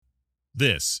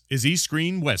This is East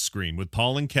Screen, West Screen with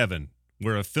Paul and Kevin,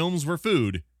 where if films were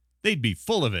food, they'd be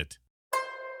full of it.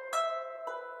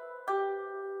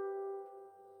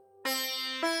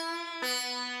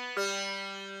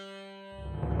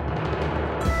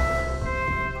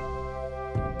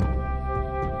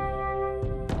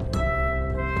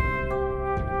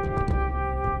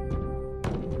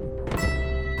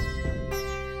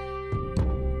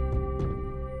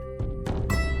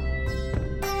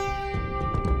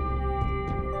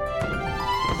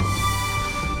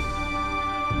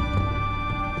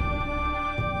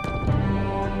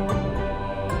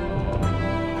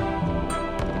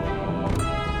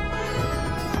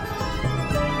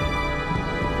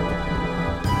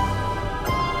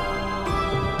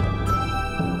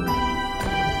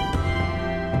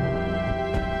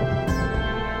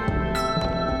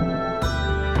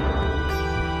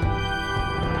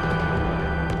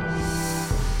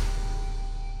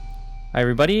 Hi,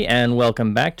 everybody, and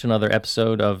welcome back to another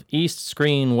episode of East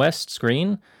Screen, West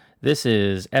Screen. This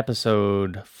is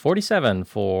episode 47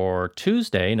 for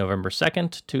Tuesday, November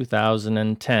 2nd,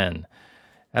 2010.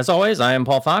 As always, I am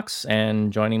Paul Fox,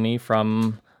 and joining me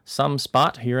from some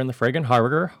spot here in the Fragrant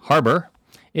Harbor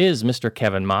is Mr.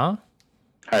 Kevin Ma.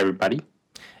 Hi, everybody.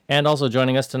 And also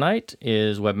joining us tonight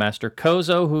is webmaster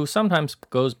Kozo, who sometimes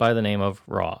goes by the name of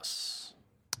Ross.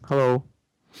 Hello.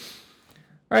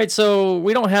 All right, so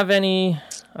we don't have any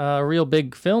real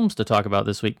big films to talk about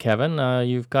this week, Kevin.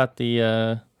 You've got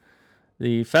the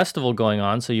festival going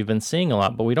on, so you've been seeing a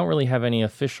lot, but we don't really have any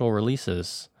official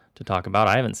releases to talk about.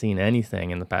 I haven't seen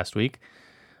anything in the past week.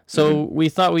 So we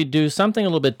thought we'd do something a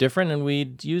little bit different, and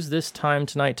we'd use this time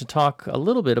tonight to talk a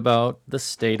little bit about the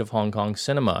state of Hong Kong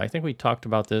cinema. I think we talked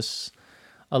about this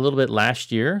a little bit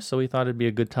last year, so we thought it'd be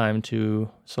a good time to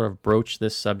sort of broach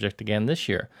this subject again this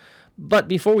year. But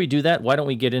before we do that, why don't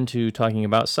we get into talking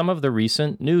about some of the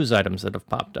recent news items that have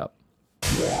popped up.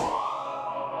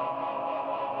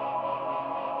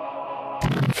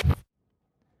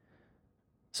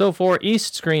 So for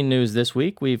East Screen news this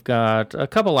week, we've got a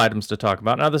couple items to talk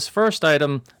about. Now, this first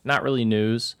item, not really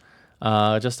news,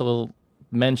 just a little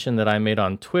mention that I made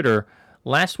on Twitter.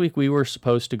 Last week, we were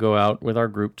supposed to go out with our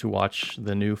group to watch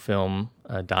the new film,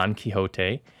 Don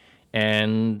Quixote.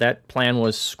 And that plan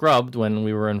was scrubbed when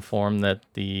we were informed that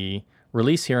the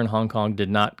release here in Hong Kong did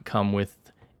not come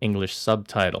with English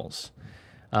subtitles.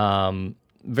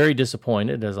 Very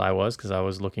disappointed, as I was, because I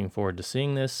was looking forward to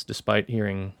seeing this, despite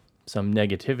hearing some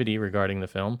negativity regarding the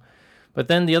film. But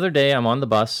then the other day, I'm on the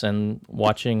bus and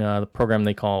watching the program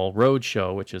they call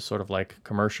Roadshow, which is sort of like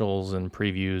commercials and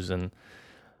previews and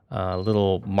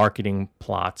little marketing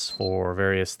plots for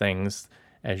various things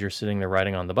as you're sitting there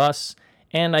riding on the bus.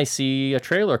 And I see a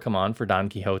trailer come on for Don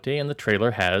Quixote, and the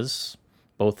trailer has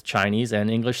both Chinese and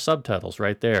English subtitles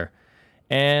right there.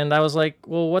 And I was like,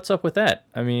 well, what's up with that?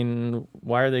 I mean,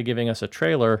 why are they giving us a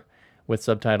trailer with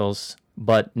subtitles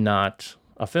but not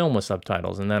a film with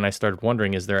subtitles? And then I started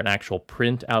wondering, is there an actual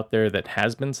print out there that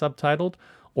has been subtitled,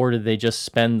 or did they just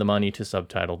spend the money to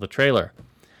subtitle the trailer?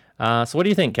 So what do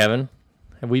you think, Kevin?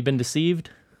 Have we been deceived?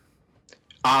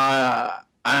 I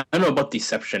don't know about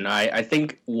deception. I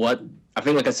think,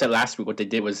 like I said last week, what they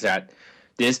did was that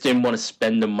they just didn't want to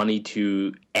spend the money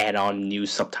to add on new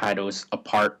subtitles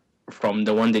apart from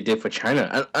the one they did for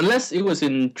China, unless it was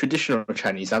in traditional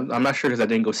Chinese. I'm not sure because I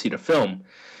didn't go see the film,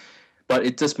 but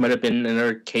it just might have been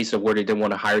another case of where they didn't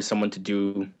want to hire someone to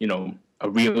do, a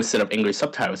real set of English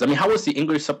subtitles. I mean, how was the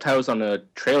English subtitles on the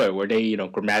trailer? Were they,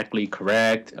 grammatically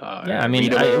correct? Yeah, I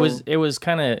mean, it was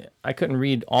kind of, I couldn't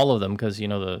read all of them because,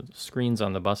 the screens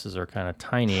on the buses are kind of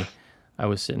tiny. I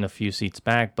was sitting a few seats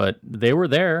back, but they were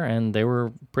there and they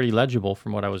were pretty legible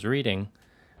from what I was reading.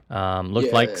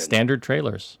 Looked like standard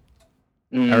trailers.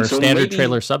 Or so standard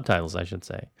trailer subtitles, I should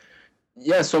say.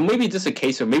 Yeah, so maybe just a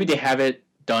case of maybe they have it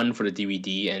done for the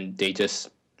DVD and they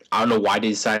just, I don't know why they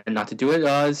decided not to do it.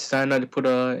 Decided not to put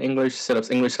English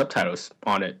subtitles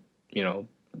on it.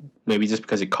 Maybe just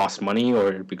because it costs money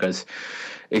or because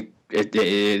they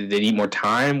need more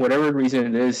time. Whatever the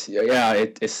reason it is, yeah,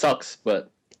 it sucks.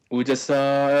 But we just,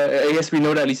 I guess we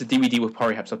know that at least the DVD will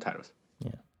probably have subtitles.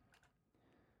 Yeah.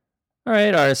 All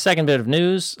right, our second bit of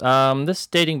news. This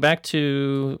dating back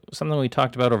to something we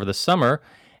talked about over the summer.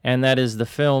 And that is the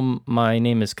film My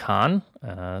Name is Khan,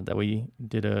 that we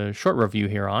did a short review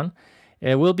here on.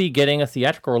 It will be getting a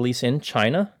theatrical release in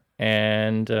China,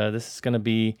 and this is going to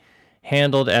be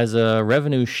handled as a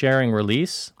revenue-sharing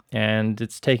release, and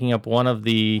it's taking up one of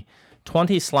the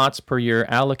 20 slots per year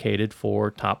allocated for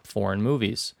top foreign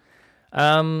movies.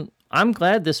 I'm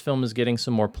glad this film is getting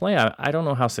some more play. I don't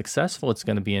know how successful it's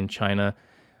going to be in China.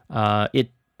 It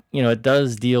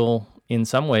does deal in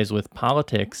some ways with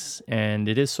politics, and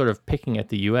it is sort of picking at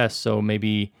the U.S. So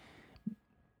maybe,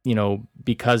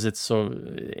 because it's so,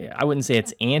 I wouldn't say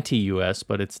it's anti-U.S.,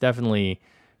 but it's definitely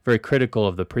very critical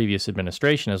of the previous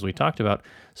administration, as we talked about.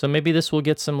 So maybe this will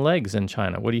get some legs in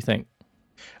China. What do you think?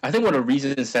 I think one of the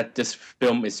reasons that this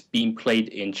film is being played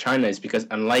in China is because,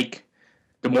 unlike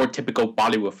the more typical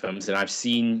Bollywood films, and I've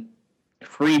seen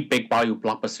 3 big Bollywood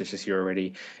blockbusters this year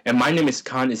already, and My Name is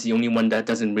Khan is the only one that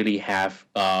doesn't really have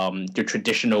the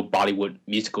traditional Bollywood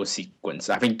musical sequence.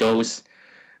 I think those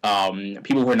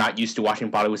people who are not used to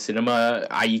watching Bollywood cinema,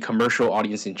 i.e. commercial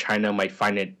audience in China, might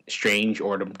find it strange,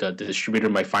 or the distributor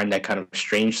might find that kind of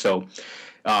strange. So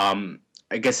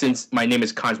I guess since My Name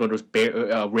is Khan is one of those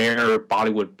rare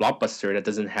Bollywood blockbuster that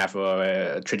doesn't have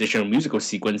a traditional musical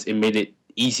sequence, it made it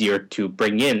easier to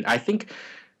bring in. I think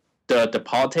the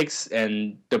politics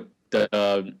and the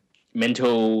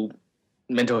mental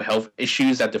health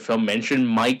issues that the film mentioned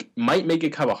might make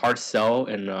it kind of a hard sell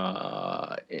in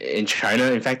China.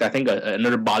 In fact, I think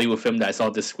another Bollywood film that I saw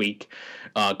this week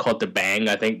called The Bang,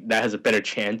 I think that has a better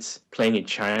chance playing in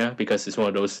China because it's one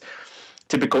of those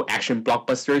typical action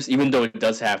blockbusters. Even though it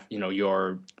does have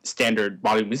your standard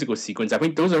Bollywood musical sequence, I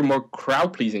think those are more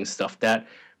crowd pleasing stuff that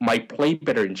might play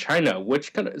better in China,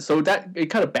 which kind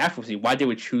of baffles me why they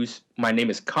would choose My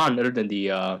Name is Khan other than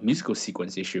the musical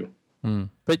sequence issue.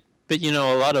 But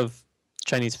a lot of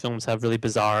Chinese films have really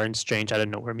bizarre and strange out of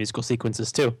nowhere musical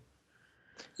sequences too.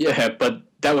 Yeah, but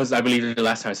that was, I believe, the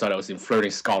last time I saw that was in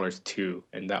Flirting Scholars 2,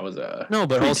 and that was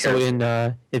but also terrible.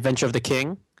 In Adventure of the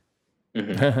King.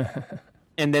 Mm-hmm.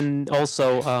 And then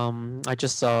also I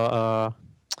just saw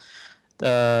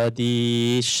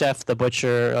the chef, the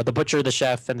butcher, the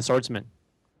chef, and the swordsman.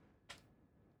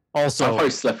 Also, I probably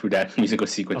slept through that musical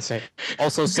sequence. Okay.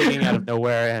 Also singing out of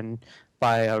nowhere and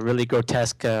by really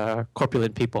grotesque,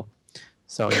 corpulent people.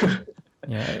 So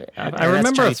yeah, I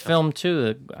remember a film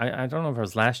too. I don't know if it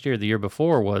was last year or the year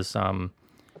before. Was Chandni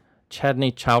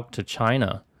Chowk to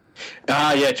China.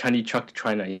 Yeah, Chandni Chowk to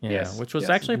China. Yeah, yes, which was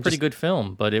actually a pretty good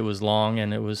film, but it was long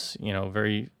and it was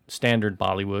very standard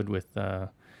Bollywood with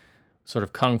sort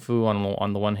of kung fu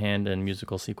on the one hand and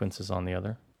musical sequences on the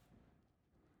other.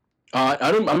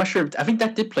 I'm not sure. I think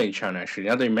that did play in China actually.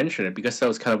 Now that you mention it, because that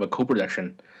was kind of a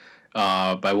co-production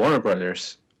by Warner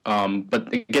Brothers.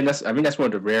 But again, that's one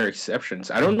of the rare exceptions.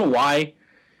 I don't know why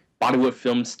Bollywood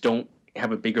films don't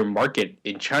have a bigger market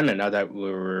in China now that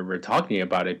we're talking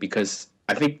about it, because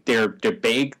I think they're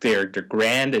big, they're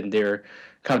grand, and they're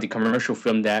kind of the commercial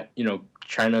film that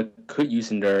China could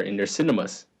use in their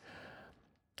cinemas.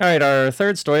 All right, our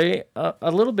third story,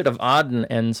 a little bit of odd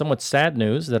and somewhat sad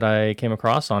news that I came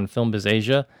across on FilmBiz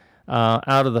Asia.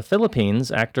 Out of the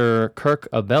Philippines, actor Kirk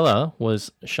Abella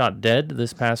was shot dead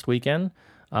this past weekend,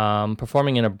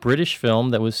 performing in a British film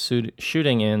that was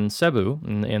shooting in Cebu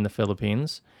in the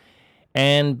Philippines.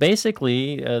 And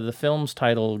basically, the film's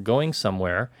titled Going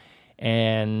Somewhere.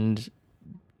 And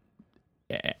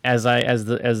as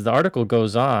the article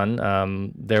goes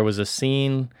on, there was a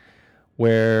scene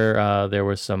where there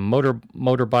was some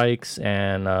motorbikes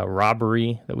and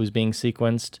robbery that was being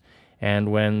sequenced.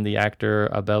 And when the actor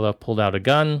Abella pulled out a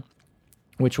gun,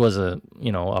 which was a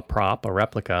prop, a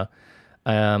replica,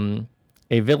 a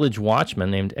village watchman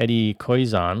named Eddie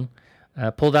Koizan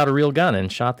pulled out a real gun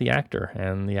and shot the actor,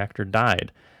 and the actor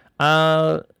died.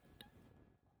 I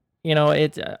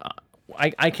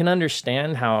can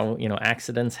understand how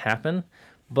accidents happen.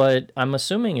 But I'm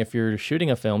assuming if you're shooting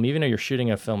a film, even though you're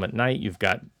shooting a film at night, you've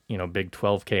got, big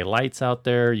 12K lights out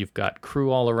there, you've got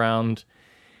crew all around.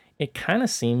 It kind of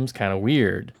seems kind of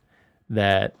weird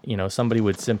that, somebody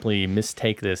would simply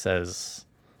mistake this as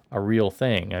a real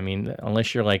thing. I mean,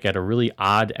 unless you're like at a really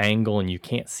odd angle and you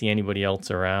can't see anybody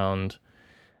else around.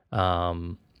 I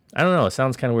don't know. It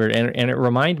sounds kind of weird. And it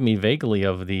reminded me vaguely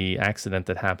of the accident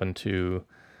that happened to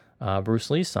Bruce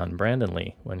Lee's son, Brandon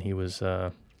Lee, when he was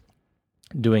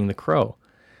doing The Crow.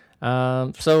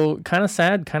 So kind of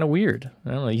sad, kind of weird.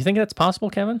 I don't know. You think that's possible,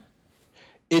 Kevin?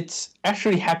 It's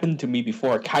actually happened to me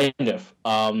before, kind of.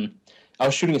 I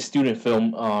was shooting a student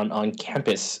film on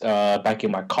campus back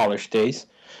in my college days.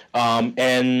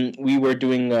 And we were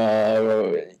doing,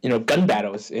 gun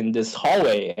battles in this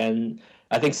hallway. And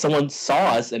I think someone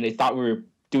saw us and they thought we were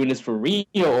doing this for real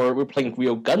or we're playing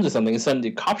real guns or something. And suddenly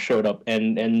the cops showed up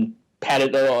and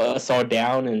patted us all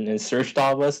down and searched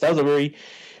all of us. That was a very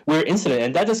weird incident.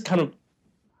 And that just kind of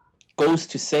goes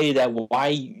to say that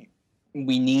why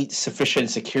we need sufficient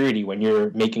security when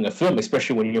you're making a film,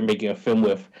 especially when you're making a film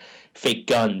with fake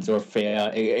guns or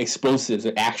explosives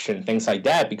or action, things like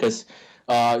that. Because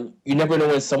You never know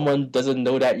when someone doesn't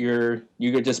know that you're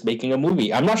just making a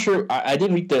movie. I'm not sure. I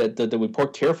didn't read the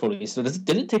report carefully. So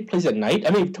did it take place at night?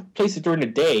 I mean, it took place during the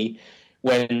day,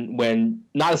 when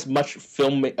not as much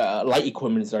film light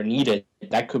equipments are needed.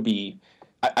 That could be.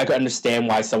 I could understand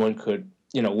why someone could,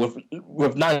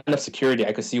 with not enough security,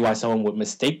 I could see why someone would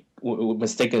mistake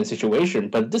in a situation.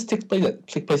 But this takes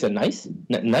place at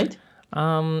night.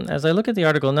 As I look at the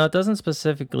article, no, it doesn't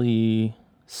specifically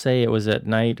say it was at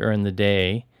night or in the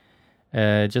day.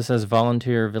 It just says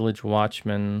volunteer village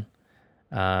watchman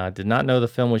did not know the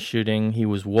film was shooting. He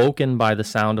was woken by the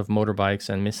sound of motorbikes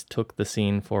and mistook the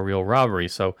scene for real robbery.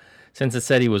 So since it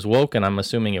said he was woken, I'm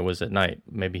assuming it was at night.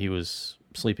 Maybe he was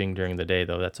sleeping during the day,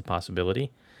 though. That's a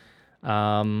possibility.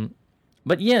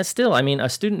 But yeah, still, I mean, a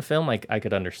student film, I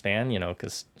could understand,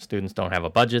 because students don't have a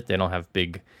budget. They don't have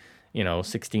big,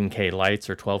 16K lights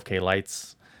or 12K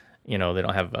lights. They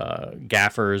don't have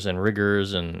gaffers and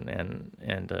riggers and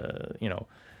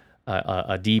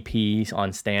a DP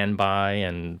on standby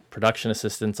and production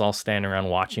assistants all standing around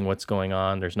watching what's going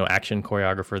on. There's no action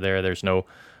choreographer there. There's no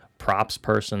props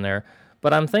person there.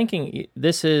 But I'm thinking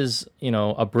this is,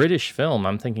 a British film.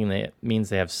 I'm thinking that means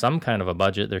they have some kind of a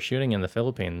budget. They're shooting in the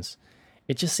Philippines.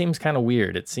 It just seems kind of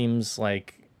weird. It seems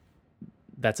like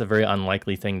that's a very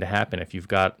unlikely thing to happen if you've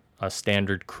got a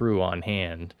standard crew on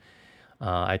hand.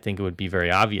 I think it would be very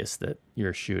obvious that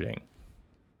you're shooting.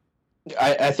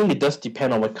 I think it does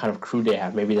depend on what kind of crew they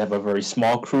have. Maybe they have a very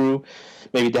small crew.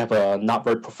 Maybe they have a not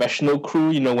very professional crew.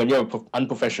 When you have an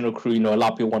unprofessional crew, a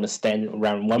lot of people want to stand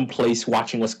around one place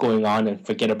watching what's going on and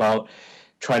forget about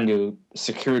trying to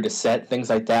secure the set, things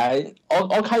like that.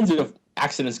 All kinds of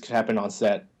accidents could happen on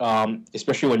set,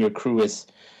 especially when your crew is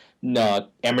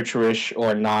amateurish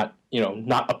or not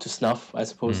up to snuff. I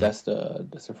suppose that's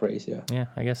the phrase. Yeah. Yeah,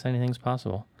 I guess anything's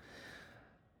possible.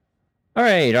 All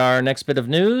right, our next bit of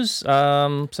news.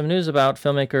 Some news about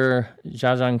filmmaker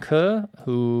Jia Zhangke,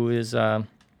 who is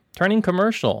turning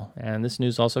commercial, and this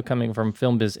news also coming from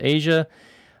FilmBiz Asia.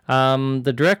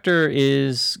 The director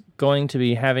is going to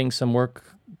be having some work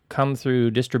come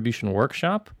through Distribution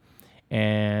Workshop,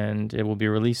 and it will be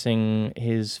releasing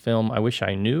his film I Wish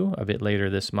I Knew a bit later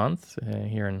this month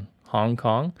here in Hong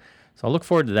Kong. So I'll look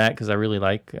forward to that because I really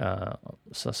like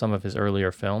some of his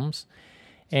earlier films.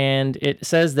 And it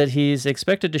says that he's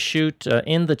expected to shoot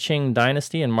in the Qing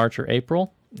Dynasty in March or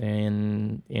April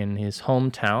in his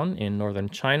hometown in northern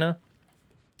China.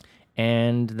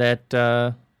 And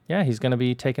that, he's going to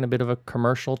be taking a bit of a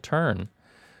commercial turn.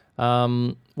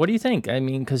 What do you think? I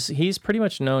mean, because he's pretty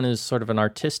much known as sort of an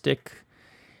artistic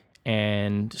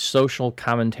and social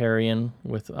commentarian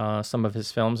with some of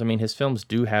his films. I mean, his films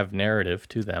do have narrative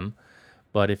to them.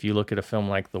 But if you look at a film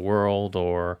like The World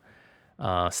or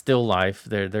Still Life,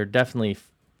 they're definitely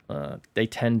they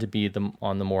tend to be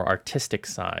on the more artistic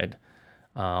side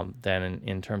than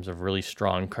in terms of really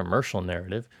strong commercial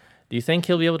narrative. Do you think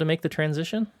he'll be able to make the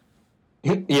transition?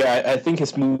 Yeah, I think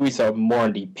his movies are more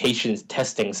on the patience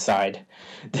testing side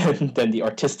than the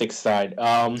artistic side.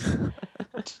 Jia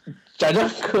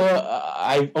Zhangke,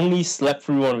 I've only slept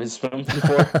through one of his films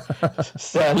before,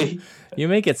 sadly. You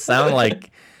make it sound like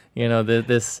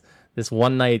this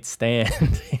one night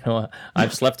stand.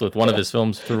 I've slept with one of his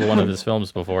films through one of his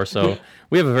films before, so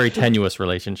we have a very tenuous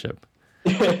relationship.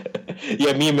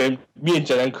 Yeah, me and Jia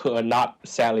Zhangke are not,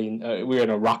 sadly, we're in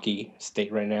a rocky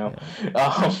state right now.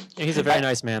 He's a very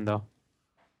nice man, though.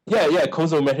 Yeah,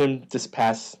 Kozo met him this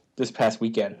past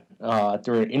weekend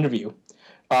during an interview.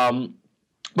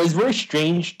 But it's a very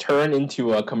strange turn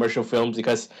into commercial films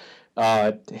because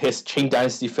his Qing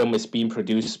Dynasty film is being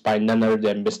produced by none other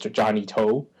than Mr. Johnny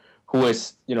To, who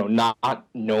is not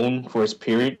known for his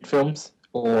period films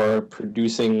or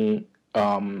producing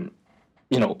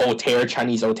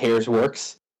Chinese auteurs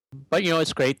works. But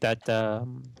it's great that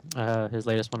his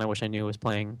latest one, I Wish I Knew, was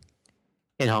playing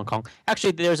in Hong Kong.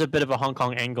 Actually, there's a bit of a Hong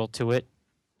Kong angle to it.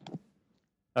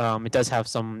 It does have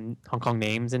some Hong Kong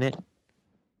names in it.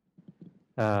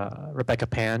 Rebecca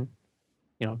Pan,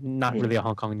 not really a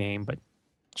Hong Kong name, but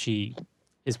she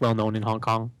is well known in Hong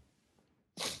Kong.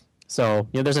 So,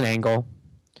 there's an angle.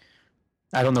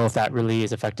 I don't know if that really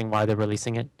is affecting why they're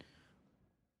releasing it.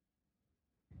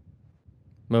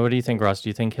 Well, what do you think, Ross? Do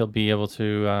you think he'll be able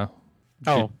to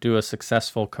do a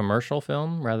successful commercial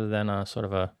film rather than a sort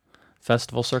of a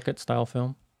festival circuit style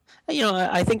film?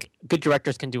 I think good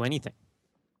directors can do anything.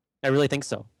 I really think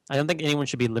so. I don't think anyone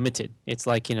should be limited. It's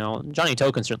like, Johnny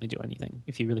To can certainly do anything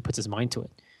if he really puts his mind to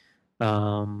it.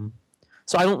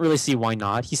 So I don't really see why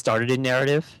not. He started in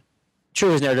narrative.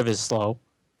 True, his narrative is slow.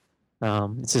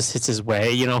 It's his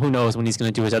way. Who knows when he's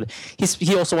going to do his other.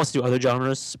 He also wants to do other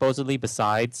genres supposedly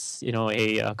besides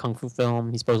a kung fu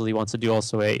film. He supposedly wants to do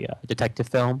also a detective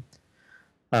film,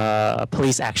 a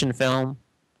police action film.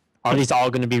 Are these all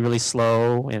going to be really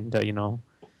slow? And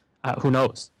who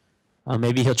knows?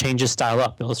 Maybe he'll change his style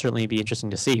up. It'll certainly be interesting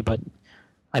to see. But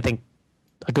I think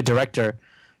a good director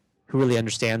who really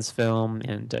understands film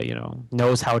and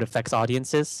knows how it affects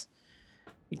audiences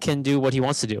can do what he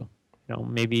wants to do.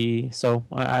 Maybe so.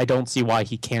 I don't see why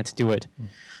he can't do it.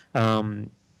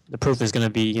 The proof is going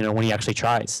to be, when he actually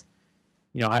tries.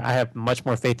 I have much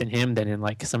more faith in him than in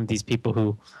like some of these people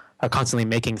who are constantly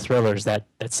making thrillers that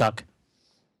suck.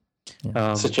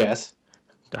 Yeah. Such as?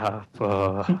 I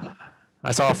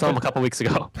saw a film a couple weeks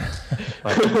ago.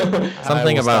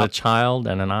 Something about a child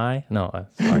and an eye. No,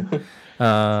 sorry.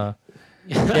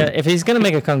 Yeah, if he's going to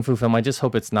make a kung fu film, I just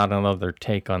hope it's not another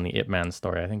take on the Ip Man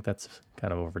story. I think that's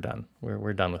kind of overdone.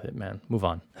 We're done with Ip Man. Move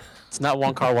on. It's not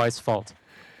Wong Kar-wai's fault.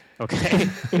 Okay,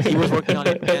 he was working on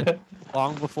Ip Man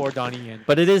long before Donnie Yen.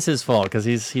 But it is his fault because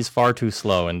he's far too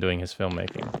slow in doing his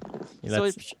filmmaking.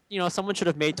 So someone should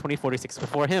have made 2046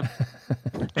 before him.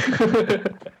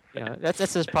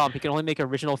 That's his problem. He can only make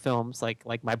original films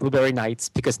like My Blueberry Nights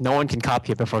because no one can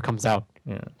copy it before it comes out.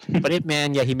 Yeah. But Ip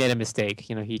Man, he made a mistake.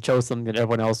 He chose something that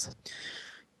everyone else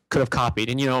could have copied.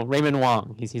 And Raymond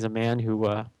Wong, he's a man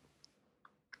who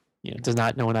does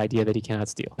not know an idea that he cannot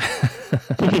steal.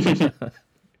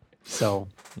 So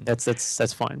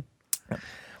that's fine.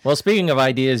 Well, speaking of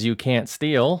ideas you can't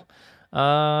steal,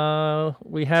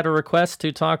 we had a request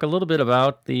to talk a little bit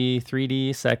about the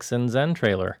 3D Sex and Zen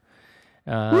trailer.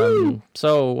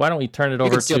 So why don't we turn it over to...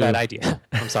 You can steal that idea.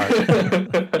 I'm sorry.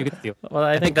 You can steal. Well,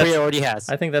 I think Korea already has.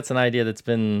 I think that's an idea that's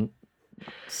been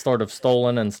sort of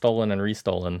stolen and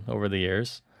restolen over the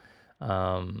years.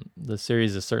 The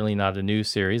series is certainly not a new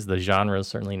series. The genre is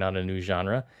certainly not a new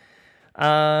genre.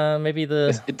 Maybe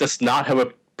it does not have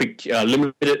a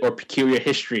limited or peculiar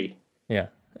history. Yeah.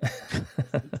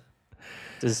 Are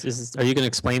you going to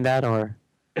explain that or?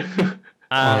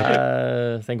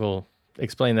 I think we'll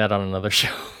explain that on another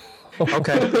show.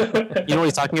 Okay. You know what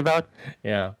he's talking about?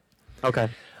 Yeah. Okay.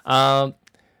 The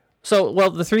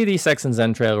 3D Sex and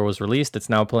Zen trailer was released. It's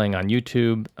now playing on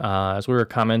YouTube. As we were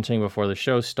commenting before the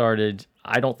show started,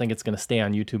 I don't think it's going to stay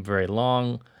on YouTube very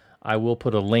long. I will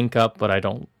put a link up, but I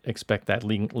don't expect that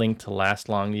link to last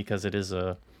long because it is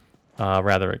a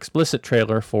rather explicit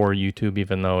trailer for YouTube,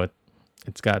 even though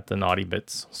it's got the naughty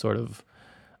bits sort of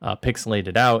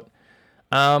pixelated out.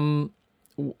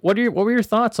 What were your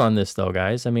thoughts on this, though,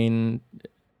 guys? I mean,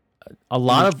 a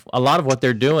lot of what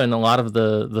they're doing, a lot of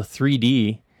the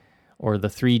 3D or the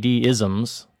 3D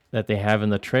isms that they have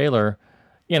in the trailer,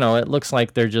 it looks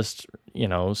like they're just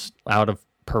out of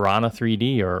Piranha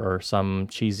 3D or some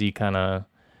cheesy kind of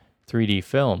 3D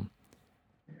film.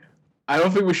 I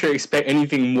don't think we should expect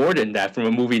anything more than that from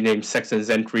a movie named Sex and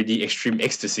Zen 3D Extreme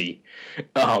Ecstasy.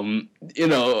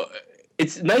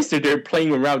 It's nice that they're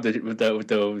playing around with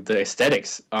the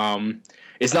aesthetics.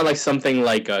 It's not like something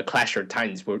like Clash of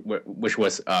Titans, which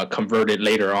was converted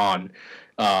later on.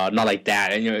 Not like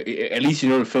that. And at least the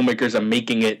filmmakers are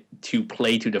making it to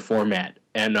play to the format.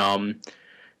 And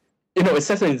it's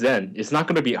Sex and Zen. It's not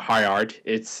going to be high art.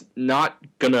 It's not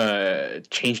going to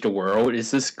change the world.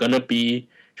 It's just going to be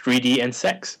 3D and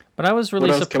sex. But I was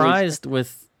really surprised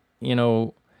with,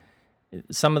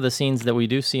 some of the scenes that we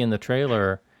do see in the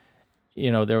trailer.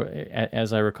 There,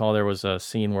 as I recall, there was a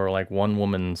scene where like one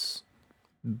woman's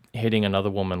hitting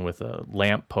another woman with a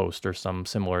lamp post or some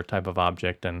similar type of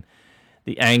object, and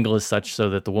the angle is such so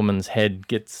that the woman's head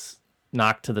gets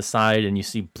knocked to the side and you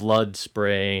see blood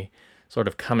spray sort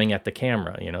of coming at the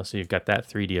camera, so you've got that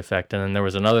 3D effect. And then there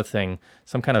was another thing,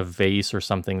 some kind of vase or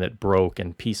something that broke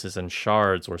and pieces and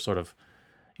shards were sort of,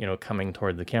 coming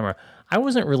toward the camera. I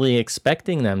wasn't really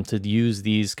expecting them to use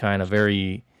these kind of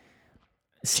very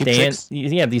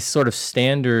these sort of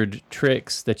standard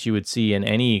tricks that you would see in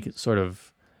any sort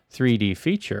of 3D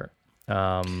feature.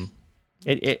 I'm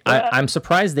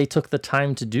surprised they took the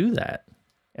time to do that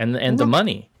and the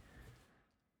money.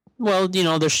 Well,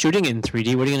 they're shooting in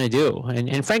 3D. What are you going to do?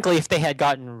 And frankly, if they had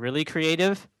gotten really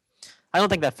creative, I don't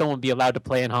think that film would be allowed to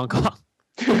play in Hong Kong.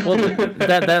 Well,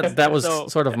 that was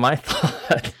sort of my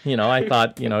thought. I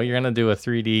thought, you're going to do a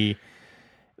 3D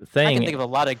thing. I can think of a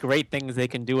lot of great things they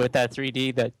can do with that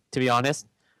 3D that, to be honest,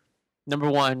 number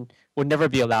one, would never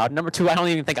be allowed. Number two, I don't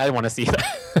even think I want to see that.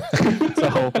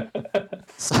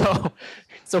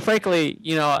 So frankly,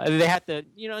 they had to,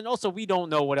 and also we don't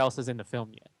know what else is in the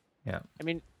film yet. Yeah. I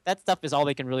mean, that stuff is all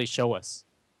they can really show us.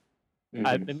 Mm-hmm.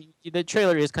 I mean, the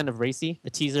trailer is kind of racy. The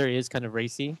teaser is kind of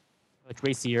racy. much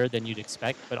racier than you'd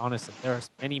expect. But honestly, there are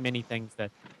many things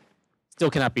that still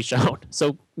cannot be shown.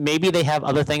 So maybe they have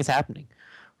other things happening.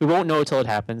 We won't know until it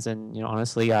happens. And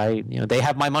honestly, they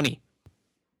have my money.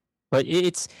 But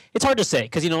it's hard to say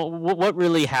because what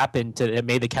really happened that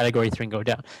made the Category 3 go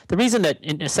down. The reason that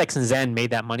Sex and Zen made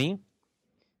that money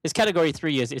is Category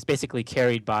 3 is basically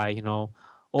carried by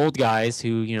old guys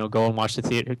who go and watch the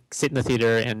theater, sit in the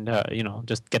theater, and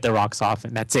just get their rocks off,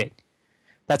 and that's it.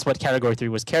 That's what Category 3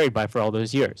 was carried by for all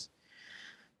those years.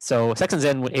 So Sex and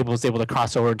Zen was able to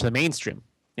cross over into the mainstream,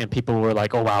 and people were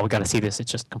like, "Oh wow, we got to see this!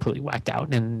 It's just completely whacked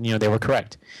out," and they were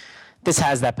correct. This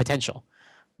has that potential,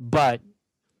 but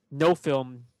no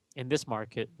film in this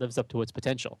market lives up to its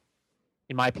potential,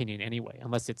 in my opinion, anyway.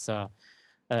 Unless it's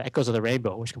Echoes of the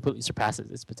Rainbow, which completely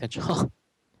surpasses its potential.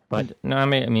 But no, I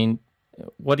mean,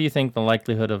 what do you think the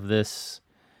likelihood of this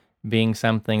being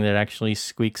something that actually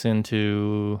squeaks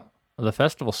into the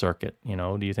festival circuit?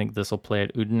 Do you think this will play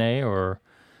at Udine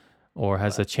or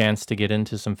has a chance to get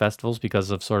into some festivals because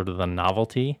of sort of the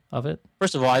novelty of it?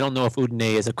 First of all, I don't know if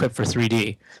Udine is equipped for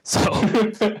 3D. So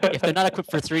if they're not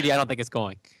equipped for 3D, I don't think it's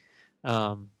going.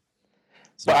 But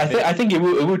I think it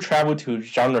will travel to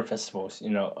genre festivals.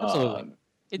 Absolutely.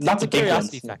 It's not a the big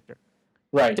curiosity ones. factor.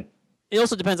 Right. It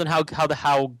also depends on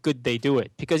how good they do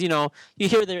it, because you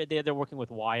hear they're working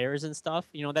with wires and stuff.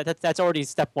 That's already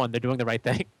step one. They're doing the right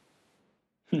thing.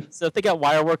 So if they got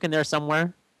wire work in there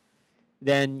somewhere,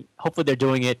 then hopefully they're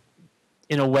doing it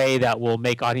in a way that will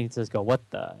make audiences go, "What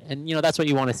the?" And that's what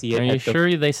you want to see. Are you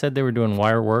sure they said they were doing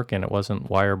wire work and it wasn't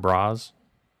wire bras?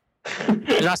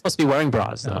 They're not supposed to be wearing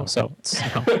bras though, so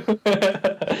so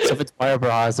if it's wire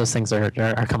bras, those things are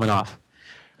coming off.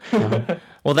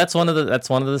 Well, that's one of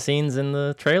the scenes in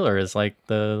the trailer is like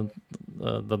the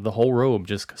whole robe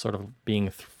just sort of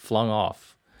being flung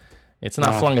off. It's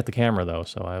not flung at the camera though,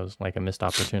 so I was like a missed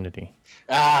opportunity.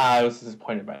 I was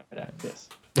disappointed by that. Yes.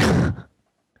 It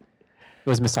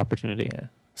was a missed opportunity. Yeah.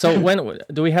 So when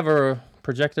do we have a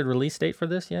projected release date for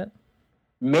this yet?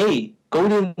 May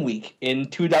Golden Week in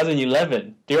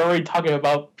 2011. They're already talking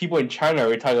about people in China.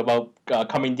 Are talking about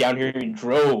coming down here in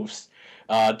droves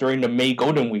during the May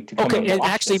Golden Week to come. Okay, and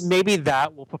watch actually, this. maybe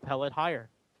that will propel it higher.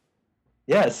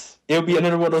 Yes, it'll be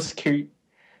another one of those.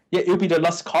 It'll be the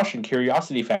Lust Caution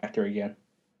curiosity factor again.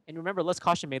 And remember, Lust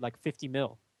Caution made like 50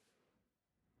 mil.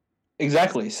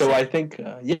 Exactly. So I think,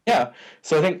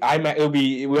 So I think IMAX.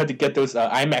 We have to get those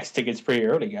IMAX tickets pretty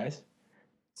early, guys.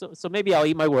 So maybe I'll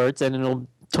eat my words and it'll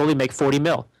totally make 40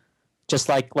 mil. Just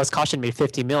like Lust Caution made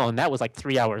 50 mil, and that was like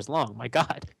 3 hours long. My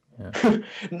God. Yeah.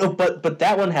 No, but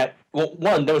that one had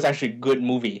that was actually a good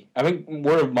movie. I think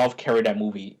word of mouth carried that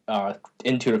movie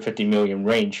into the 50 million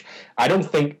range. I don't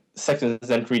think Sex and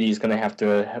Zen 3D is going to have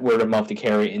to word of mouth to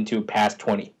carry it into past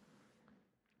 20.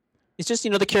 It's just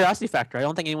the curiosity factor. I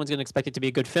don't think anyone's going to expect it to be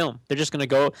a good film. They're just going to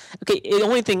go. Okay, the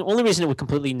only reason it would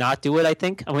completely not do it, I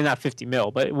think, I mean not 50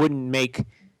 mil, but it wouldn't make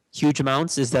huge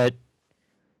amounts, is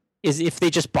if they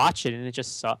just botch it and it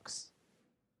just sucks.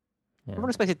 Yeah. I don't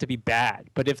expect it to be bad,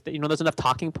 but if there's enough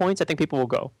talking points, I think people will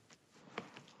go.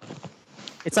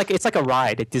 It's like a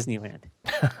ride at Disneyland.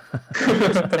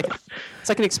 It's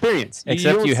like an experience.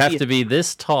 Except you have to be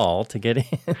this tall to get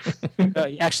in.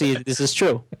 Actually, this is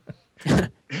true.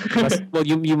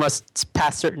 You must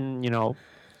pass certain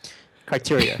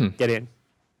criteria to get in.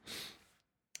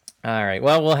 All right.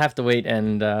 Well, we'll have to wait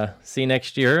and see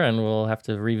next year, and we'll have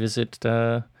to revisit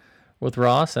with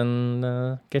Ross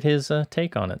and get his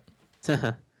take on it.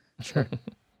 Sure.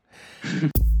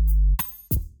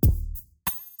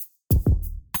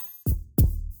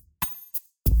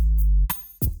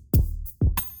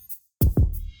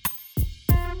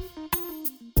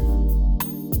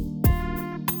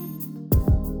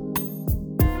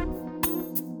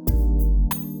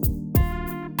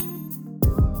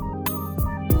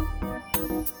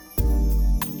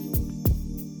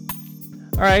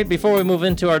 All right, before we move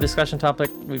into our discussion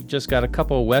topic, we've just got a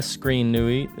couple West Screen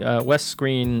news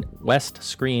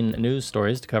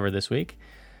stories to cover this week.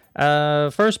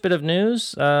 First bit of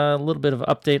news, a little bit of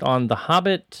update on The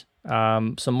Hobbit.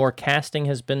 Some more casting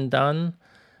has been done.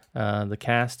 The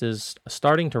cast is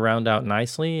starting to round out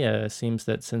nicely. It seems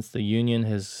that since the Union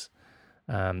has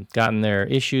gotten their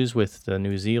issues with the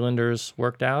New Zealanders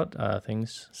worked out,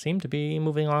 things seem to be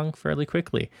moving along fairly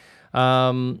quickly.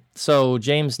 So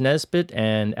James Nesbitt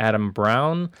and Adam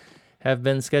Brown have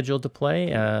been scheduled to play.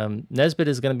 Nesbitt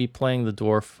is going to be playing the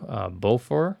dwarf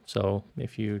Beaufort. So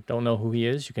if you don't know who he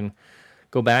is, you can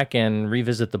go back and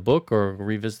revisit the book or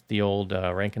revisit the old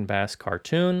Rankin Bass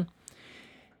cartoon.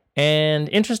 And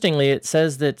interestingly, it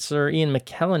says that Sir Ian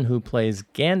McKellen, who plays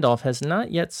Gandalf, has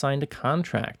not yet signed a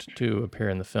contract to appear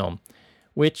in the film,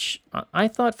 which I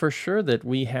thought for sure that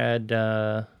we had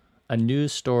a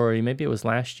news story, maybe it was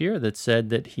last year, that said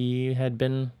that he'd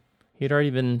already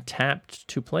been tapped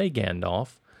to play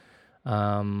Gandalf,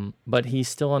 but he's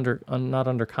still not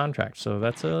under contract, so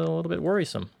that's a little bit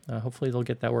worrisome. Hopefully they'll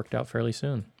get that worked out fairly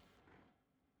soon.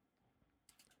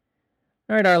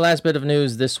 All right, our last bit of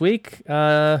news this week.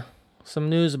 Some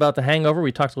news about The Hangover.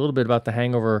 We talked a little bit about The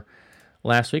Hangover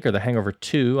last week, or The Hangover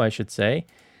 2, I should say.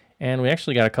 And we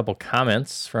actually got a couple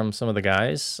comments from some of the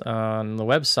guys on the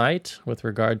website with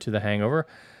regard to The Hangover.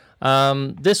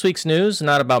 This week's news,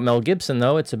 not about Mel Gibson,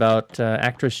 though. It's about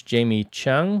actress Jamie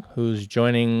Chung, who's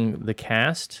joining the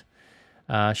cast.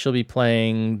 She'll be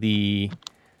playing the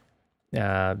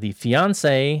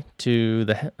fiancé to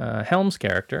the Helms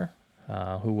character,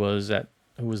 who was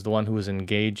the one who was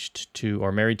engaged to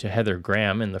or married to Heather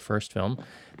Graham in the first film.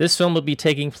 This film will be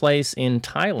taking place in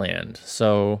Thailand,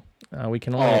 so we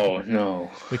can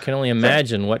only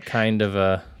imagine what kind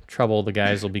of trouble the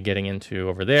guys will be getting into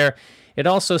over there. It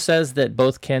also says that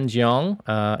both Ken Jeong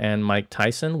and Mike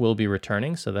Tyson will be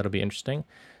returning, so that'll be interesting.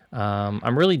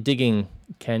 I'm really digging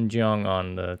Ken Jeong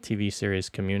on the TV series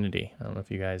Community. I don't know if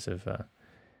you guys have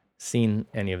seen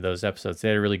any of those episodes. They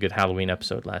had a really good Halloween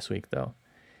episode last week, though.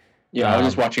 Yeah, I was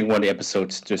just watching one of the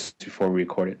episodes just before we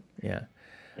recorded. Yeah.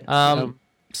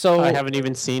 So I haven't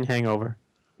even seen Hangover.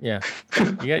 Yeah,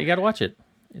 you got to watch it.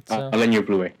 It's I'll lend you a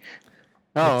Blu-ray.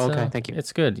 Oh, okay, thank you.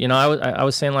 It's good. You know, I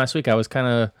was saying last week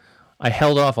I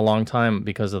held off a long time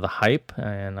because of the hype,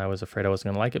 and I was afraid I wasn't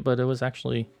going to like it, but it was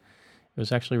actually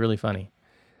really funny.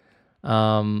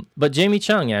 But Jamie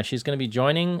Chung, yeah, she's going to be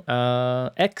joining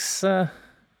ex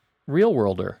Real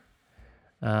Worlder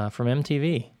from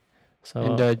MTV.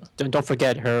 So and don't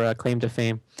forget her claim to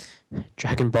fame,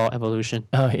 Dragon Ball Evolution.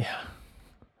 Oh yeah,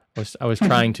 I was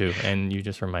trying to, and you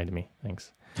just reminded me.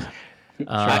 Thanks.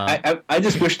 I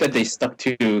just wish that they stuck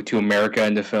to America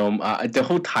in the film. The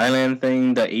whole Thailand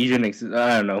thing, the Asian,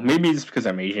 I don't know. Maybe it's because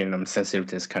I'm Asian and I'm sensitive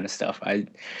to this kind of stuff. That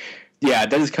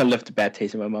just kind of left a bad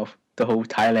taste in my mouth. The whole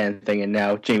Thailand thing, and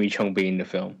now Jamie Chung being in the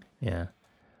film. Yeah.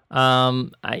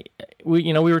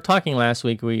 We were talking last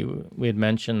week. We had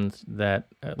mentioned that,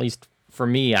 at least for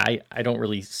me, I don't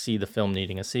really see the film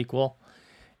needing a sequel.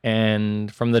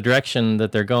 And from the direction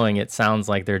that they're going, it sounds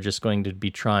like they're just going to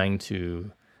be trying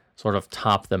to sort of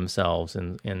top themselves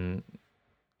in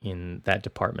that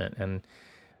department. And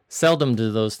seldom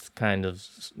do those kind of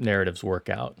narratives work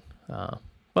out. But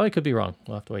I could be wrong.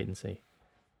 We'll have to wait and see.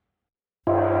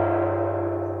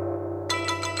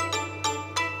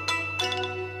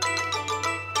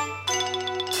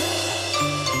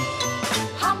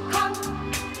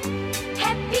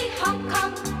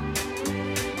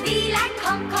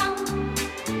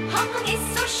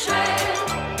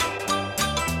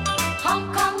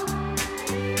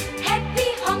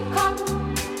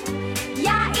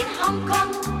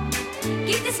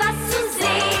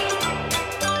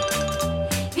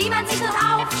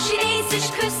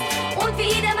 Chinesisch küsst und wie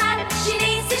jedermann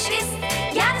Chinesisch isst.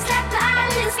 Ja, das lernt man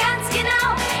alles ganz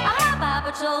genau.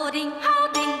 Aber so ding hau,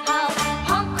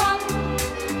 Hongkong,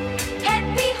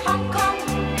 happy Hongkong.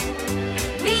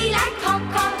 We like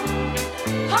Hongkong,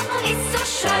 Hongkong ist so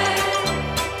schön.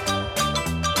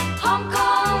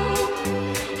 Hongkong,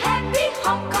 happy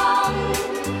Hongkong.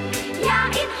 Ja,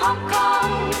 in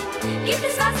Hongkong gibt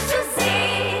es was zu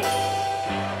sehen.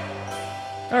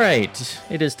 All right,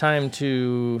 it is time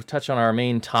to touch on our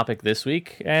main topic this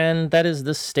week, and that is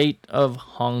the state of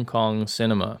Hong Kong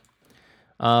cinema.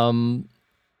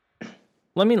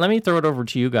 Let me throw it over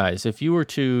to you guys. If you were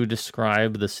to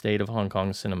describe the state of Hong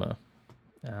Kong cinema,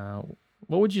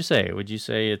 what would you say? Would you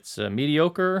say it's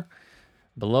mediocre,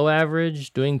 below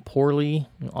average, doing poorly,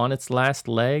 on its last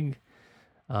leg?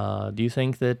 Do you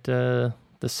think that the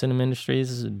cinema industry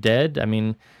is dead? I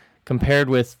mean, compared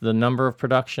with the number of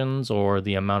productions or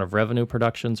the amount of revenue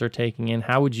productions are taking in,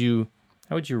 how would you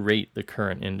rate the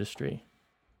current industry?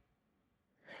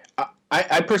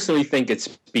 I personally think it's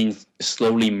been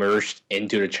slowly merged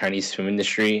into the Chinese film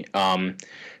industry.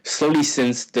 Slowly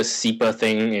since the SIPA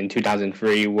thing in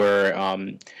 2003, where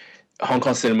Hong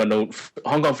Kong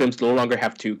films no longer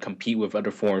have to compete with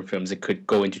other foreign films that could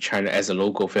go into China as a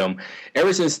local film.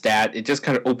 Ever since that, it just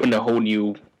kind of opened a whole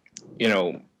new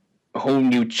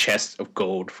chest of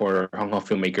gold for Hong Kong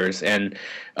filmmakers. And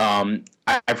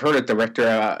I've heard a director,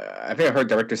 I heard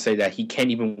directors say that he can't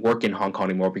even work in Hong Kong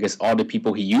anymore because all the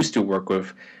people he used to work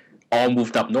with all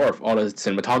moved up north. All the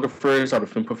cinematographers, all the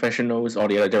film professionals, all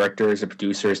the other directors, the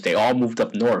producers, they all moved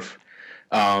up north.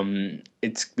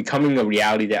 It's becoming a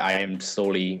reality that I am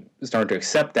slowly starting to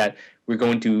accept, that we're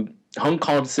going to Hong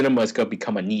Kong cinema is gonna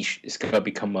become a niche. It's gonna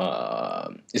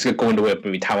go in the way of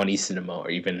maybe Taiwanese cinema, or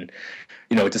even,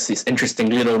 just this interesting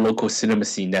little local cinema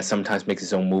scene that sometimes makes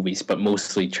its own movies, but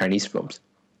mostly Chinese films.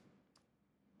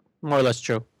 More or less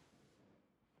true.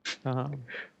 But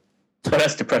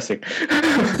that's depressing.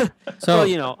 So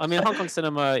Well, Hong Kong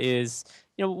cinema is,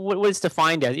 what it's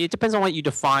defined as. It depends on what you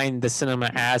define the cinema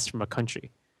as from a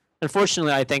country.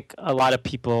 Unfortunately, I think a lot of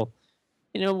people,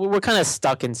 we're kind of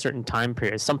stuck in certain time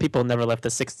periods. Some people never left the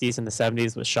 60s and the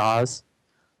 70s with Shaw's.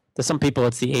 To some people,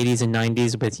 it's the 80s and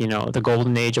 90s with, the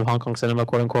golden age of Hong Kong cinema,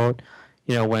 quote unquote.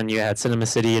 When you had Cinema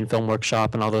City and Film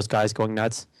Workshop and all those guys going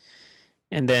nuts.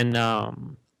 And then,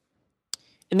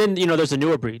 there's a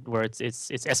newer breed where it's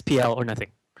SPL or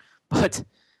nothing. But,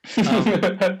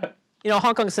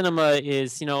 Hong Kong cinema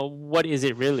is, what is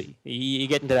it really? You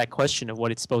get into that question of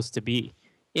what it's supposed to be.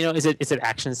 Is it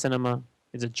action cinema?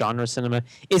 Is it genre cinema?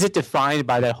 Is it defined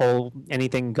by that whole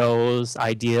anything goes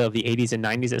idea of the 80s and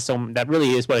 90s? That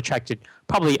really is what attracted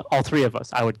probably all three of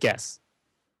us, I would guess.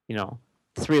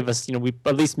 Three of us, we,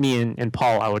 at least me and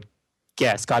Paul, I would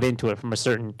guess, got into it from a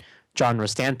certain genre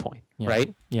standpoint,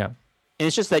 right? Yeah. And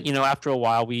it's just that, after a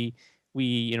while we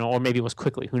or maybe it was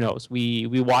quickly, who knows? We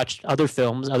watched other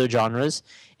films, other genres,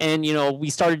 and, we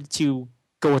started to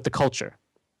go with the culture.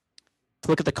 To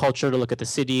look at the culture, to look at the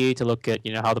city, to look at,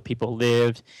 how the people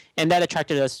lived. And that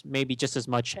attracted us maybe just as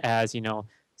much as,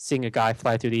 seeing a guy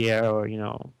fly through the air or,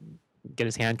 get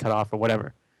his hand cut off or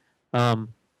whatever. In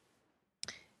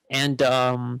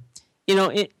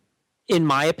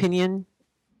my opinion,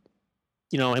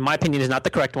 is not the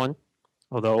correct one,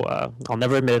 although I'll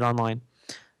never admit it online.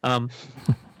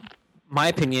 My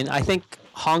opinion, I think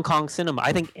Hong Kong cinema,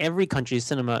 I think every country's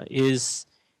cinema is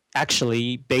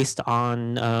actually based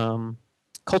on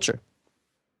culture.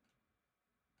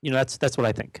 That's what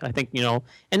I think. I think,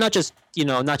 and not just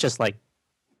like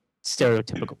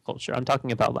stereotypical culture. I'm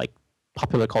talking about like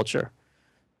popular culture,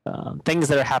 things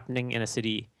that are happening in a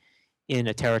city, in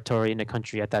a territory, in a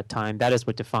country at that time. That is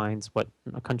what defines what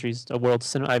a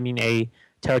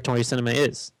territory cinema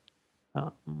is.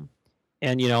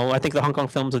 And, I think the Hong Kong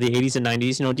films of the 80s and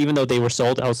 90s, even though they were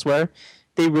sold elsewhere,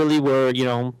 they really were,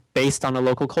 based on a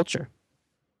local culture.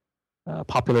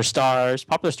 Popular stars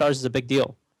is a big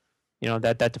deal.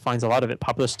 That defines a lot of it.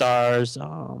 Popular stars,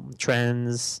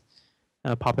 trends,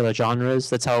 popular genres.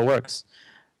 That's how it works.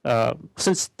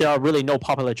 Since there are really no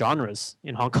popular genres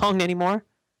in Hong Kong anymore,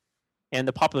 and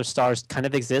the popular stars kind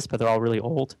of exist, but they're all really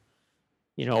old,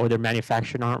 or they're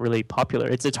manufactured aren't really popular.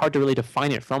 It's hard to really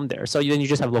define it from there. So then you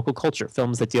just have local culture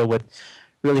films that deal with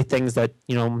really things that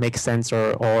make sense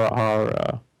or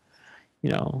are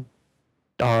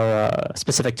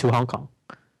specific to Hong Kong.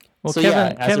 Well, So,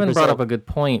 Kevin brought up a good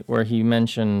point where he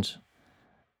mentioned,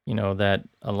 that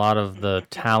a lot of the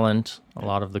talent, a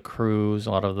lot of the crews,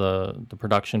 a lot of the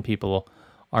production people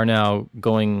are now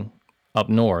going up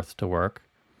north to work.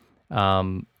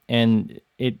 And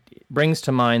it brings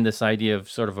to mind this idea of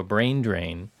sort of a brain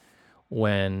drain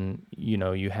when,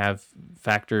 you have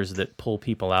factors that pull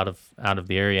people out of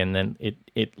the area, and then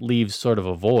it leaves sort of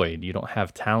a void. You don't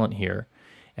have talent here,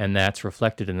 and that's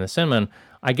reflected in the cinema. And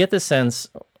I get the sense,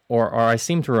 or I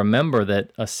seem to remember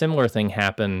that a similar thing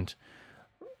happened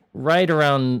right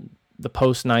around the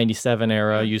post-97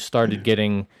 era. You started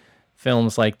getting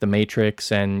films like The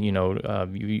Matrix, and,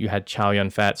 you had Chow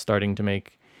Yun-fat starting to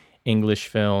make English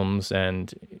films,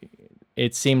 and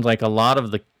it seemed like a lot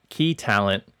of the key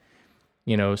talent,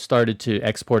 started to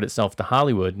export itself to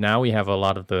Hollywood. Now we have a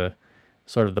lot of the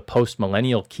sort of the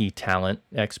post-millennial key talent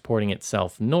exporting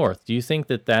itself north. Do you think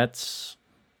that that's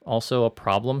also a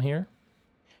problem here?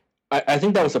 I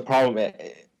think that was a problem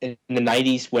in the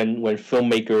 90s when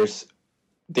filmmakers,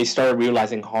 they started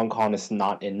realizing Hong Kong is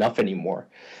not enough anymore.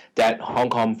 That Hong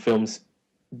Kong films,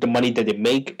 the money that they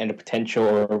make and the potential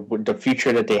or the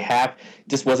future that they have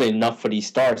just wasn't enough for these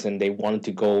stars, and they wanted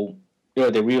to go,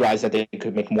 they realized that they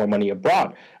could make more money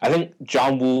abroad. I think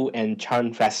John Woo and Chow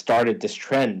Yun-fat started this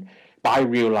trend by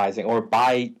realizing or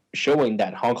by showing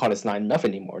that Hong Kong is not enough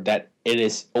anymore, that it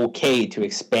is okay to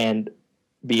expand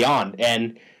beyond.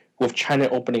 And with China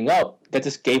opening up, that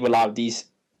just gave a lot of these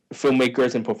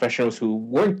filmmakers and professionals who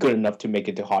weren't good enough to make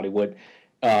it to Hollywood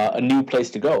a new place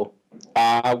to go.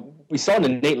 We saw in the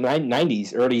late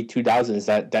 90s, early 2000s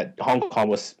that Hong Kong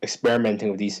was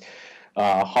experimenting with these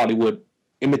Hollywood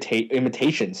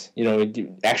imitations,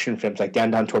 action films like Dan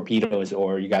Dan Torpedoes,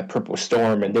 or you got Purple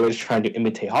Storm, and they were just trying to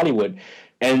imitate Hollywood.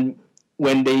 And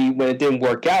when it didn't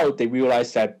work out, they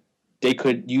realized that they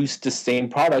could use the same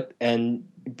product and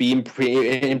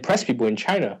impress people in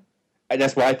China. And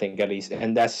that's what I think, at least,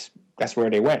 and that's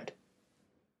where they went.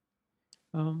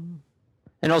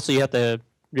 And also, you have to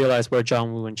realize where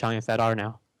John Woo and Chow Yun-fat are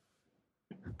now.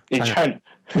 In China.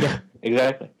 Yeah.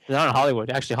 Exactly. They're not in Hollywood.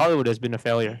 Actually, Hollywood has been a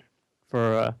failure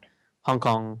for Hong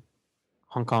Kong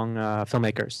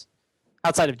filmmakers.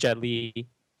 Outside of Jet Li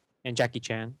and Jackie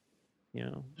Chan,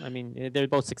 I mean, they're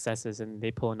both successes, and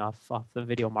they pull enough off the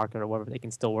video market or whatever, they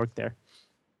can still work there.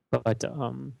 But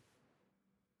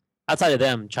outside of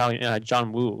them,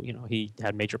 John Woo, he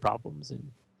had major problems.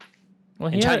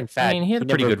 Well, he had a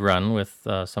pretty good run with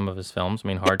some of his films. I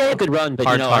mean, Hard good run, but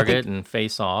Hard Target and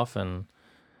Face Off, and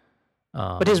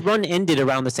but his run ended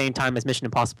around the same time as Mission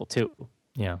Impossible 2.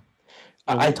 Yeah,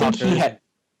 I think he had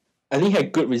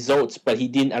good results, but he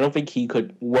didn't. I don't think he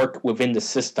could work within the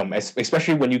system,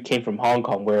 especially when you came from Hong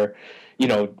Kong, where,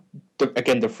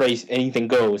 again, the phrase "anything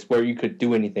goes," where you could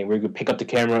do anything, where you could pick up the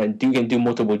camera and do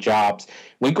multiple jobs.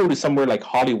 When you go to somewhere like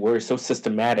Hollywood, it's so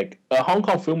systematic. A Hong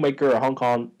Kong filmmaker, a Hong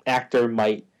Kong actor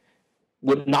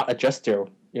would not adjust there,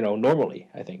 normally.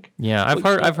 I think. Yeah,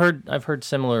 I've heard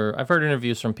similar. I've heard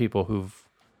interviews from people who've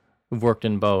worked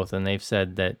in both, and they've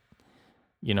said that,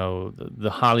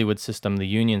 the Hollywood system, the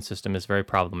union system, is very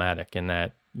problematic in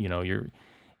that,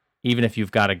 even if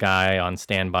you've got a guy on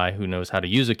standby who knows how to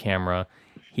use a camera,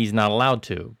 he's not allowed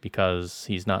to because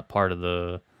he's not part of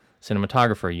the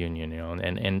cinematographer union,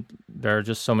 and there are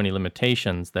just so many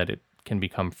limitations that it can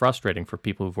become frustrating for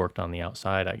people who've worked on the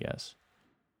outside, I guess.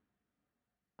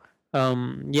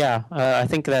 I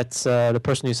think that's the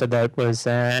person who said that was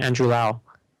Andrew Lau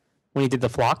when he did The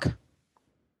Flock.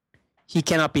 He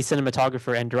cannot be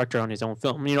cinematographer and director on his own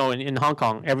film. In Hong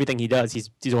Kong, everything he does, he's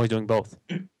always doing both.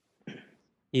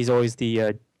 He's always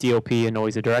the DOP and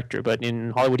always the director. But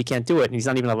in Hollywood, he can't do it, and he's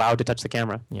not even allowed to touch the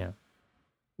camera. Yeah.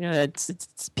 Yeah,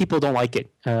 it's people don't like it.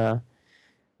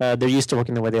 They're used to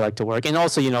working the way they like to work. And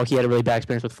also, he had a really bad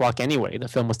experience with Flock anyway. The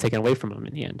film was taken away from him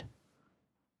in the end.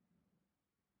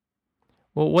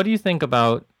 Well, what do you think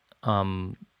about,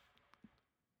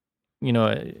 we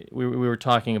were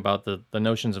talking about the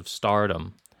notions of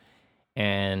stardom,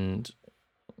 and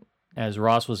as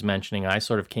Ross was mentioning, I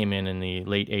sort of came in the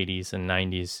late 80s and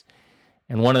 90s,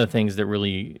 and one of the things that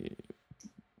really,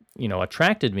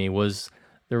 attracted me was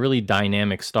the really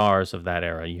dynamic stars of that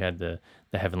era. You had the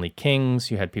Heavenly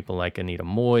Kings, you had people like Anita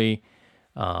Mui,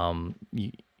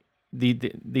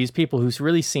 these people who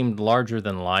really seemed larger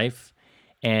than life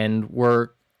and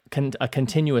were a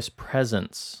continuous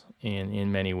presence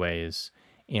in many ways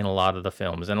in a lot of the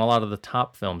films and a lot of the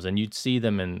top films, and you'd see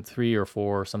them in 3 or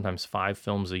 4, sometimes 5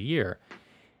 films a year.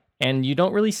 And you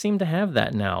don't really seem to have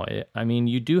that now. I mean,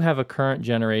 you do have a current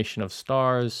generation of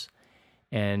stars,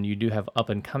 and you do have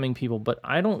up-and-coming people, but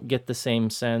I don't get the same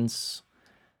sense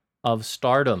of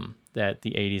stardom that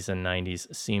the 80s and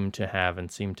 90s seem to have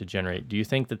and seem to generate. Do you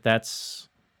think that that's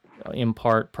in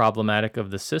part problematic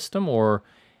of the system, or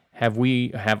have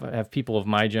people of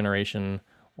my generation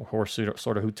or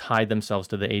sort of who tied themselves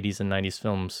to the 80s and 90s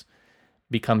films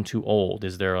become too old?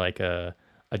 Is there like a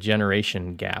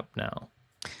generation gap now?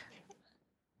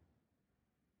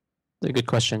 That's a good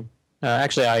question.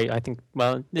 Actually, I think,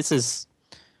 well,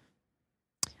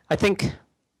 I think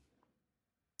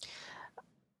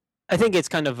it's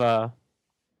kind of the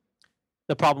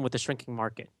problem with the shrinking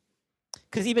market.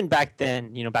 Because even back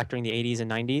then, back during the 80s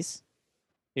and 90s,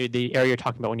 the era you're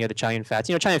talking about when you had the Chow Yun-fats,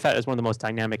 Chow Yun-fat is one of the most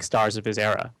dynamic stars of his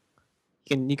era.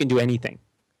 You can do anything,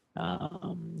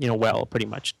 well, pretty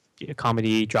much.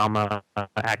 Comedy, drama,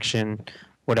 action,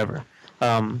 whatever.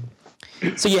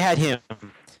 So you had him.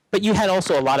 But you had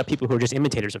also a lot of people who were just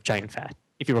imitators of Chow Yun-fat,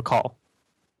 if you recall.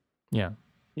 Yeah.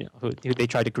 Who they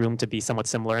tried to groom to be somewhat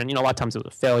similar. And, a lot of times it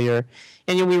was a failure.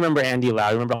 And we remember Andy Lau.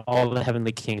 We remember all the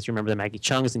Heavenly Kings. You remember the Maggie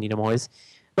Cheungs and Nina Moyes.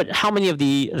 But how many of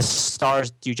the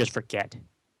stars do you just forget?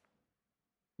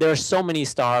 There are so many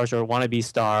stars or wannabe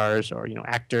stars or,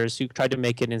 actors who tried to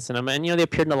make it in cinema. And, they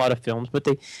appeared in a lot of films, but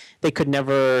they could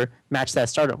never match that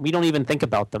stardom. We don't even think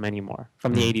about them anymore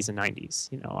from the 80s and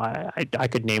 90s. I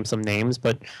could name some names,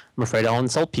 but I'm afraid I'll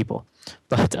insult people.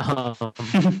 But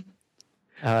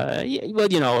but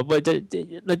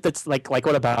that's like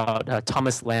what about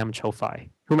Thomas Lam Chou-fai?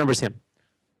 Who remembers him?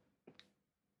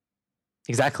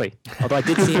 Exactly. Although I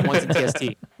did see him once in TST.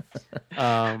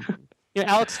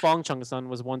 Alex Fong Chung-sun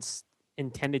was once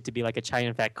intended to be like a Chow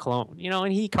Yun-fat clone,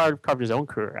 and he carved his own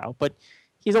career out, but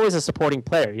he's always a supporting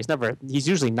player. He's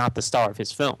usually not the star of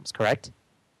his films, correct?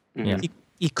 Yeah.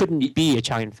 He couldn't be a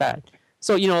Chow Yun-fat.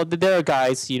 So, there are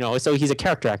guys, so he's a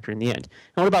character actor in the end.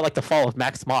 And what about like the fall of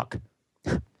Max Mock?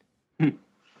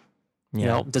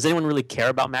 Yeah. Does anyone really care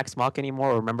about Max Mock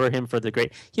anymore or remember him for the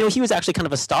great... he was actually kind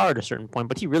of a star at a certain point,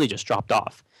 but he really just dropped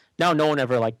off. Now no one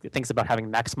ever thinks about having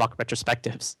Max Mock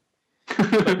retrospectives.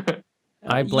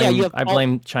 I yeah, you have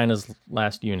blame China's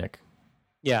Last Eunuch.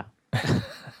 Yeah.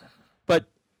 But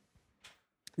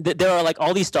there are like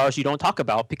all these stars you don't talk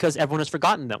about because everyone has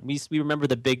forgotten them. We remember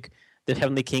the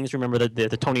Heavenly Kings, remember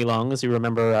the Tony Leungs, you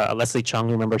remember Leslie Chung,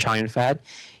 you remember Chow Yun-fat,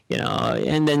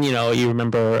 and then you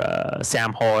remember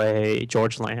Sam Hui,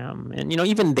 George Lam, and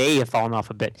even they have fallen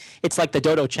off a bit. It's like the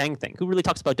Dodo Cheng thing. Who really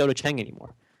talks about Dodo Cheng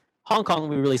anymore? Hong Kong,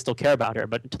 we really still care about her,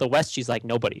 but to the West, she's like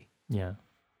nobody. Yeah.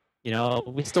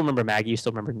 We still remember Maggie, you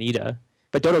still remember Nita,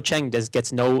 but Dodo Cheng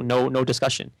gets no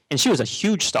discussion, and she was a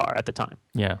huge star at the time.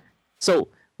 Yeah. So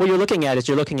what you're looking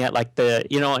at like they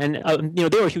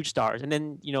were huge stars, and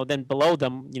then then below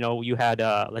them you had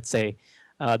let's say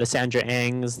the Sandra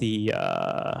Angs, the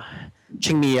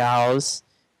Ching Miaos.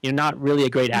 Not really a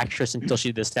great actress until she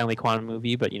did the Stanley Kwan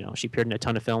movie, but she appeared in a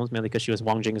ton of films mainly because she was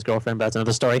Wang Jing's girlfriend. But that's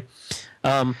another story.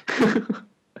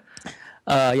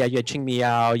 Yeah, you had Ching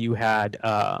Miao. You had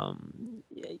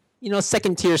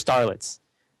second tier starlets.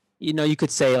 You could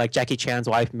say like Jackie Chan's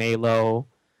wife Mei Lo.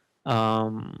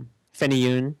 Fenny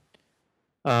Yun,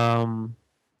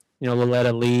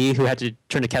 Loletta Lee, who had to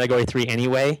turn to Category 3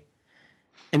 anyway.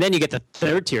 And then you get the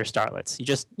third tier starlets. You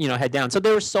just, head down. So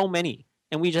there were so many,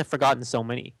 and we just have forgotten so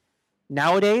many.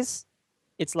 Nowadays,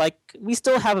 it's like we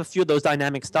still have a few of those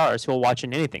dynamic stars who are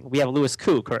watching anything. We have Louis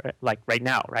Koo, like right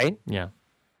now, right? Yeah.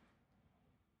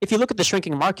 If you look at the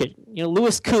shrinking market,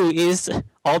 Louis Koo is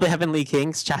all the Heavenly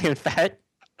Kings, Chow Yun-fat,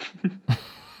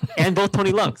 and both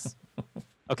Tony Leungs.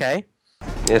 Okay?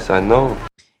 Yes, I know.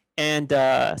 And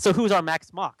so who's our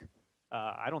Max Mock?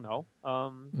 I don't know.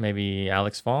 Maybe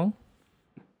Alex Fong?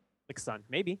 Like son,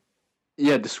 maybe.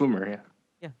 Yeah, the swimmer, yeah.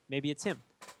 Yeah, maybe it's him.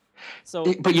 So,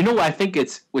 but what I think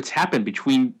it's what's happened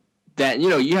between that,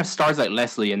 you have stars like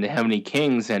Leslie and the Heavenly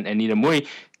Kings and Nina Mori.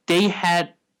 They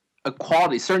had a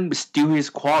quality, certain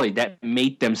mysterious quality that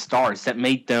made them stars, that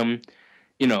made them,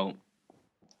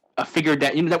 a figure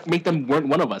that, that make them weren't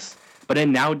one of us. But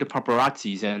then now the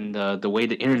paparazzis and the way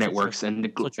the internet works and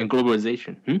and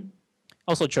globalization.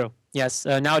 Also true. Yes.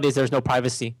 Nowadays there's no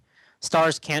privacy.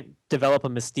 Stars can't develop a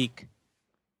mystique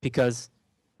because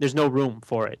there's no room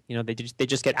for it. They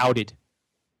just get outed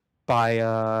by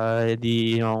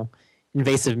the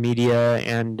invasive media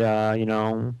and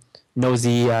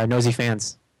nosy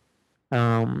fans.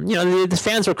 The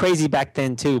fans were crazy back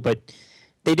then too, but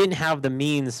they didn't have the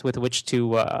means with which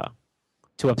to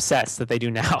obsess that they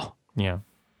do now. Yeah.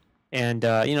 And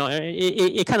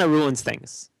it kind of ruins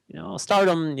things.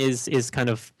 Stardom is fun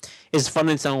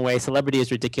in its own way. Celebrity is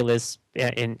ridiculous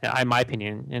in my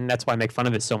opinion, and that's why I make fun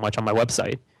of it so much on my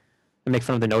website. I make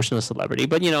fun of the notion of celebrity,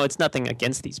 but it's nothing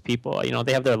against these people.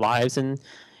 They have their lives, and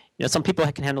some people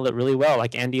can handle it really well,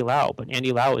 like Andy Lau. But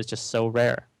Andy Lau is just so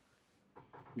rare.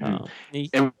 And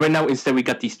right now, instead, we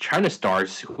got these China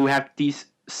stars who have these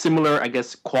similar, I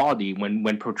guess, quality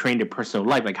when portraying their personal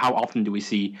life. Like, how often do we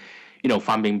see,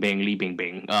 Fan Bingbing, Li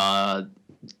Bingbing,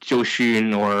 Zhou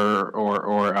Xun, or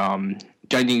Zhang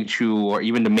Jingchu, or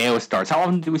even the male stars? How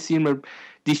often do we see them?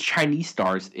 These Chinese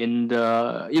stars in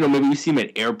the, maybe we see them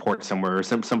at airport somewhere or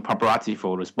some paparazzi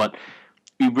photos, but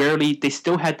they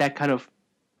still had that kind of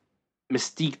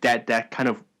mystique, that kind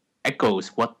of echoes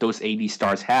what those 80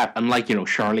 stars have, unlike,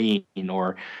 Charlene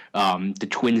or the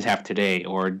twins have today,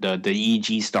 or the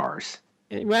EG stars.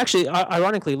 Well, actually,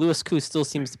 ironically, Louis Koo still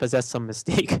seems to possess some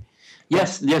mystique.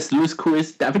 Yes, Louis Koo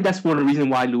is. I think that's one of the reasons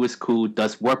why Louis Koo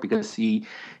does work, because he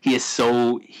is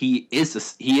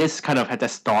kind of had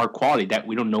that star quality that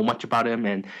we don't know much about him,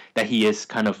 and that he is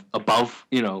kind of above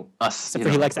us. Except for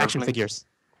he likes action figures.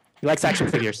 He likes action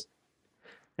figures,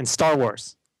 and Star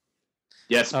Wars.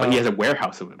 Yes, but he has a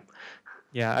warehouse of them.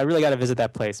 Yeah, I really got to visit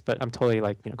that place, but I'm totally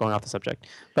going off the subject.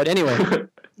 But anyway,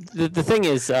 the thing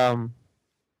is.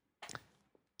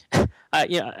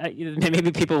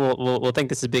 Maybe people will think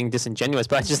this is being disingenuous,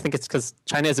 but I just think it's because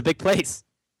China is a big place.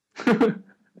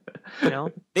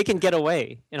 They can get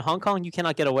away. In Hong Kong, you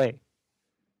cannot get away.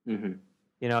 Mm-hmm.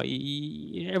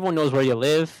 Everyone knows where you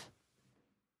live.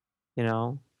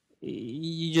 You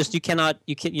cannot.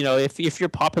 If you're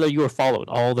popular, you are followed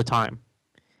all the time.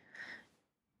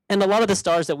 And a lot of the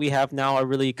stars that we have now are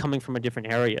really coming from a different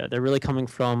area. They're really coming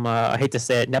from, I hate to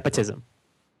say it, nepotism.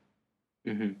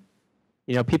 Mm-hmm.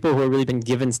 People who have really been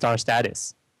given star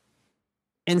status.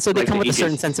 And so they come with a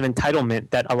certain sense of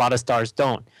entitlement that a lot of stars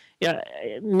don't.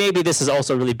 Maybe this is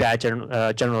also really bad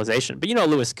generalization, but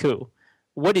Louis Koo,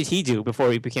 what did he do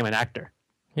before he became an actor?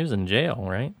 He was in jail,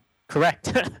 right?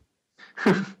 Correct.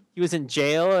 He was in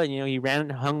jail, and he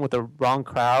hung with the wrong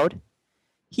crowd.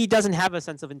 He doesn't have a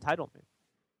sense of entitlement.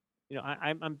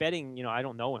 I'm betting, I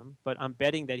don't know him, but I'm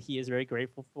betting that he is very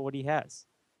grateful for what he has.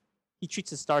 He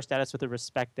treats his star status with a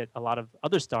respect that a lot of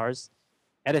other stars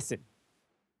Edison.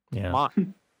 Yeah. Come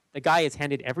on. The guy is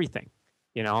handed everything,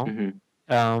 you know?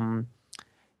 Mhm.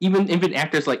 Even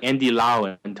actors like Andy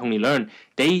Lau and Tony Leung,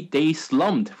 they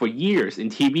slumped for years in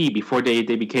TV before they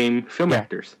became film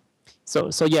actors. So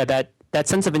yeah, that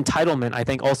sense of entitlement, I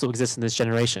think, also exists in this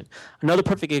generation. Another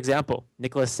perfect example,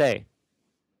 Nicholas Tse.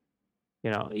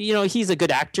 You know, he's a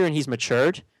good actor and he's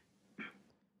matured,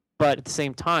 but at the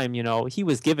same time, you know, he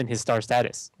was given his star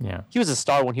status. Yeah. He was a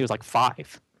star when he was like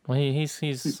 5. Well, he's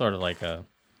sort of like a,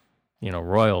 you know,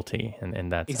 royalty in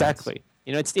that sense. Exactly.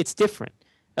 You know, it's different.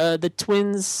 The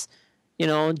twins, you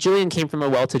know, Julian came from a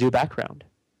well-to-do background.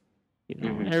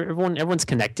 You know, everyone's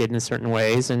connected in certain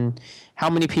ways, and how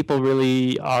many people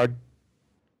really are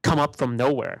come up from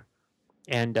nowhere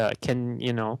and can,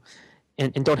 you know,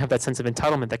 and don't have that sense of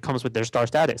entitlement that comes with their star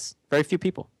status? Very few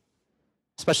people,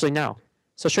 especially now.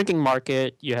 So shrinking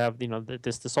market, you have, you know,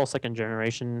 this whole second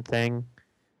generation thing.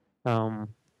 I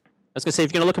was gonna say,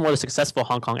 if you're gonna look at more of the successful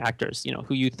Hong Kong actors, you know,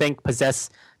 who you think possess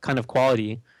kind of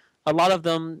quality, a lot of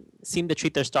them seem to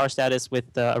treat their star status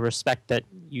with a respect that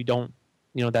you don't,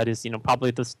 you know, that is, you know,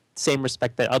 probably the same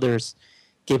respect that others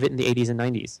gave it in the 80s and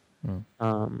 90s.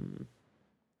 And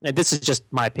this is just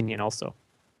my opinion also.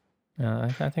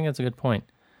 I think that's a good point.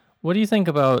 What do you think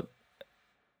about,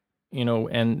 you know,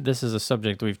 and this is a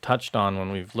subject we've touched on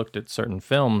when we've looked at certain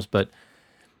films, but,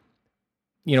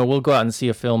 you know, we'll go out and see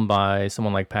a film by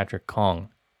someone like Patrick Kong,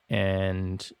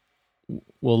 and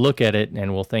we'll look at it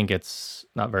and we'll think it's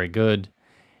not very good.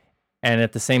 And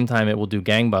at the same time, it will do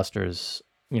gangbusters,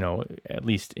 you know, at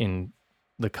least in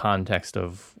the context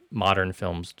of modern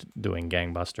films doing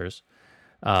gangbusters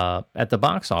at the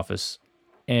box office.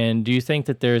 And do you think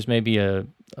that there's maybe a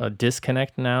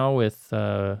disconnect now with,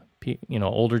 you know,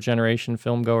 older generation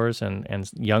film goers and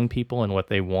young people and what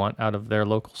they want out of their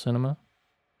local cinema?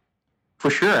 For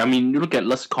sure. I mean, you look at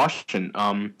Lust Caution.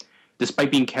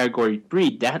 Despite being Category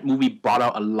 3, that movie brought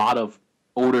out a lot of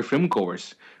older film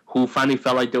goers who finally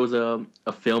felt like there was a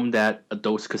film that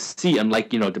adults could see,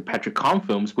 unlike, you know, the Patrick Kong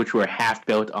films, which were half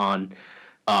built on,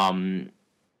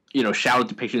 you know, shallow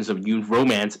depictions of youth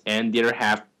romance, and the other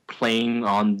half playing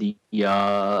on the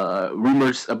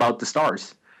rumors about the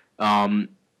stars.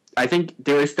 I think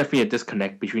there is definitely a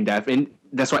disconnect between that, and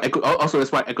that's why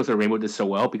that's why Echoes of the Rainbow did so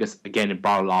well, because again it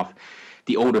brought off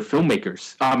the older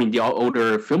filmmakers. the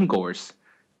older film goers.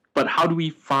 But how do we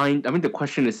find? I mean, the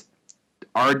question is,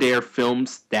 are there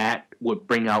films that would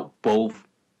bring out both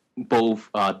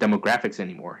demographics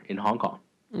anymore in Hong Kong?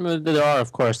 There are,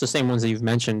 of course, the same ones that you've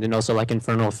mentioned, and also like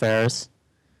Infernal Affairs.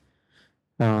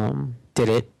 Did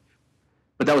it?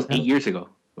 But that was 8 years ago,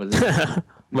 wasn't it?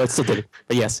 Well, it still did it.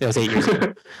 But yes, it was 8 years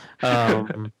ago.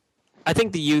 I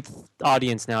think the youth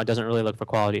audience now doesn't really look for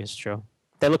quality. It's true.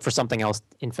 They look for something else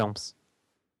in films.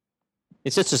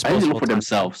 It's just I think they look for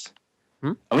themselves.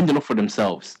 I think they look for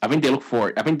themselves. I think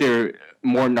they're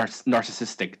more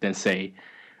narcissistic than, say.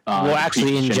 Well,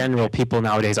 actually, in general, people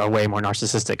nowadays are way more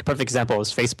narcissistic. A perfect example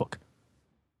is Facebook.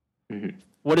 Mm-hmm.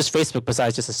 What is Facebook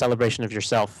besides just a celebration of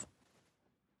yourself,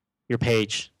 your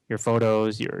page, your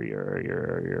photos,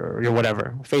 your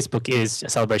whatever? Facebook is a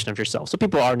celebration of yourself. So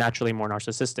people are naturally more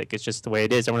narcissistic. It's just the way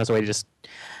it is. Everyone has a way to just,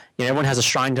 you know, everyone has a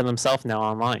shrine to themselves now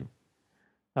online.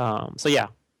 So yeah,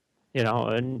 you know,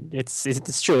 and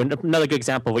it's true. And another good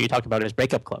example of what you talked about is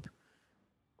Breakup Club.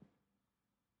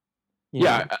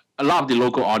 Yeah, a lot of the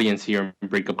local audience here in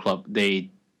Breakup Club,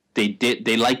 they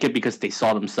like it because they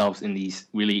saw themselves in these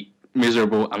really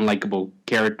miserable, unlikable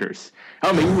characters.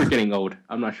 Oh, maybe we're getting old.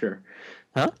 I'm not sure.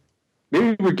 Huh?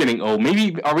 Maybe we're getting old.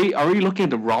 Maybe are we looking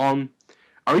at the wrong?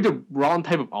 Are we the wrong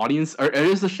type of audience? Are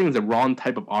there such thing as the wrong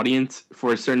type of audience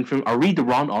for a certain film? Are we the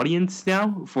wrong audience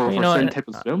now for certain type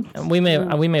of film? We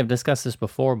may have discussed this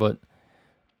before, but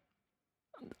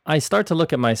I start to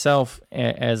look at myself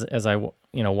as I,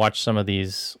 you know, watch some of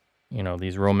these, you know,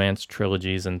 these romance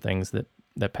trilogies and things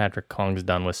that Patrick Kong's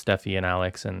done with Steffi and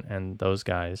Alex and those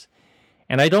guys.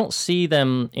 And I don't see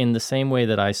them in the same way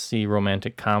that I see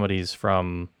romantic comedies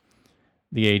from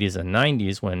the 80s and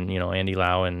 90s when, you know, Andy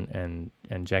Lau and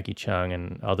Jackie Chung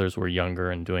and others were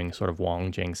younger and doing sort of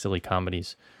Wong Jing silly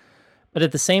comedies. But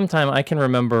at the same time, I can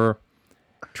remember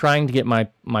trying to get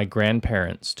my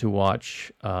grandparents to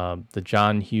watch the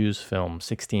John Hughes film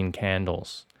 16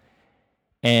 Candles.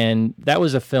 And that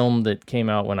was a film that came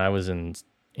out when I was in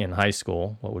high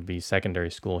school, what would be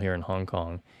secondary school here in Hong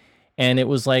Kong. And it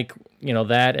was like, you know,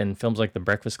 that and films like The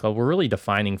Breakfast Club were really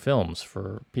defining films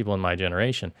for people in my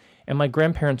generation. And my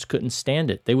grandparents couldn't stand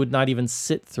it. They would not even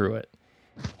sit through it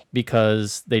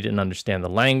because they didn't understand the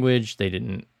language. They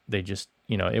just,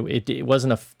 you know, it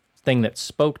wasn't a thing that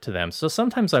spoke to them. So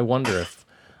sometimes I wonder if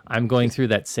I'm going through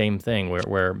that same thing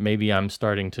where maybe I'm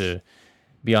starting to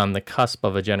be on the cusp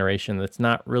of a generation that's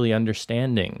not really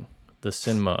understanding the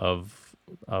cinema of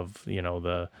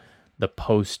the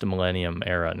post-millennium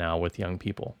era now with young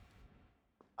people.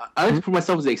 I like to put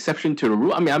myself as the exception to the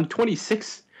rule. I mean, I'm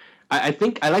 26. I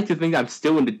think I like to think I'm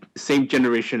still in the same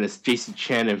generation as J.C.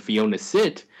 Chan and Fiona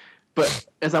Sid, but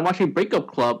as I'm watching Breakup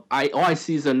Club, all I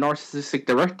see is a narcissistic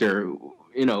director,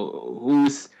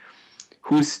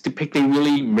 who's depicting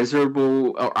really miserable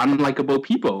or unlikable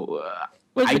people.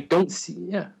 I don't see.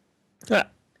 Yeah.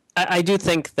 I do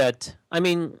think that. I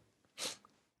mean,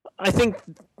 I think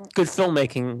good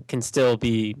filmmaking can still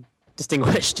be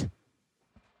distinguished.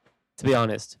 To be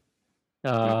honest,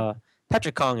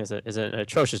 Patrick Kong is an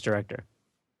atrocious director,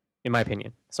 in my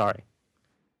opinion. Sorry,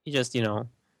 he just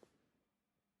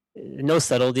no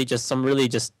subtlety, just some really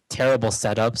just terrible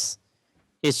setups.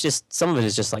 It's just some of it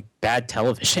is just like bad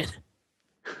television.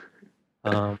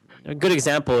 A good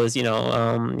example is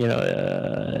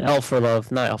L for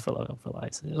Love, not L for Love, L for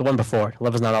Lies. The one before,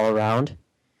 Love Is Not All Around.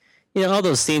 All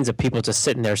those scenes of people just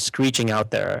sitting there screeching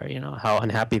out there, how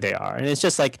unhappy they are. And it's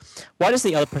just like, why does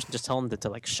the other person just tell them to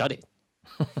like shut it?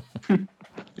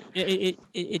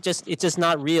 It's just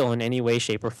not real in any way,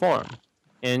 shape, or form.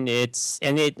 And it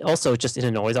also just it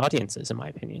annoys audiences, in my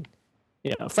opinion.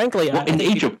 Frankly, in the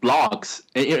age of blogs,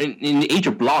 in the age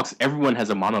of blogs, everyone has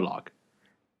a monologue.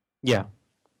 Yeah.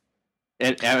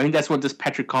 And I think that's what this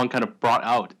Patrick Kong kind of brought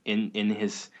out in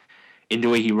the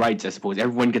way he writes, I suppose.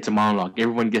 Everyone gets a monologue.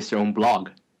 Everyone gets their own blog.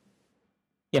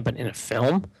 Yeah, but in a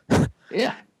film?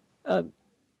 Yeah. I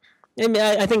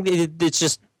think it's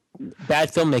just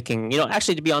bad filmmaking.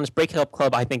 Actually, to be honest, Breakup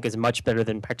Club, I think, is much better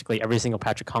than practically every single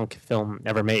Patrick Kong film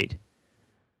ever made.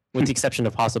 With the exception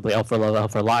of possibly L for Love, L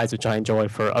for Lies, which I enjoy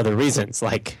for other reasons.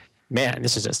 Like, man,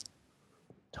 this is just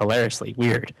hilariously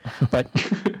weird. But...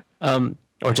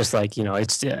 or just like,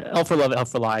 it's L for Love, L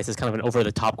for Lies is kind of an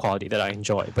over-the-top quality that I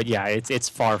enjoy. But yeah, it's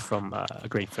far from a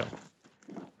great film.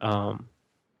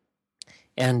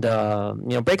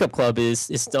 Breakup Club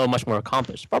is still much more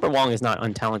accomplished. Barbara Wong is not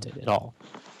untalented at all.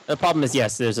 The problem is,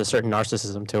 yes, there's a certain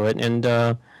narcissism to it. And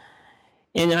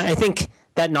I think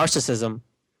that narcissism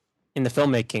in the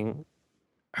filmmaking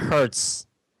hurts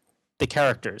the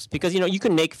characters. Because, you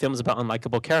can make films about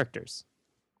unlikable characters.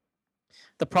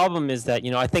 The problem is that,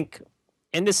 I think...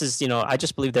 And this is, I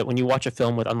just believe that when you watch a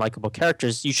film with unlikable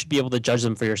characters, you should be able to judge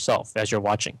them for yourself as you're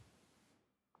watching.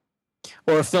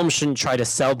 Or a film shouldn't try to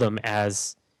sell them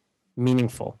as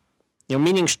meaningful.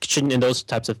 Meaning shouldn't with those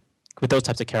types of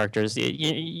characters.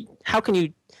 How can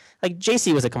you, like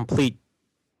JC was a complete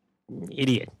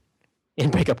idiot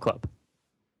in Breakup Club.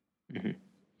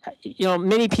 Mm-hmm.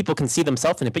 Many people can see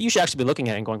themselves in it, but you should actually be looking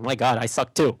at it and going, my God, I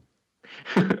suck too.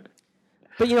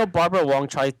 But Barbara Wong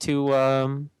tried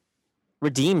to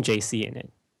redeem JC in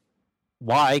it.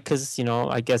 Why? Because,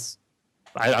 I guess,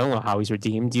 I don't know how he's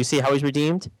redeemed. Do you see how he's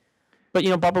redeemed? But,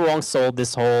 Barbara Wong sold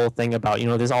this whole thing about,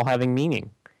 this all having meaning.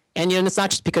 And, it's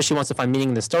not just because she wants to find meaning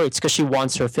in the story. It's because she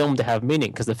wants her film to have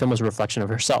meaning, because the film is a reflection of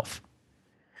herself.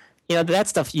 That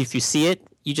stuff, if you see it,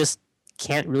 you just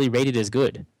can't really rate it as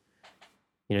good.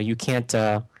 You can't...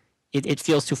 It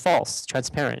feels too false,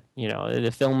 transparent.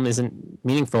 The film isn't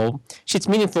meaningful. It's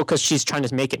meaningful because she's trying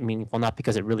to make it meaningful, not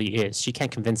because it really is. She can't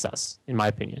convince us, in my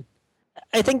opinion.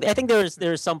 I think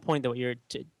there's some point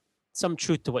that some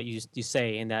truth to what you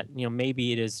say, in that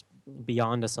maybe it is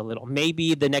beyond us a little.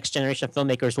 Maybe the next generation of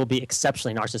filmmakers will be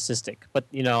exceptionally narcissistic, but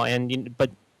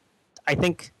but I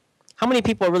think how many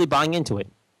people are really buying into it?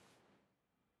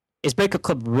 Is Breakup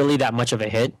Club really that much of a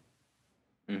hit?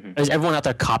 Mm-hmm. Is everyone out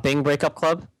there copying Breakup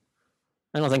Club?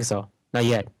 I don't think so. Not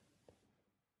yet.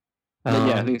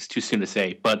 Yeah, I think it's too soon to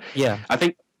say. But yeah, I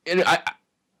think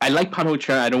I like Pan Ho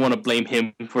Chan. I don't want to blame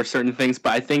him for certain things,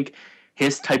 but I think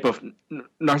his type of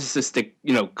narcissistic,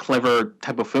 clever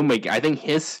type of filmmaking, I think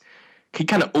he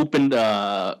kind of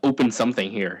opened something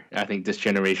here. I think this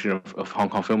generation of Hong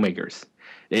Kong filmmakers,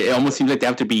 it almost seems like they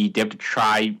have to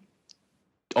try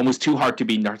almost too hard to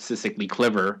be narcissistically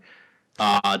clever.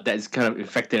 That's kind of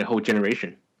affected a whole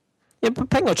generation. Yeah,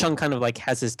 but Peng Ho Chung kind of like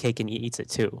has his cake and he eats it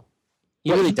too.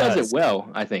 He really does it well,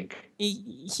 I think.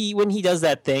 He when he does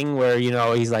that thing where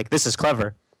he's like, this is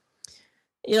clever.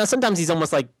 Sometimes he's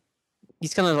almost like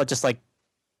he's kind of just like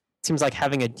seems like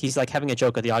having a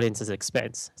joke at the audience's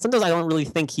expense. Sometimes I don't really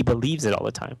think he believes it all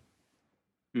the time.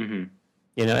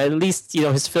 Mm-hmm. At least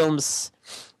his films.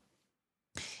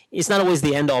 It's not always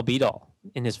the end all be all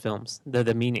in his films.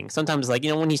 The meaning. Sometimes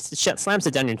when he slams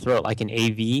it down your throat like an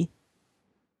AV.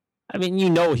 I mean,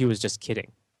 he was just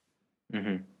kidding.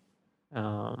 Mm-hmm.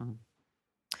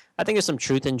 I think there's some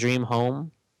truth in Dream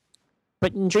Home.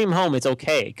 But in Dream Home, it's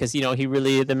okay because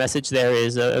the message there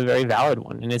is a very valid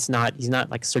one, and he's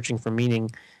not like searching for meaning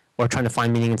or trying to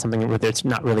find meaning in something where it's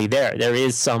not really there. There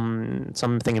is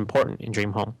something important in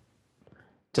Dream Home,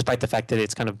 despite the fact that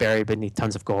it's kind of buried beneath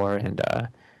tons of gore and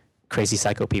crazy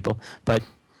psycho people. But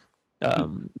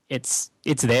it's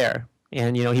there,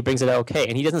 and he brings it out okay,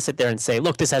 and he doesn't sit there and say,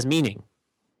 "Look, this has meaning."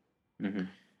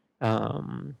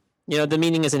 Mm-hmm. The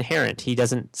meaning is inherent. He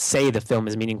doesn't say the film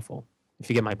is meaningful. If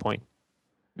you get my point.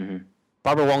 Mm-hmm.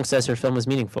 Barbara Wong says her film is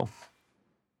meaningful.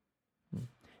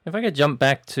 If I could jump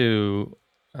back to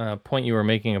a point you were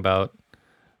making about,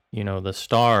 the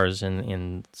stars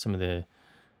in some of the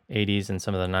 80s and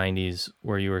some of the 90s,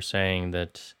 where you were saying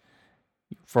that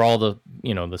for all the,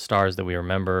 the stars that we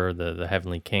remember, the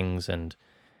Heavenly Kings and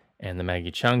the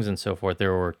Maggie Cheungs and so forth,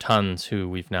 there were tons who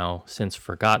we've now since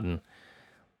forgotten.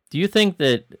 Do you think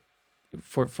that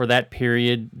for that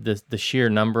period, the sheer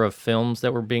number of films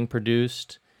that were being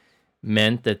produced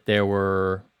meant that there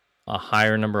were a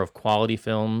higher number of quality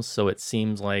films, so it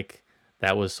seems like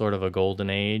that was sort of a golden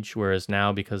age, whereas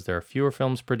now, because there are fewer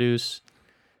films produced,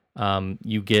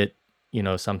 you get,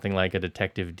 something like a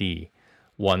Detective D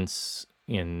once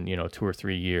in, 2 or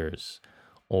 3 years.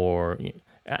 Or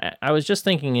I was just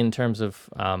thinking in terms of,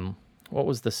 what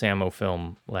was the Sammo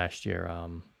film last year?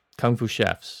 Kung Fu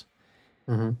Chefs.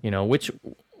 Mm-hmm. Which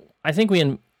I think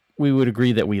we would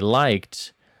agree that we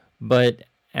liked, but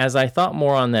as I thought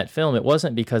more on that film, it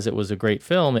wasn't because it was a great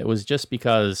film, it was just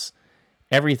because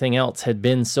everything else had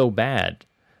been so bad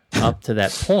up to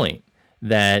that point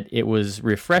that it was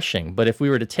refreshing. But if we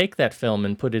were to take that film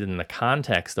and put it in the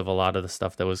context of a lot of the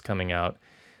stuff that was coming out,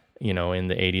 in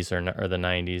the 80s or the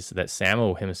 90s that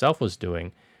Sammo himself was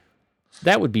doing,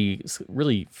 that would be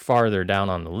really farther down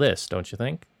on the list, don't you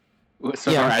think?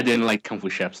 So far, I didn't like Kung Fu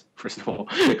Chefs, first of all.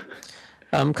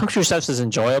 Kung Fu Chefs is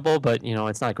enjoyable, but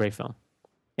it's not a great film.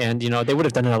 And they would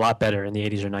have done it a lot better in the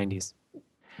 80s or 90s,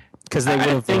 because they would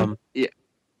have.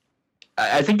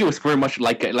 I think it was very much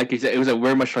like you said, it was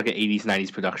very much like an 80s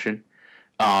 90s production.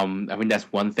 I mean,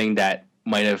 that's one thing that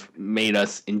might have made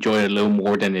us enjoy it a little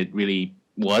more than it really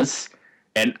was,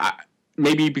 and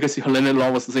maybe because Helena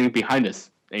Law was sitting behind us,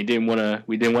 we didn't want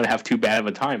to have too bad of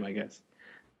a time, I guess.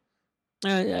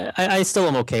 I still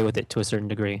am okay with it to a certain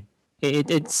degree.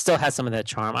 It still has some of that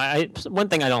charm. One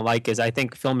thing I don't like is I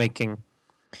think filmmaking.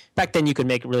 Back then, you could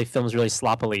make films really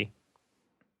sloppily,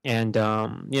 and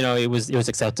it was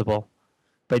acceptable.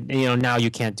 But now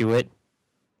you can't do it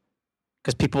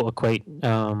because people equate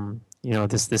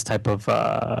this type of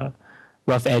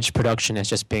rough edge production as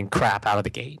just being crap out of the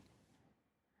gate.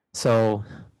 So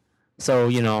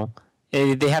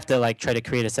they have to try to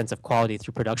create a sense of quality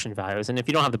through production values, and if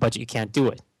you don't have the budget, you can't do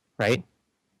it, right?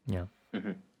 Yeah.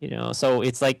 Mm-hmm. So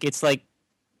it's like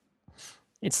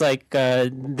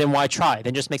then why try?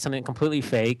 Then just make something completely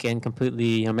fake and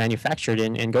completely manufactured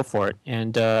and go for it.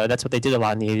 And that's what they did a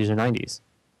lot in the 80s or 90s.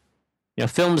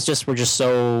 Films were just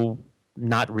so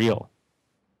not real.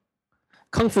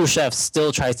 Kung Fu Chef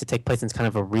still tries to take place in kind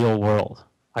of a real world,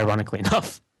 ironically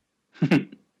enough.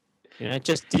 It's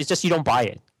just you don't buy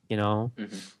it.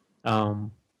 Mm-hmm.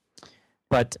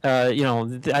 But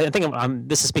I think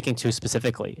this is speaking to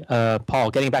specifically Paul.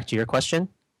 Getting back to your question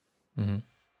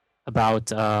about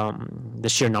the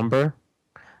sheer number,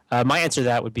 my answer to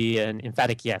that would be an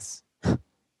emphatic yes.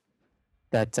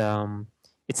 That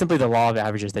it's simply the law of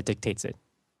averages that dictates it.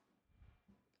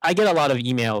 I get a lot of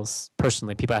emails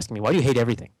personally, people asking me, "Why do you hate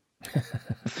everything?"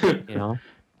 And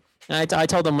I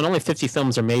told them when only 50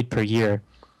 films are made per year,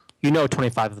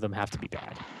 25 of them have to be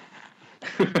bad.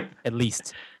 At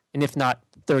least. And if not,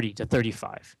 30 to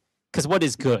 35. Because what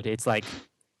is good? It's like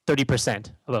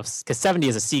 30% above, because 70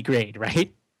 is a C grade,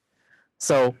 right?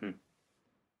 So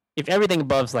if everything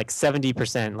above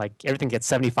 70%, everything gets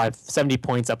 70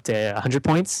 points up to 100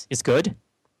 points is good,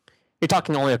 you're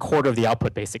talking only a quarter of the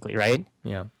output, basically, right?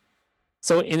 Yeah.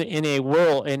 So in a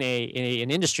world, in an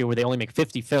industry where they only make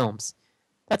 50 films,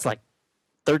 that's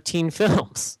 13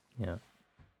 films. Yeah.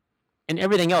 And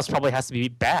everything else probably has to be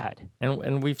bad.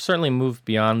 And we've certainly moved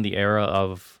beyond the era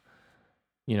of,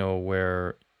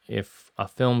 where if a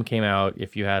film came out,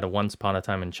 if you had a Once Upon a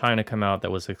Time in China come out that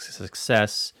was a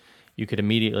success, you could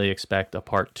immediately expect a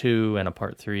part 2 and a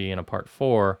part 3 and a part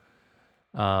 4.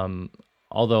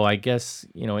 Although I guess,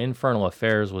 Infernal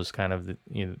Affairs was kind of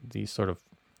the sort of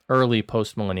early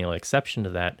post-millennial exception to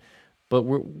that. But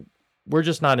we're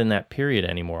just not in that period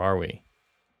anymore, are we?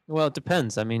 Well, it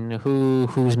depends. I mean,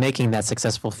 who's making that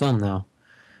successful film now?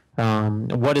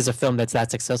 What is a film that's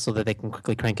that successful that they can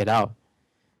quickly crank it out?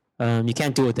 You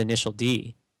can't do it with Initial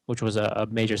D, which was a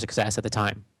major success at the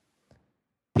time,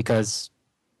 because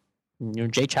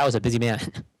Jay Chou is a busy man.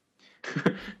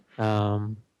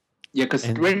 Yeah, because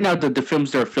right now the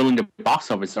films that are filling the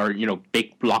box office are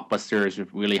big blockbusters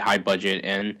with really high budget,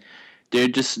 and there's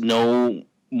just no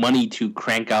money to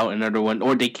crank out another one,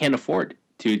 or they can't afford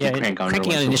to crank out another one.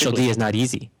 Cranking out Initial D is not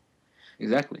easy.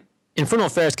 Exactly. Infernal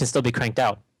Affairs can still be cranked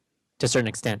out to a certain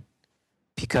extent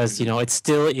because it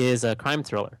still is a crime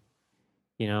thriller,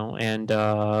 and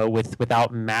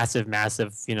without massive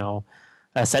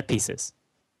set pieces.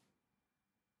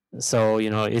 So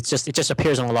it just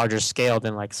appears on a larger scale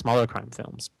than like smaller crime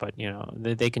films, but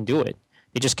they can do it.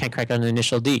 They just can't crank out an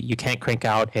Initial D. You can't crank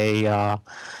out a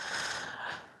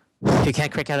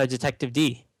Detective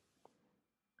D.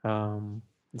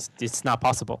 It's not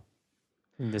possible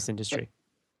in this industry.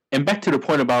 And back to the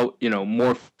point about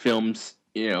more films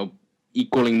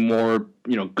equaling more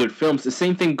good films. The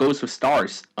same thing goes with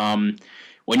stars.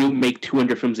 When you make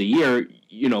 200 films a year,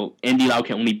 Andy Lau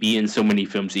can only be in so many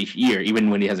films each year, even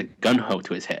when he has a gun held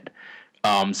to his head.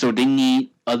 So they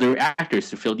need other actors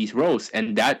to fill these roles,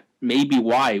 and that may be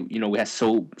why we had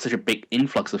such a big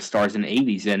influx of stars in the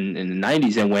 80s and in the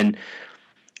 90s. And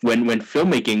when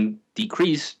filmmaking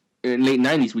decreased in late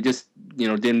 90s, we just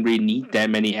didn't really need that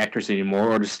many actors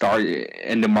anymore, or the star,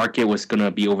 and the market was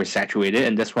gonna be oversaturated,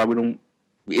 and that's why we don't.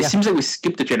 It seems like we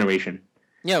skipped a generation.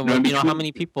 Yeah, well, how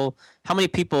many people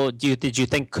did you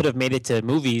think could have made it to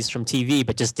movies from TV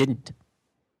but just didn't?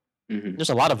 Mm-hmm. There's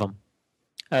a lot of them.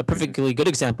 A perfectly good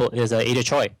example is Ada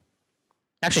Choi.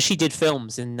 Actually, she did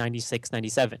films in 96,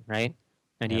 97, right?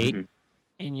 98.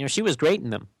 Mm-hmm. And she was great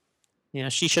in them.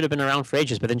 She should have been around for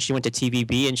ages, but then she went to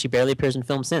TVB and she barely appears in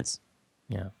film since.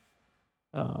 Yeah.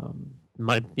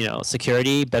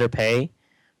 Security, better pay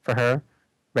for her,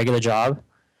 regular job.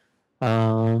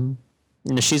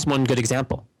 She's one good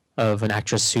example of an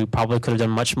actress who probably could have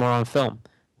done much more on film,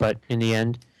 but in the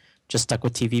end, just stuck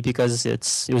with TV because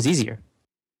it was easier.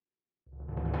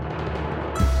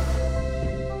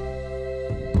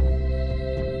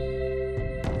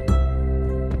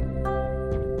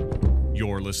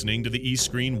 You're listening to the East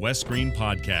Screen West Screen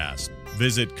podcast.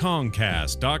 Visit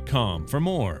Comcast.com for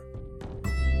more.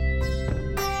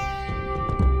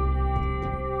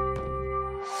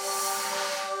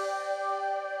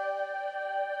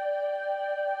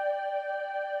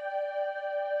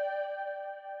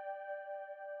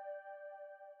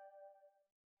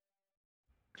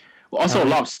 Well, also, a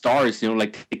lot of stars,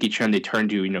 like Jackie Chan, they turned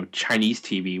to, Chinese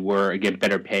TV, where, again,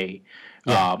 better pay,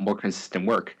 more consistent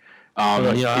work. I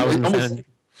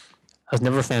was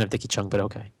never a fan of Dickie Chung, but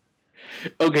okay.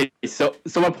 Okay, so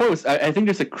my point was, I think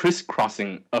there's a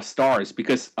crisscrossing of stars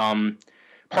because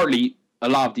partly a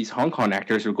lot of these Hong Kong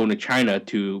actors are going to China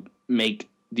to make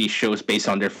these shows based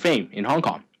on their fame in Hong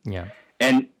Kong. Yeah.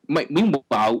 And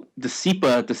meanwhile, the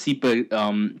SIPA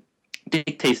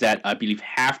dictates that I believe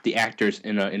half the actors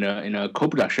in a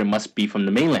co-production must be from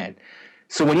the mainland.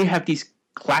 So when you have these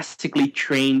classically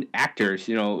trained actors,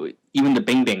 even the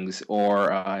Bing Bings, or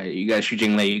you got Xu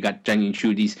Jinglei, you got Zhang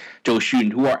Yingqiu, these Zhou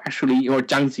Xun, who are actually, or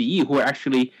Zhang Ziyi, who are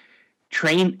actually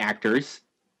trained actors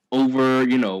over,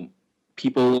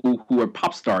 people who are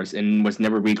pop stars and was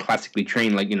never really classically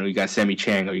trained, like, you got Sammy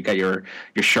Chang, or you got your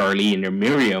Charlie and your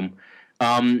Miriam.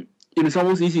 It's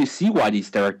almost easy to see why these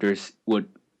directors would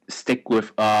stick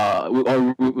with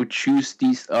or would choose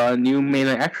these new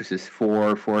mainland actresses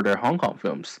for their Hong Kong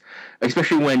films,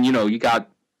 especially when you got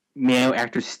male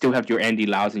actors. You still have your Andy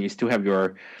Lau's, and you still have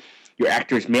your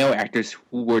male actors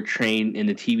who were trained in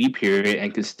the TV period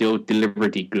and can still deliver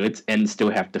the goods and still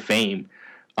have the fame.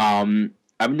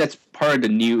 That's part of the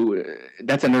new.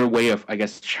 That's another way of, I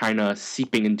guess, China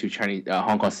seeping into Chinese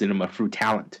Hong Kong cinema through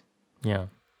talent. Yeah,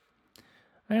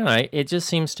 I don't know. It just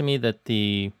seems to me that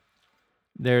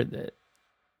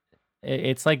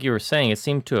it's like you were saying. It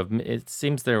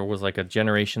seems there was like a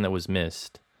generation that was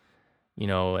missed,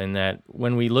 and that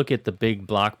when we look at the big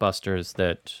blockbusters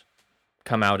that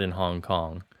come out in Hong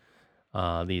Kong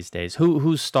these days,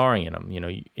 who's starring in them?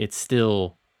 It's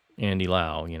still Andy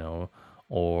Lau,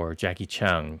 or Jackie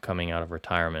Chan coming out of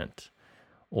retirement,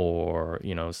 or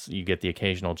you get the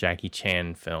occasional Jackie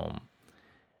Chan film,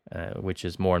 which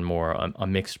is more and more a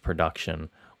mixed production,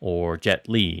 or Jet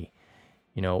Li.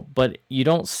 But you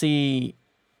don't see,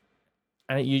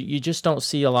 you just don't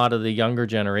see a lot of the younger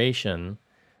generation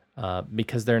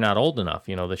because they're not old enough.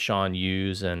 The Sean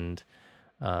Yus and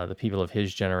the people of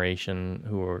his generation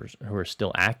who are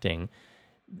still acting,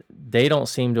 they don't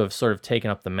seem to have sort of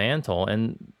taken up the mantle,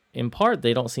 and in part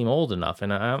they don't seem old enough.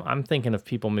 And I'm thinking of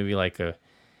people maybe like a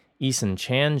Eason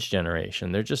Chan's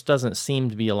generation. There just doesn't seem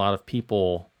to be a lot of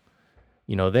people.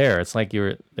 There. It's like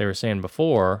they were saying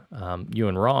before, you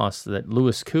and Ross, that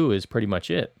Louis Koo is pretty much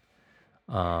it.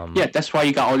 Yeah, that's why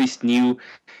you got all these new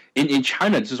in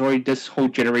China. There's already this whole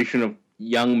generation of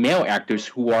young male actors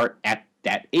who are at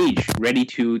that age, ready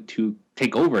to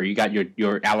take over. You got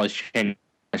your Alice Chen,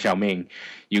 Xiaoming.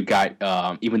 You got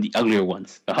even the uglier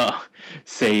ones,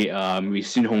 say maybe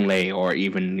Sun Honglei, or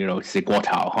even say Guo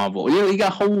Tao, Han Bo. You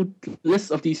got a whole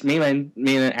list of these mainland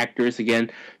actors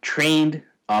again, trained,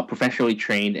 professionally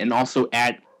trained, and also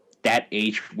at that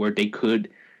age where they could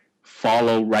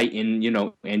follow right in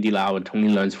Andy Lau and Tony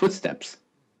Leung's footsteps.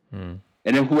 And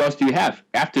then who else do you have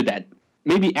after that?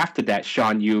 Maybe after that,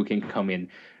 Sean Yu can come in,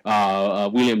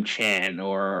 William Chan,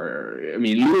 or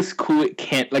Louis Koo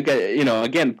can't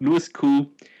again Louis Koo.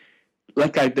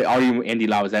 Like the argument with Andy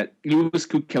Lau is that Louis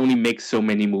Koo can only make so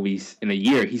many movies in a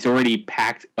year. He's already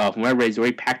packed. From what I read, he's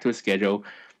already packed to his schedule.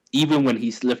 Even when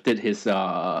he's lifted his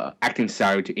acting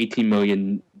salary to $18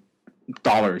 million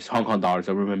Hong Kong dollars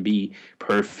or RMB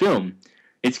per film,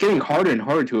 it's getting harder and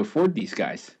harder to afford these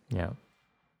guys. Yeah.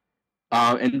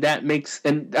 And that makes,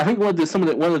 and I think one of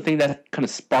the things that kind of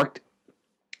sparked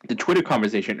the Twitter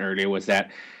conversation earlier was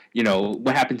that,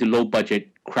 what happened to low budget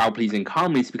crowd pleasing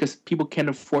comedies, because people can't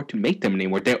afford to make them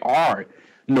anymore. There are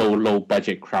no low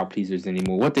budget crowd pleasers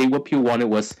anymore. What people wanted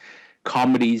was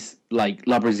comedies like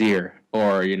La Brazier,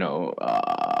 or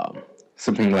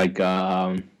something like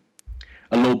a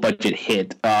low budget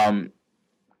hit.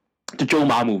 The Zhou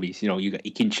Ma movies, you got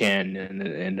Ekin Chan and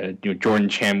the Jordan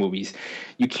Chan movies.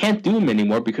 You can't do them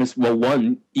anymore because, well,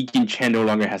 one, Ekin Chan no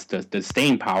longer has the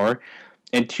staying power,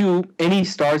 and two, any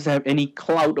stars that have any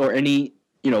clout or any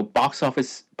box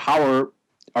office power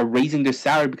are raising their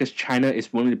salary because China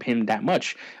is willing to pay them that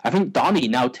much. I think Donnie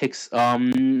now takes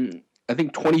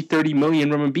 20-30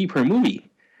 million RMB per movie,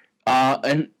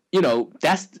 and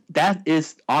that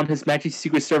is on His Majesty's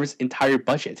Secret Service entire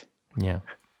budget. Yeah.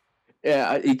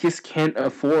 Yeah, it just can't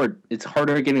afford. It's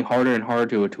getting harder and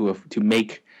harder to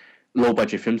make low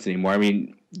budget films anymore.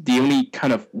 The only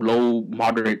kind of low,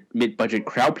 moderate, mid budget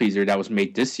crowd pleaser that was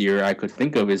made this year I could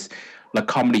think of is La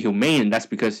Comedy Humane, and that's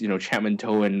because Chapman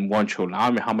Toh and Wang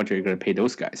Chou-lam. How much are you going to pay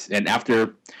those guys? And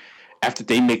after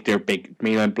they make their big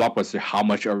mainland blockbuster, how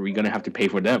much are we going to have to pay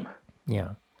for them? Yeah.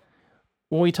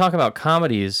 When we talk about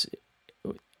comedies,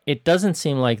 it doesn't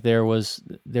seem like there's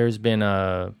been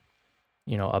a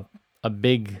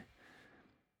big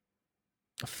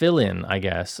fill-in, I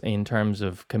guess, in terms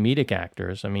of comedic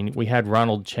actors. We had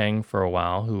Ronald Cheng for a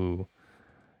while, who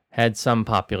had some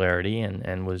popularity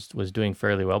and was doing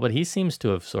fairly well, but he seems to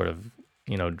have sort of,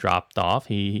 dropped off.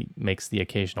 He makes the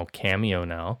occasional cameo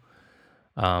now,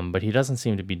 but he doesn't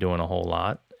seem to be doing a whole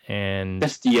lot. And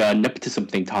that's the nepotism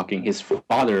thing talking. His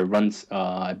father runs,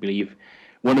 I believe,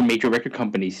 one of the major record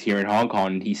companies here in Hong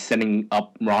Kong. He's setting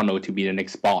up Ronald to be the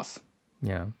next boss.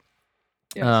 Yeah.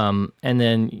 Yes. And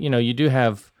then, you do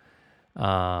have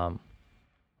Wang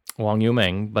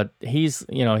Yumeng, but he's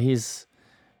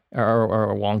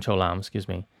or Wang Chou-lam, excuse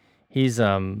me. He's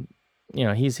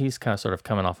he's kind of sort of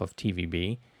coming off of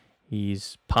TVB.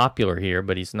 He's popular here,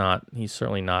 but he's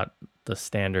certainly not the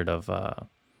standard of a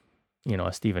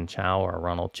Stephen Chow or a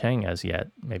Ronald Cheng as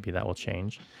yet. Maybe that will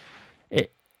change.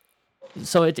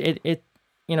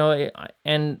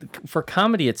 And for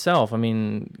comedy itself,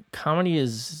 comedy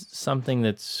is something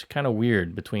that's kind of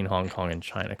weird between Hong Kong and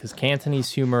China, because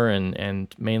Cantonese humor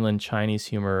and mainland Chinese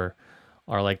humor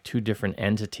are like two different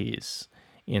entities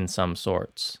in some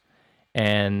sorts.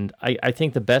 And I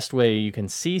think the best way you can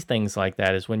see things like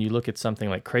that is when you look at something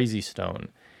like Crazy Stone.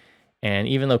 And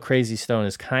even though Crazy Stone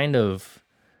is kind of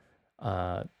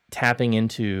tapping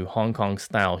into Hong Kong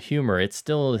style humor, it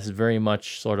still is very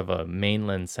much sort of a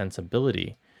mainland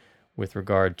sensibility with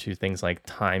regard to things like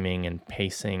timing and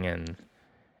pacing and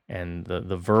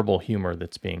the verbal humor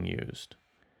that's being used.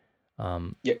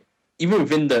 Yeah, even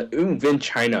within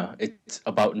China, it's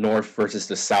about North versus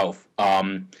the South.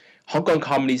 Hong Kong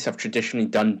comedies have traditionally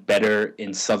done better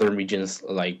in southern regions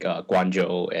like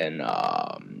Guangzhou and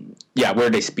where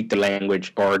they speak the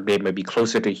language, or they may be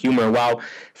closer to humor, while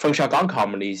Feng Xiaogang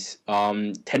comedies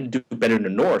tend to do better in the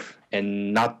north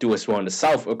and not do as well in the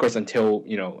south, of course, until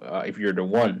if you're the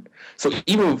one. So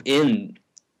even within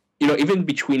even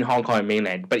between Hong Kong and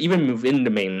mainland, but even within the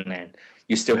mainland,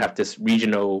 you still have this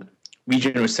regional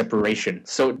separation.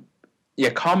 So yeah,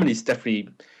 comedy is definitely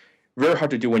very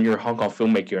hard to do when you're a Hong Kong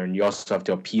filmmaker, and you also have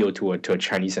to appeal to a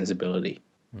Chinese sensibility.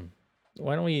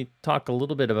 Why don't we talk a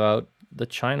little bit about the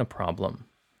China problem?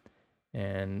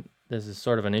 And this is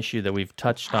sort of an issue that we've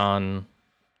touched on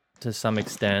to some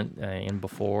extent in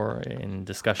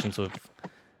discussions with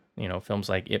films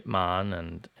like Ip Man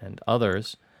and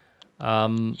others.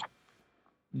 Do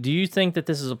you think that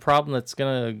this is a problem that's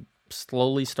going to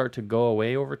slowly start to go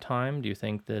away over time? Do you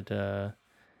think that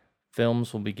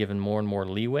films will be given more and more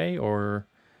leeway, or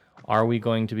are we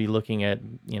going to be looking at,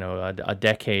 a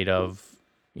decade of,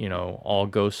 all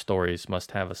ghost stories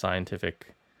must have a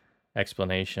scientific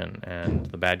explanation and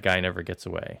the bad guy never gets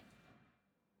away?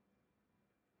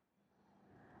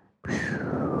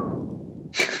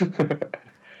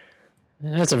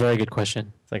 That's a very good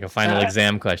question. It's like a final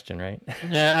exam question, right?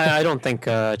 Yeah, I don't think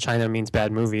China means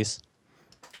bad movies.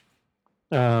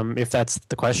 If that's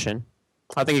the question,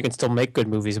 I think you can still make good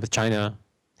movies with China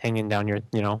hanging down your,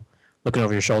 looking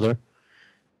over your shoulder.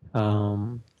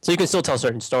 So you can still tell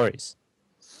certain stories.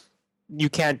 You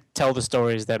can't tell the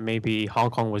stories that maybe Hong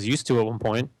Kong was used to at one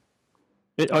point.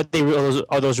 Are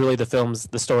those really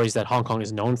the stories that Hong Kong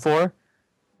is known for?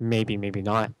 Maybe, maybe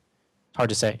not. Hard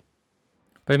to say.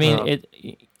 But I mean,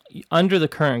 under the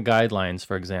current guidelines,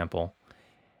 for example,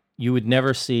 you would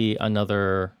never see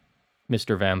another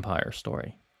Mr. Vampire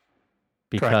story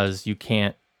because you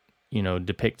can't,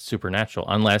 depict supernatural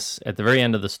unless at the very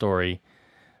end of the story,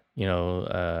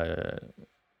 whoever,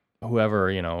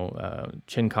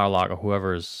 Chin Ka-lok or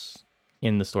whoever's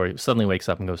in the story suddenly wakes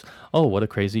up and goes, "Oh, what a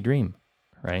crazy dream,"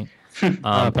 right?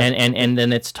 And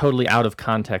then it's totally out of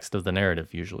context of the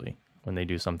narrative usually when they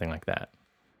do something like that.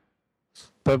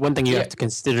 But one thing you have to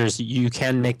consider is you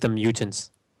can make them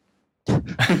mutants.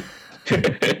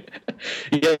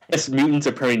 Yes, mutants are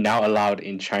apparently now allowed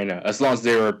in China as long as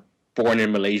they were born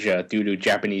in Malaysia due to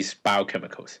Japanese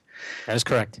biochemicals. That is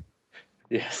correct.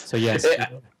 Yes. So yes.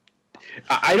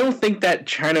 I don't think that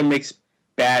China makes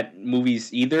bad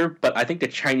movies either, but I think the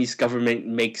Chinese government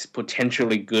makes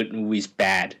potentially good movies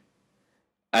bad.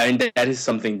 And that is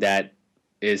something that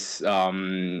is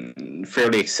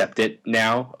fairly accepted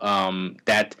now.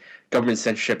 That government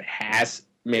censorship has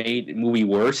made the movie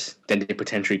worse than they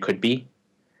potentially could be.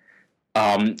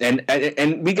 And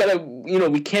we gotta,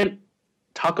 we can't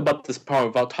talk about this part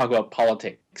without talking about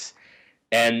politics.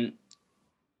 And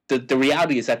the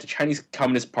reality is that the Chinese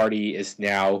Communist Party is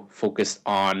now focused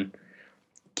on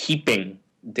keeping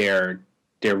their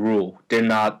rule. They're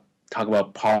not talking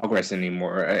about progress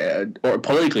anymore, or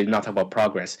politically not talking about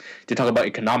progress. They talk about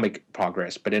economic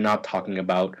progress, but they're not talking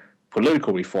about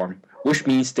political reform, which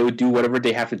means they would do whatever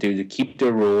they have to do to keep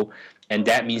their rule, and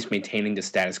that means maintaining the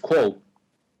status quo.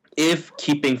 If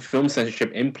keeping film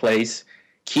censorship in place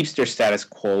keeps their status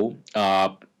quo,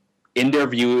 in their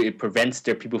view, it prevents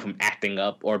their people from acting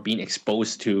up or being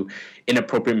exposed to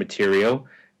inappropriate material.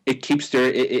 It keeps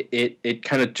it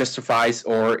kind of justifies,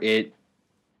 or it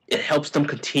helps them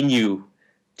continue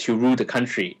to rule the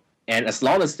country. And as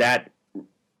long as that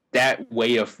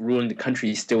way of ruling the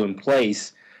country is still in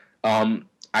place,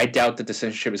 I doubt that the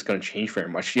censorship is going to change very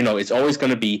much. It's always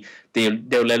going to be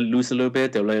they'll let it loose a little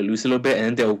bit, and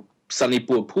then they'll suddenly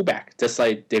pull back, just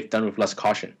like they've done with Lust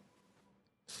Caution.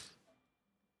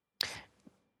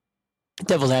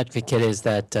 Devil's advocate is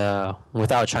that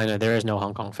without China, there is no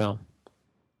Hong Kong film.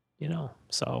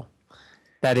 So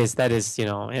that is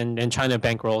and China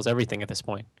bankrolls everything at this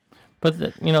point. But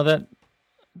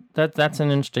that's an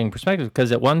interesting perspective,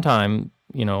 because at one time,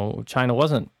 China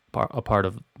wasn't a part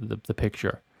of the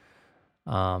picture,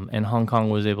 and Hong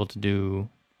Kong was able to do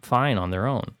fine on their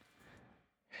own.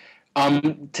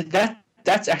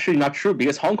 That's actually not true,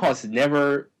 because Hong Kong has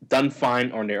never done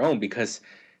fine on their own, because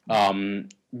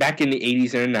back in the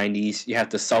 80s and the 90s, you have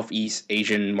the Southeast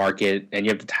Asian market and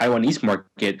you have the Taiwanese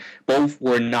market. Both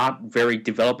were not very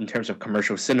developed in terms of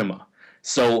commercial cinema.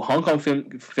 So Hong Kong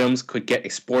films could get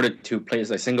exported to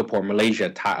places like Singapore, Malaysia,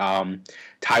 Taiwan,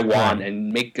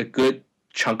 and make a good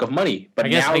chunk of money. But I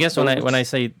guess when I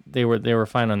say they were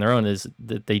fine on their own, is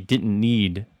that they didn't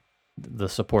need the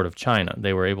support of China.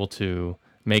 They were able to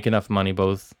make enough money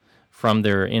both from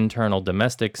their internal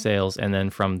domestic sales and then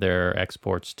from their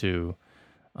exports to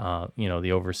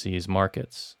the overseas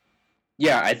markets.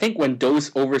 Yeah, I think when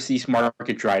those overseas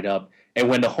market dried up, and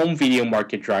when the home video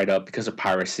market dried up because of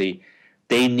piracy,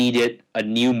 they needed a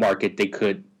new market they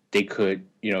could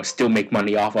still make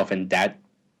money off of, and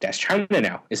that's China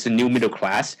now. It's the new middle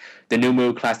class. The new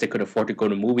middle class that could afford to go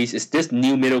to movies. It's this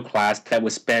new middle class that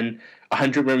would spend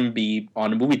 100 RMB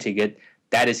on a movie ticket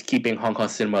that is keeping Hong Kong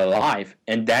cinema alive,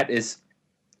 and that is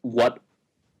what.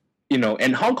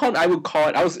 And Hong Kong, I would call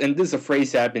it, and this is a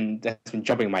phrase that's been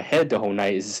jumping in my head the whole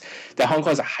night, is that Hong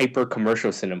Kong is a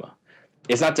hyper-commercial cinema.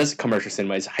 It's not just commercial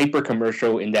cinema, it's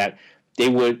hyper-commercial in that they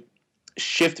would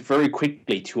shift very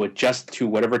quickly to adjust to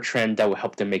whatever trend that will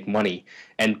help them make money.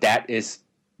 And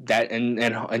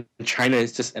and China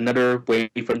is just another way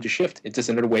for them to shift. It's just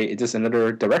another way, it's just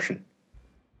another direction.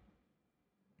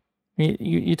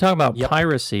 You talk about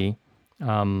piracy.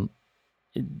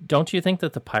 Don't you think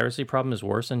that the piracy problem is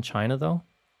worse in China, though?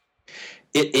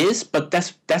 It is, but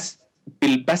that's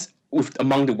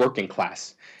among the working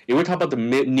class. If we talk about the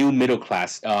new middle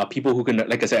class, people who can,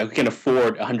 like I said, who can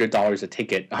afford $100 a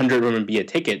ticket, 100 RMB a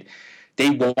ticket, they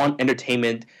want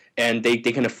entertainment, and they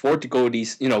can afford to go to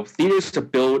these. Theaters are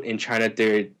built in China.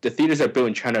 The theaters that are built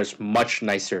in China is much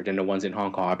nicer than the ones in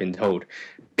Hong Kong. I've been told,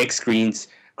 big screens,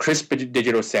 crisp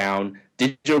digital sound,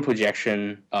 digital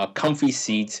projection, comfy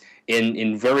seats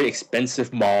in very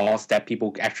expensive malls that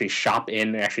people actually shop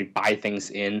in and actually buy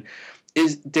things in.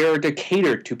 They're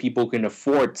catered to people who can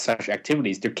afford such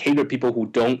activities. They're catered to people who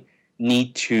don't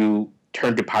need to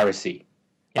turn to piracy.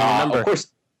 Remember, of course,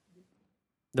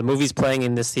 the movie's playing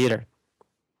in this theater.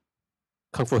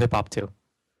 Kung Fu Hip Hop 2.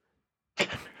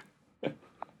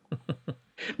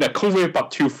 Now, Kung Fu Hip Hop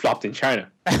 2 flopped in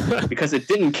China because it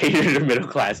didn't cater to the middle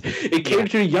class. It catered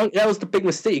to the young. That was the big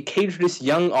mistake. It catered to this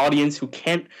young audience who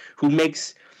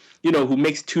makes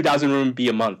 2,000 RMB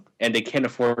a month, and they can't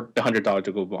afford the $100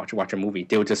 to go watch a movie.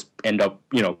 They would just end up,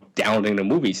 downloading the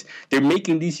movies. They're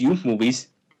making these youth movies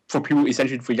for people,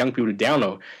 essentially for young people to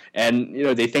download, and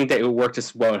they think that it would work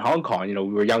just well in Hong Kong.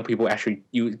 Where young people actually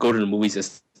you go to the movies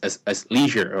as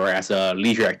leisure or as a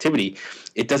leisure activity.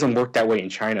 It doesn't work that way in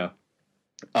China.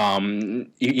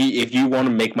 If you want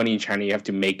to make money in China, you have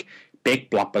to make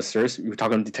big blockbusters. We're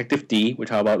talking Detective D. We're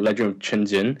talking about Legend of Chen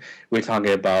Jin. We're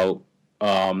talking about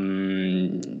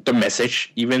The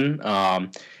Message, even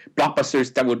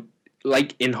blockbusters that would,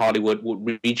 like in Hollywood,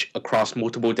 would reach across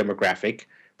multiple demographic,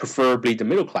 preferably the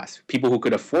middle class, people who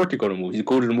could afford to go to movies,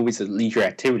 go to the movies as a leisure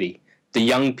activity. The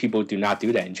young people do not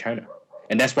do that in China.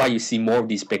 And that's why you see more of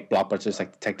these big blockbusters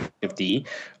like Detective D.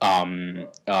 Again,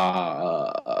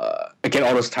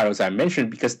 all those titles I mentioned,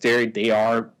 because they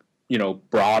are,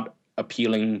 broad,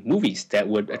 appealing movies that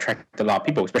would attract a lot of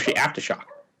people, especially Aftershock.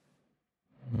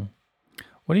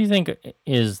 What do you think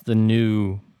is the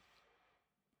new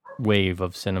wave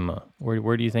of cinema?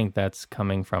 Where do you think that's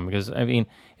coming from? Because I mean,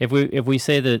 if we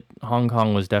say that Hong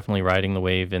Kong was definitely riding the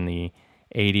wave in the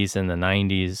 80s and the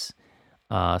 90s,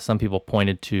 some people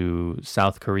pointed to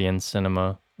South Korean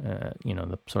cinema,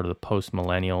 the sort of the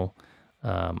post-millennial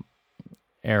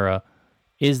era.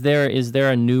 Is there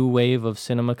a new wave of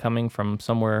cinema coming from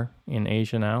somewhere in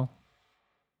Asia now?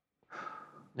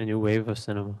 A new wave of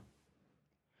cinema.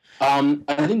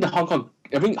 I think Hong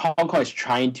Kong is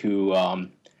trying to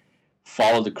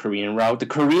follow the Korean route.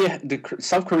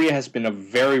 South Korea has been a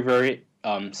very, very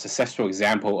successful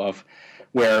example of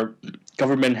where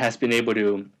government has been able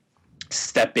to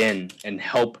step in and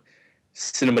help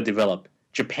cinema develop.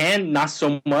 Japan, not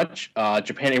so much.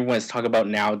 Japan, everyone is talking about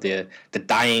now the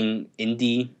dying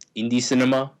indie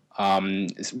cinema,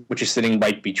 which is sitting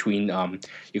right between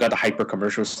you got the hyper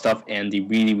commercial stuff and the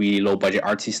really, really low budget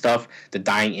artsy stuff, the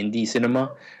dying indie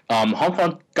cinema. Hong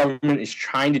Kong government is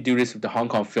trying to do this with the Hong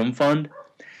Kong Film Fund,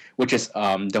 which is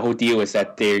the whole deal is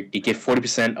that they give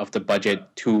 40% of the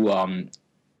budget to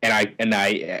and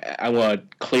I want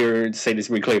to say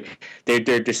this really clear.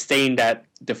 They're saying that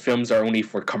the films are only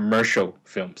for commercial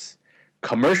films,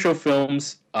 commercial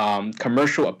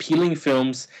appealing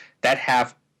films that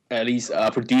have at least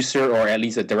a producer or at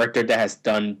least a director that has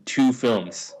done 2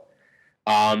 films.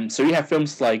 So you have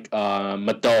films like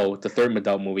Madou, the third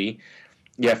Madou movie.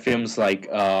 You have films like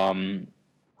The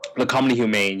Comedy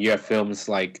Humane. You have films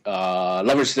like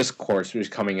Lover's Discourse, which is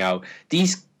coming out.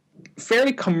 These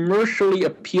fairly commercially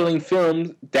appealing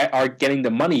films that are getting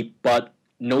the money, but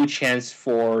no chance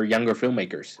for younger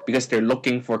filmmakers because they're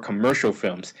looking for commercial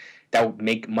films that would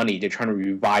make money. They're trying to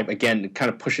revive, again, it kind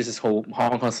of pushes this whole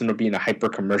Hong Kong cinema being a hyper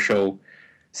commercial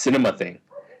cinema thing.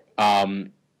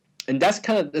 And that's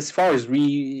kind of, as far as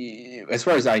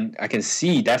I can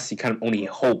see, that's the kind of only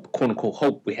hope, quote unquote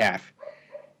hope we have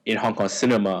in Hong Kong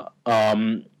cinema.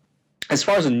 As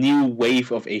far as a new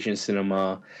wave of Asian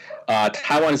cinema,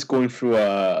 Taiwan is going through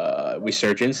a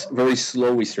resurgence, very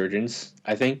slow resurgence,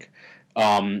 I think.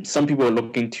 Some people are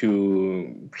looking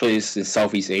to places in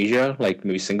Southeast Asia, like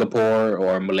maybe Singapore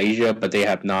or Malaysia, but they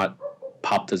have not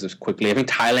popped as quickly. I think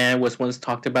Thailand was once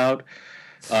talked about.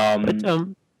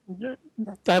 I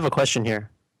have a question here.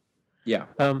 Yeah.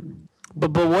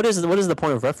 But what is the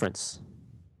point of reference?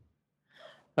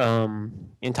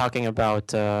 In talking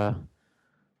about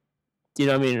who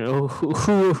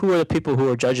are the people who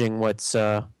are judging what's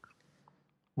the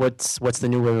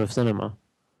new wave of cinema?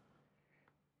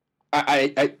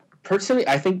 I personally,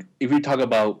 I think if you talk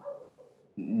about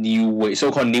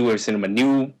so-called new wave cinema,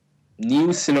 new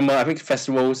cinema, I think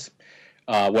festivals,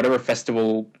 whatever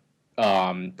festival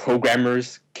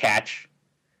programmers catch,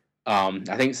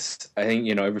 I think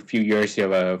every few years you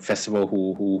have a festival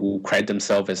who credit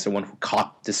themselves as the one who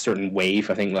caught this certain wave.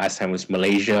 I think last time was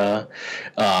Malaysia.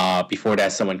 Before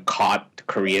that, someone caught the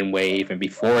Korean wave, and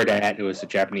before that it was the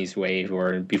Japanese wave,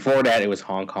 or before that it was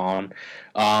Hong Kong.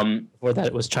 Before that,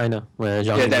 it was China. Where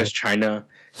Zhang Yeah, Yimou- that's China.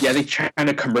 Yeah, I think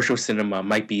China commercial cinema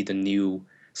might be the new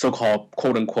so-called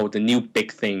quote unquote the new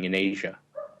big thing in Asia.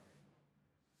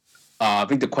 I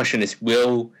think the question is,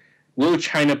 will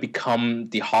China become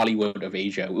the Hollywood of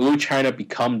Asia? Will China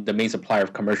become the main supplier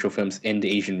of commercial films in the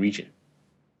Asian region?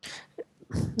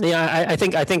 Yeah, I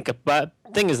think. But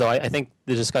the thing is, though, I think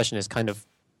the discussion is kind of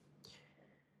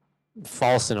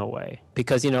false in a way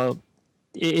because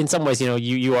in some ways,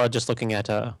 you are just looking at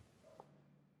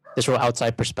this real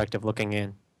outside perspective looking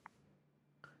in.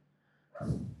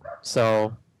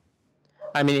 So,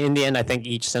 I mean, in the end, I think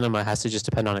each cinema has to just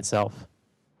depend on itself.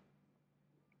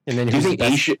 And then Do you who's the think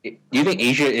best- Asia? Do you think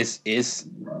Asia is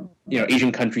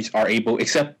Asian countries are able,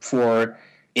 except for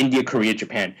India, Korea,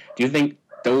 Japan? Do you think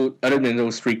though other than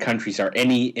those three countries, are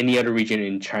any other region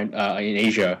in China in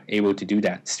Asia able to do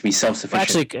that, to be self-sufficient?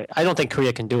 Actually, I don't think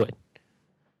Korea can do it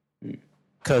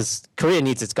because Korea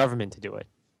needs its government to do it.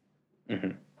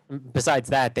 Besides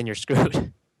that, then you're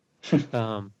screwed.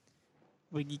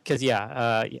 Because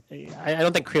I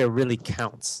don't think Korea really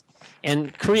counts,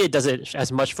 and Korea does it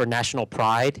as much for national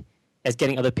pride as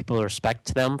getting other people to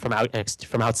respect them from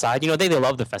outside. They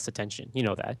love the fest attention. You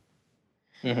know that.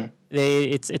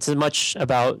 It's as much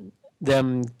about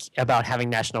them about having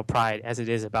national pride as it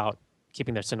is about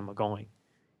keeping their cinema going.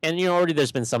 And already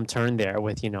there's been some turn there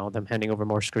with them handing over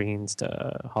more screens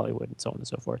to Hollywood and so on and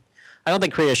so forth. I don't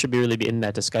think Korea should really be in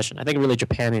that discussion. I think really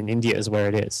Japan and India is where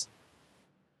it is.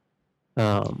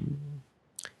 But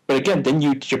again,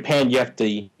 then Japan, you have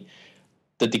the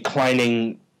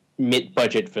declining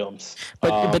mid-budget films.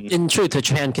 But in truth,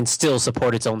 Japan can still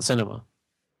support its own cinema,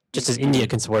 just as India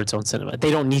can support its own cinema.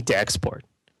 They don't need to export.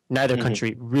 Neither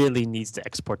country really needs to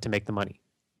export to make the money.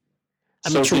 I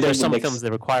mean, true, there's some films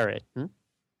that require it.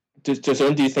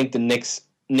 So do you think the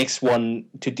next one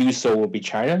to do so will be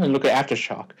China? And look at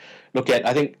Aftershock.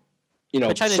 I think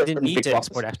But China certain didn't need big to blocks-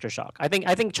 export Aftershock. I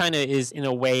think China is in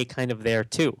a way kind of there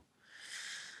too,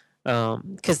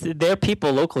 because their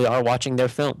people locally are watching their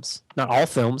films. Not all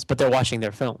films, but they're watching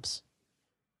their films.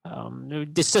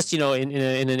 It's just in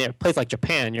a place like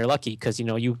Japan, you're lucky because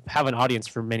you have an audience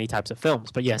for many types of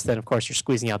films. But yes, then of course you're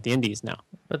squeezing out the indies now.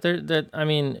 But I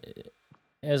mean,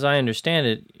 as I understand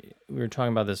it, we were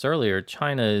talking about this earlier.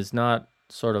 China is not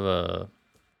sort of a,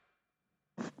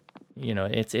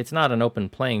 it's not an open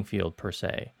playing field per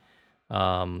se.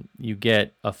 You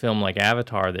get a film like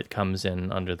Avatar that comes in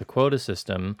under the quota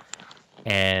system,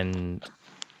 and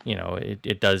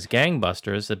it does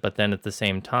gangbusters. But then at the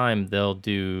same time, they'll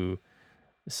do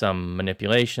some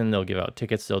manipulation. They'll give out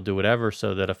tickets. They'll do whatever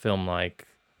so that a film like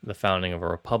The Founding of a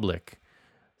Republic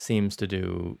seems to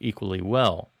do equally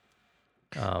well.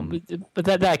 But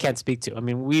that I can't speak to. I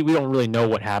mean, we don't really know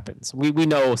what happens. We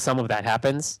know some of that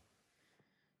happens.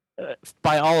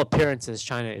 By all appearances,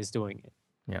 China is doing it.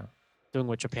 Yeah. Doing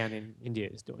what Japan and India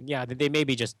is doing. Yeah, they may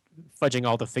be just fudging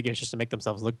all the figures just to make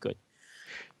themselves look good.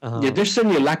 There's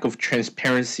certainly a lack of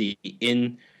transparency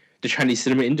in the Chinese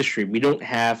cinema industry. We don't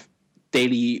have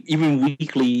daily, even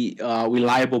weekly,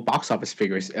 reliable box office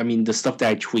figures. I mean, the stuff that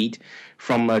I tweet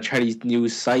from Chinese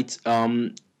news sites.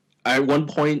 At one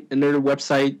point, another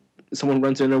website, someone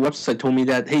runs another website, told me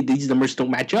that, hey, these numbers don't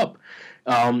match up.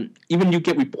 Even you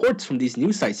get reports from these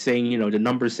news sites saying, the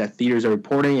numbers that theaters are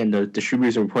reporting and the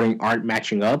distributors are reporting aren't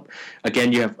matching up.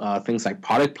 Again, you have things like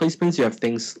product placements. You have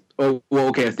things. You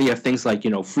have things like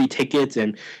free tickets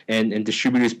and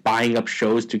distributors buying up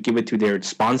shows to give it to their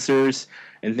sponsors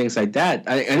and things like that.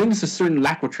 I think there's a certain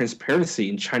lack of transparency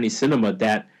in Chinese cinema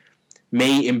that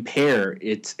may impair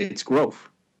its growth.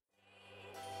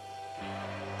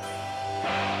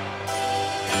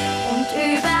 Und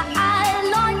überall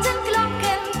läuten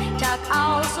Glocken, Tag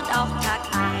aus und auch Tag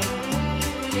ein.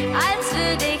 Als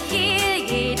würde hier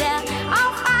jeder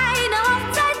auf eine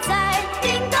Hochzeit sein.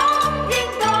 Ding dong,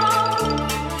 ding dong.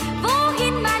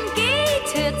 Wohin man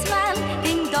geht, hört man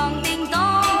Ding dong, ding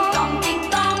dong. Ding dong, ding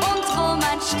dong. Und wo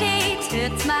man steht,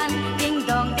 hört man Ding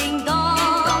dong, ding dong.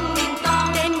 Ding dong, ding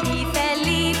dong. Denn die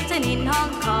Verliebten in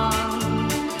Hongkong,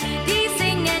 die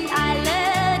singen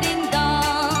alle Ding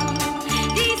dong.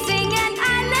 Die singen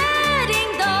alle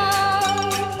Ding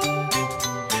dong.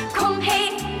 Kom hey,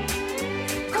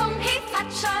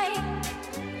 Fatscheu,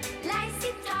 leis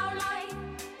die Tauloi.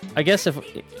 I guess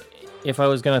if I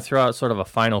was going to throw out sort of a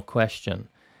final question,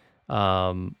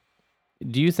 do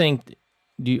you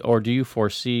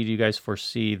guys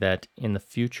foresee that in the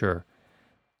future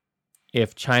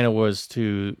if China was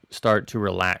to start to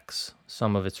relax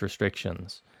some of its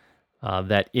restrictions,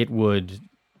 that it would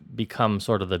become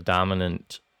sort of the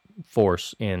dominant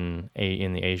force in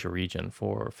the Asia region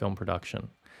for film production.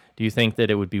 Do you think that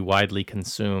it would be widely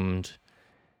consumed?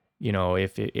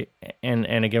 If it,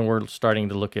 and again, we're starting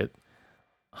to look at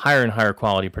higher and higher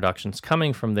quality productions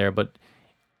coming from there. But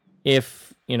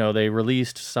if they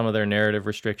released some of their narrative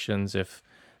restrictions, if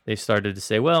they started to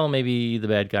say, well, maybe the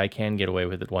bad guy can get away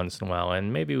with it once in a while,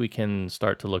 and maybe we can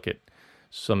start to look at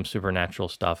some supernatural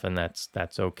stuff, and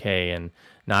that's okay, and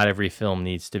not every film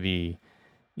needs to be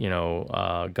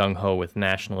gung-ho with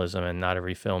nationalism, and not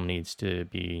every film needs to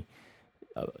be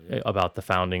about the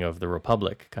founding of the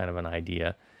Republic, kind of an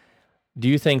idea. Do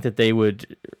you think that they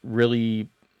would really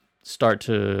start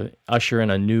to usher in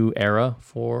a new era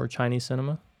for Chinese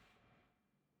cinema?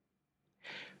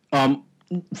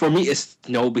 For me, it's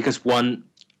no, because one,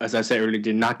 as I said earlier,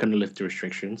 they're not going to lift the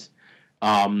restrictions.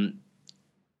 And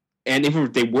even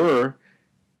if they were,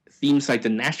 themes like the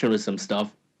nationalism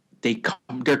stuff,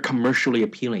 they're commercially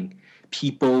appealing.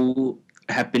 People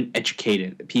have been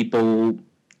educated. People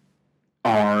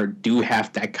do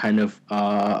have that kind of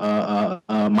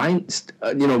mind.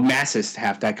 Masses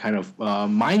have that kind of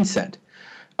mindset.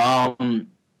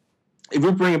 If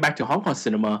we bring it back to Hong Kong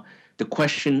cinema, the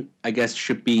question, I guess,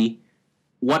 should be,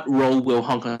 what role will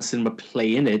Hong Kong cinema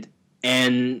play in it?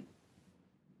 And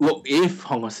well, if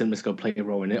Hong Kong cinema is going to play a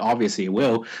role in it, obviously it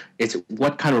will. It's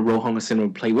what kind of role Hong Kong cinema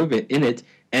will play in it,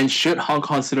 and should Hong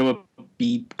Kong cinema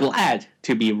be glad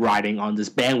to be riding on this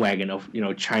bandwagon of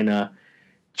China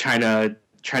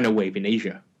wave in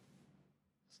Asia?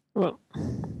 Well,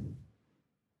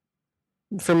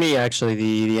 for me, actually,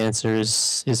 the answer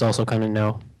is also kind of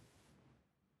no.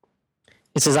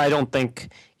 It says I don't think,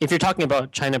 if you're talking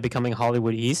about China becoming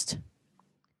Hollywood East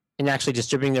and actually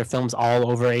distributing their films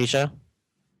all over Asia,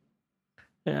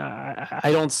 I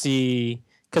don't see,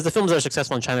 because the films that are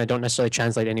successful in China don't necessarily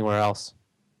translate anywhere else.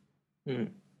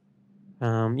 Even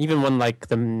one like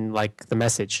the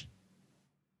Message,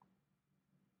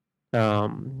 I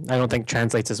don't think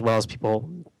translates as well as people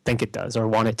think it does or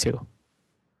want it to.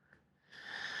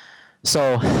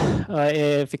 So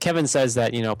if Kevin says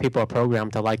that people are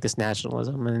programmed to like this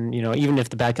nationalism, and even if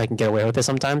the bad guy can get away with it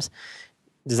sometimes,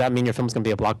 does that mean your film's going to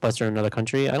be a blockbuster in another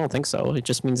country? I don't think so. It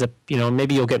just means that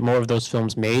maybe you'll get more of those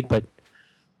films made, but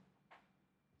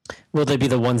will they be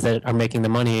the ones that are making the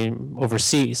money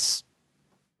overseas?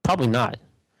 Probably not.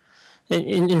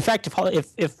 In fact,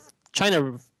 if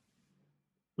China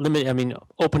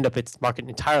opened up its market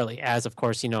entirely, as of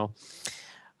course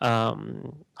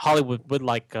Hollywood would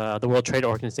like the World Trade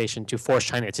Organization to force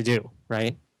China to do,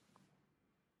 right?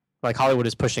 Like Hollywood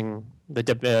is pushing the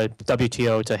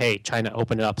WTO to, hey, China,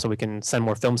 open it up so we can send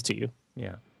more films to you.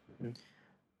 Yeah.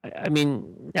 I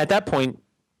mean, at that point,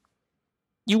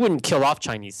 you wouldn't kill off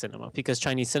Chinese cinema, because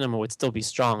Chinese cinema would still be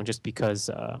strong, just because,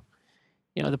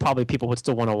 probably people would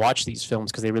still want to watch these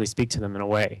films because they really speak to them in a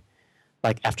way,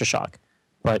 like Aftershock.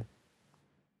 But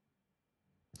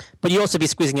you also be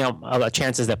squeezing out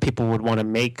chances that people would want to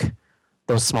make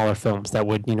those smaller films that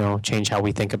would, change how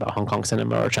we think about Hong Kong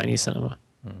cinema or Chinese cinema.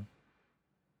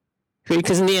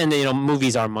 Because in the end,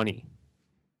 movies are money.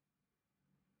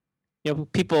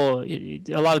 People, a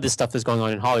lot of this stuff is going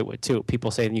on in Hollywood too. People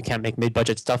say you can't make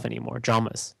mid-budget stuff anymore,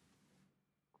 dramas.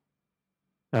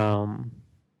 You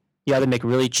either make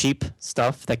really cheap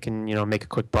stuff that can, make a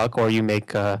quick buck, or you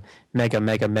make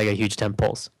mega huge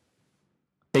tentpoles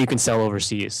that you can sell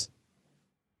overseas.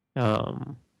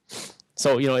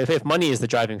 So if money is the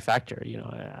driving factor,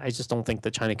 I just don't think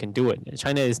that China can do it.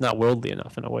 China is not worldly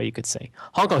enough, in a way you could say.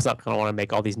 Hong Kong's not going to want to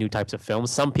make all these new types of films.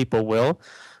 Some people will,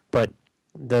 but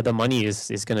the money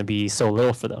is going to be so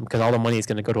little for them, because all the money is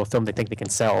going to go to a film they think they can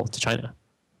sell to China.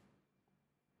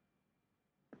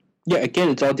 Yeah, again,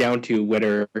 it's all down to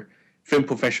whether film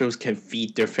professionals can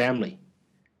feed their family.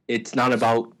 It's not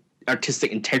about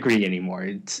artistic integrity anymore.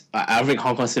 I don't think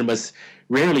Hong Kong cinema's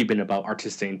rarely been about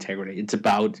artistic integrity. It's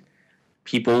about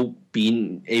people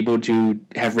being able to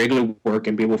have regular work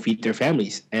and be able to feed their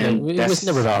families. And it was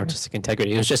never about artistic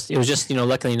integrity. It was just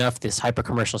luckily enough, this hyper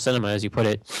commercial cinema, as you put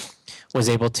it, was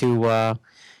able to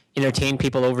entertain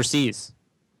people overseas.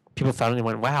 People found it and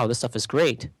went, wow, this stuff is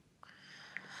great.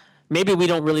 Maybe we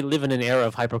don't really live in an era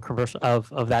of hyper commercial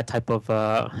of that type of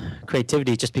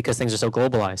creativity, just because things are so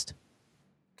globalized.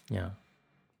 Yeah.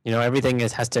 Everything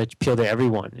has to appeal to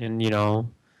everyone. And,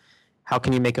 how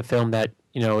can you make a film that,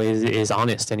 is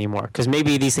honest anymore? Because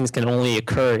maybe these things can only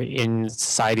occur in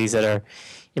societies that are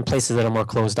in places that are more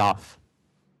closed off,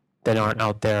 that aren't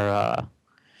out there,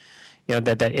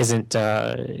 that isn't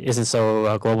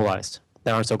so globalized,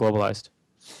 that aren't so globalized.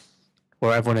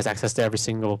 where everyone has access to every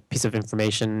single piece of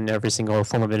information, every single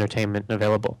form of entertainment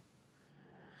available.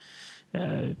 All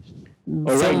right,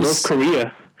 North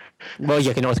Korea. Well,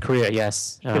 yeah, North Korea,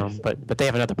 yes, but they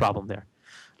have another problem there.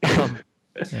 Yeah,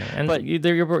 and but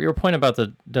your point about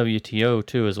the WTO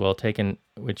too as well taken,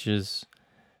 which is,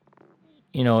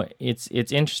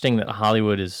 it's interesting that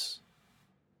Hollywood is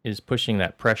pushing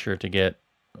that pressure to get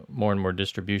more and more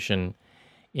distribution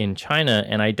in China,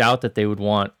 and I doubt that they would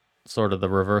want sort of the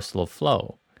reversal of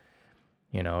flow.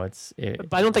 But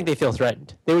I don't think they feel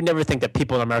threatened. They would never think that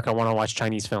people in America want to watch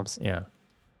Chinese films. Yeah,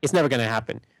 it's never going to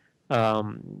happen.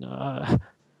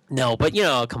 No, but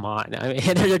come on. I mean,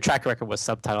 their track record with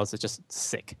subtitles is just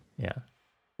sick. Yeah.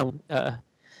 They're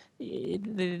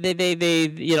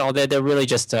really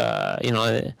just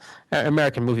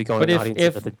American movie-going but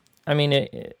audience.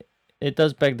 It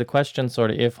does beg the question,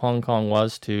 sort of, if Hong Kong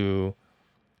was to,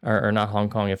 or not Hong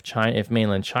Kong, if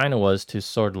mainland China was to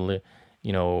sort of,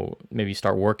 maybe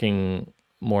start working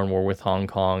more and more with Hong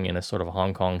Kong in a sort of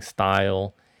Hong Kong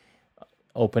style,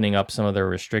 opening up some of their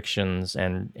restrictions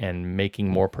and making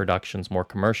more productions, more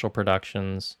commercial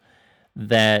productions,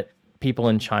 that people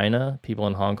in China, people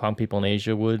in Hong Kong, people in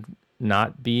Asia would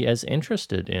not be as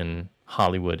interested in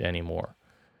Hollywood anymore.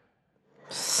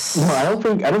 No, I don't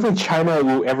think China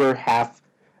will ever have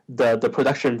the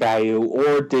production value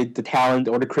or the talent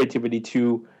or the creativity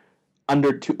to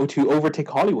overtake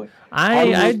Hollywood.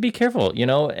 I'd be careful.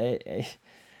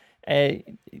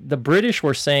 The British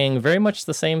were saying very much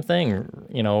the same thing,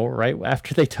 right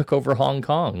after they took over Hong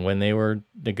Kong, when they were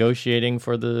negotiating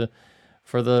for the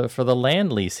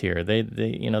land lease here. They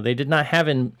did not have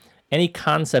any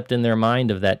concept in their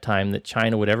mind of that time that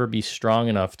China would ever be strong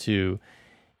enough to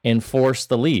enforce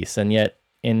the lease, and yet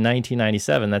in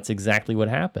 1997, that's exactly what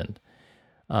happened.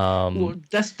 Well,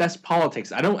 that's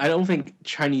politics. I don't think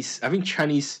Chinese. I think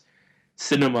Chinese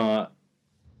cinema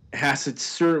has a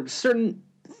certain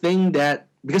thing that,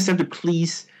 because they have to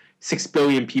please 6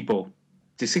 billion people,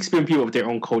 the 6 billion people of their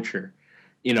own culture.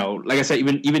 Like I said,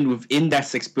 even within that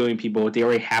 6 billion people, they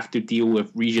already have to deal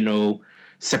with regional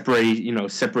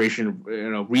separation,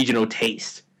 regional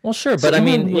taste. Well, sure, but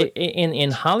in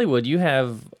Hollywood, you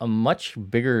have a much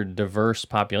bigger, diverse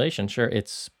population. Sure,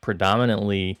 it's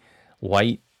predominantly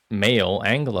white, male,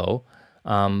 Anglo,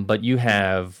 but you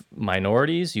have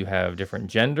minorities, you have different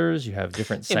genders, you have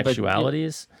different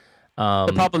sexualities.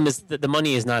 The problem is that the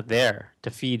money is not there to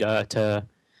feed how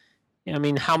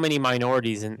many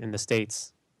minorities in the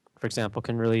States, for example,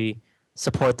 can really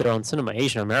support their own cinema?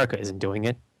 Asian America isn't doing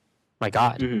it. My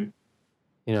God. Mm-hmm.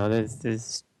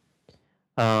 There's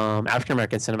African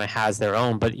American cinema has their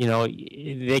own, but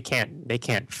they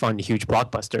can't fund huge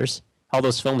blockbusters. All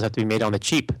those films have to be made on the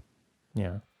cheap.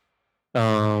 Yeah.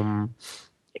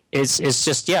 It's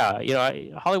just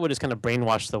Hollywood has kind of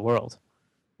brainwashed the world.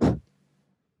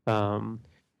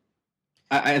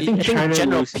 I think China, in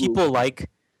general, people like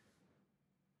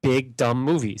big dumb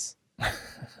movies,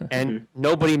 and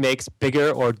nobody makes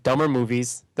bigger or dumber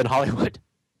movies than Hollywood.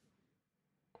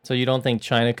 So you don't think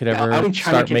China could ever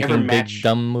start making big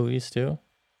dumb movies too?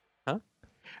 Huh?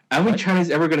 I don't think China's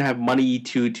ever going to have money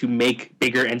to make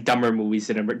bigger and dumber movies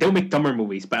than America. They'll make dumber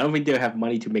movies, but I don't think they'll have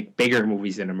money to make bigger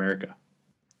movies than America.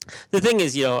 The thing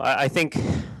is, I think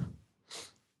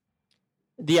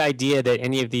the idea that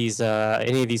any of these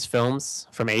films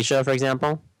from Asia, for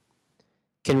example,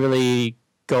 can really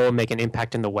go and make an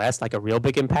impact in the West, like a real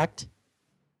big impact,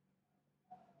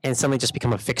 and suddenly just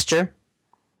become a fixture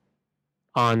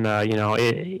on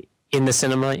in the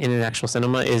cinema, in an actual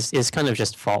cinema, is kind of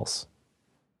just false.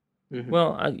 Mm-hmm.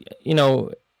 Well,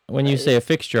 when you say a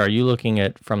fixture, are you looking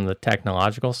at from the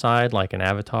technological side, like an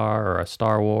Avatar or a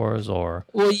Star Wars, or?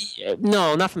 Well,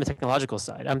 no, not from the technological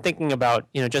side. I'm thinking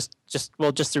about just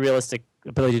the realistic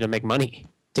ability to make money,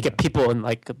 to get people in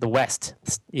like the West,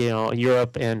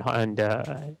 Europe and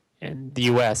the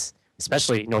U.S.,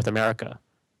 especially North America,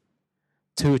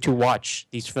 to watch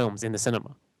these films in the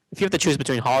cinema. If you have to choose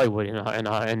between Hollywood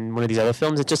and one of these other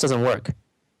films, it just doesn't work.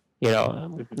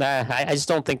 I just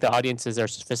don't think the audiences are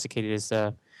sophisticated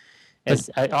as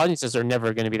audiences are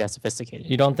never going to be that sophisticated.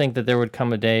 You don't think that there would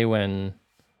come a day when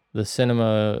the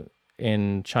cinema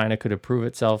in China could improve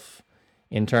itself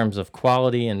in terms of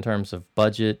quality, in terms of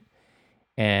budget,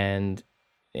 and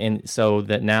so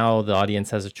that now the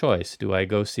audience has a choice? Do I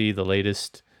go see the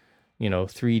latest,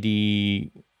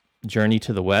 3D Journey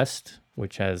to the West,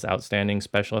 which has outstanding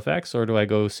special effects, or do I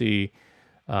go see,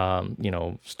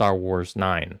 Star Wars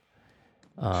 9?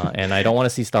 And I don't want to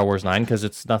see Star Wars 9 because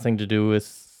it's nothing to do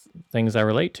with things I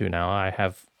relate to now. I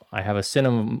have a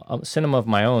cinema of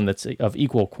my own that's of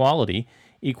equal quality,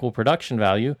 equal production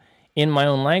value, in my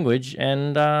own language,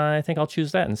 and I think I'll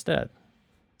choose that instead.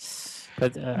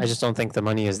 But I just don't think the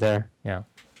money is there. Yeah.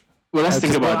 Well, let's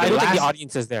think about I it. don't think the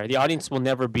audience is there. The audience will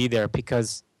never be there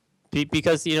because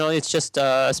it's just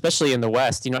especially in the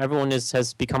West, everyone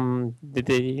has become they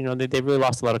really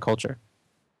lost a lot of culture.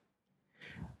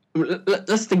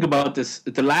 Let's think about this.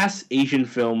 The last Asian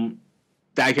film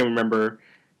that I can remember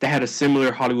that had a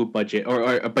similar Hollywood budget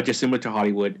or a budget similar to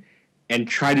Hollywood and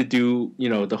tried to do,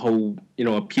 the whole,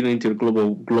 appealing to the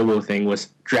global thing was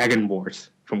Dragon Wars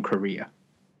from Korea.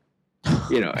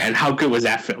 And how good was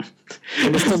that film?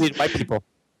 And they still need white people.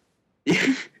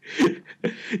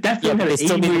 That film they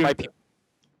still needed white people.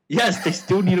 Yes, they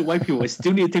still needed white people. It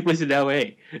still needed to take place in LA.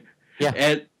 Yeah.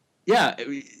 And yeah,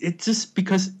 it's just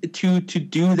because to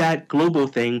do that global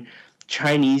thing, the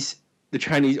Chinese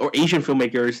or Asian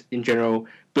filmmakers in general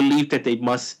believe that they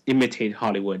must imitate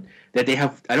Hollywood. That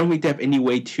I don't think they have any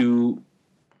way to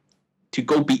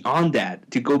go beyond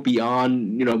that, to go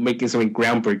beyond, making something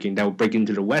groundbreaking that will break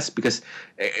into the West, because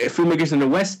filmmakers in the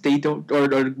West, they don't, or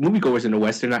moviegoers in the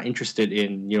West, they're not interested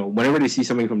in, whenever they see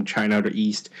something from China or the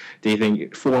East, they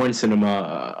think foreign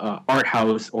cinema, art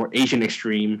house, or Asian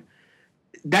extreme.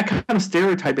 That kind of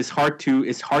stereotype is hard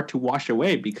to wash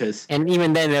away because. And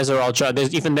even then, those are all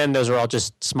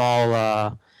just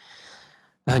small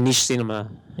niche cinema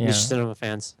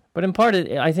fans. But in part,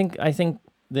 I think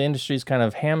the industry is kind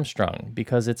of hamstrung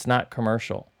because it's not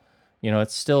commercial.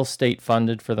 It's still state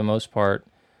funded for the most part.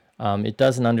 It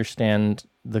doesn't understand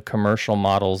the commercial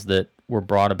models that were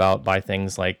brought about by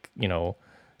things like,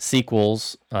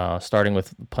 sequels, starting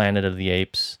with Planet of the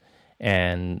Apes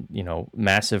and,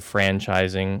 massive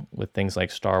franchising with things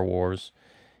like Star Wars.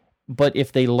 But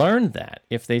if they learned that,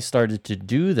 if they started to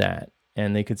do that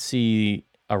and they could see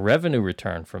a revenue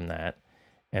return from that,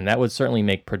 and that would certainly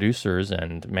make producers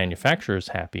and manufacturers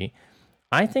happy,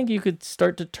 I think you could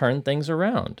start to turn things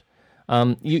around.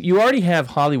 You already have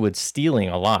Hollywood stealing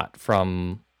a lot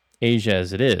from Asia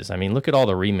as it is. I mean, look at all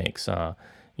the remakes.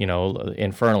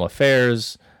 Infernal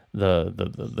Affairs,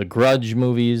 the Grudge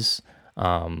movies.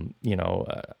 I'm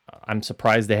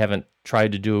surprised they haven't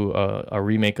tried to do a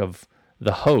remake of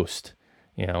The Host.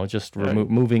 Just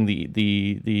removing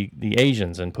the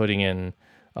Asians and putting in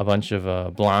a bunch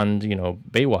of blonde,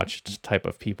 Baywatch type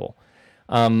of people.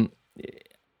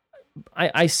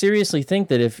 I seriously think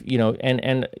that if,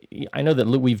 and I know that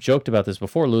we've joked about this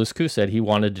before. Louis Koo said he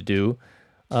wanted to do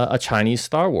a Chinese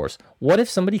Star Wars. What if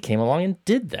somebody came along and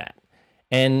did that?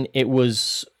 And it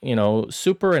was,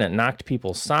 super, and it knocked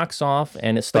people's socks off,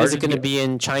 and it started. But is it going to be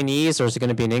in Chinese or is it going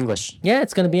to be in English? Yeah,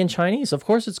 it's going to be in Chinese. Of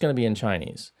course, it's going to be in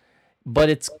Chinese, but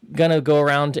it's going to go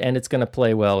around and it's going to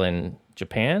play well in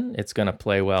Japan. It's going to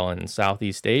play well in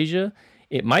Southeast Asia.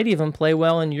 It might even play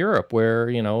well in Europe, where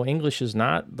English is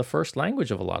not the first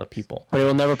language of a lot of people. But it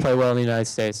will never play well in the United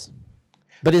States.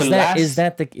 But is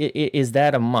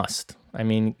that a must? I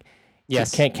mean,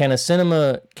 yes. Can a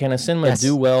cinema Yes.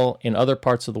 do well in other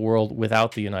parts of the world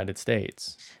without the United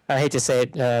States? I hate to say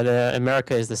it,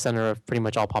 America is the center of pretty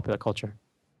much all popular culture.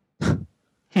 Look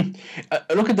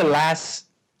at the last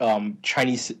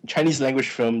Chinese language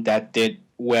film that did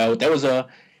well. That was a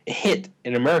hit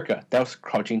in America. That was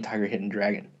Crouching Tiger, Hidden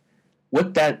Dragon.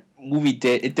 What that movie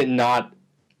did, it did not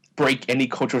break any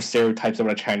cultural stereotypes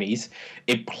about Chinese.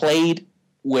 It played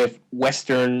with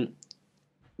Western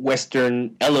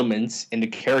elements in the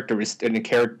characters and the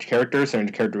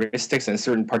characteristics and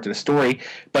certain parts of the story,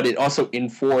 but it also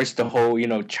enforced the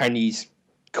whole Chinese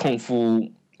kung fu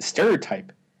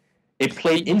stereotype. It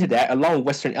played into that along with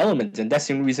Western elements, and that's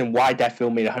the only reason why that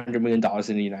film made $100 million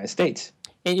in the United States.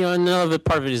 And another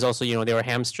part of it is also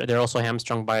they're also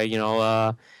hamstrung by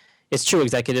it's true,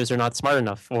 executives are not smart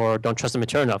enough or don't trust the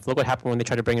material enough. Look what happened when they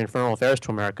tried to bring Infernal Affairs to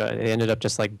America. They ended up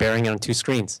just like bearing it on two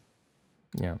screens.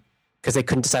 Yeah. Because they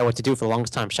couldn't decide what to do for the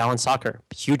longest time. Shaolin Soccer,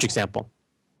 huge example.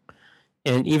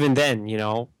 And even then,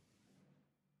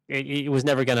 it was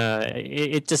never gonna.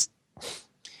 It just,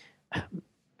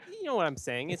 you know what I'm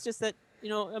saying. It's just that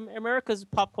America's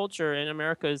pop culture and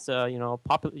America's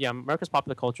America's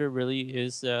popular culture really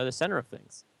is the center of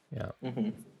things. Yeah. Mm-hmm.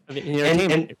 I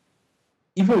mean, And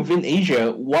even within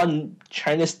Asia,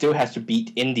 China still has to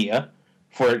beat India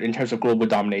in terms of global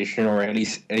domination, or at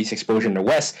least exposure in the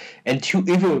West. And two,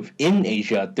 even within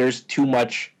Asia, there's too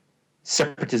much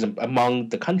separatism among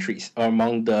the countries, or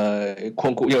among the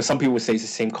quote unquote. Some people would say it's the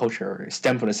same culture, or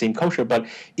stem from the same culture. But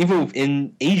even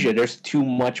within Asia, there's too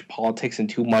much politics and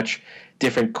too much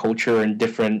different culture and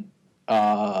different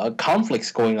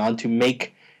conflicts going on to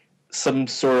make some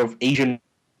sort of Asian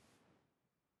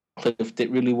did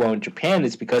really well in Japan.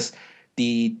 Is because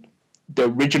the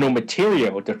original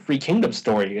material, the Three Kingdoms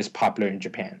story, is popular in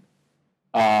Japan.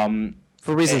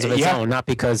 For reasons of its yeah. own, not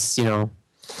because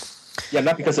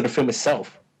not because of the film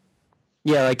itself.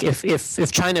 Yeah, like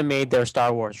if China made their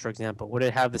Star Wars, for example, would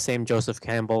it have the same Joseph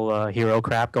Campbell hero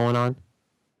crap going on?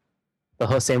 The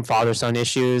whole same father-son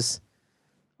issues,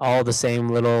 all the same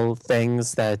little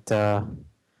things that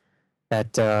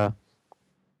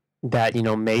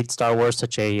made Star Wars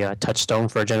such a touchstone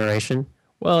for a generation.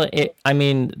 Well,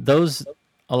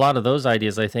 a lot of those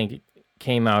ideas, I think,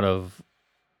 came out of,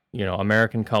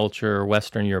 American culture,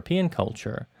 Western European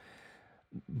culture.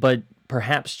 But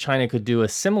perhaps China could do a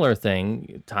similar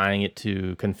thing, tying it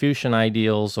to Confucian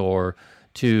ideals or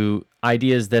to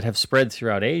ideas that have spread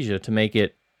throughout Asia to make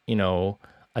it,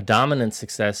 a dominant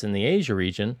success in the Asia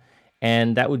region.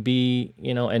 And that would be,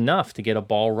 enough to get a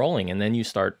ball rolling. And then you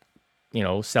start,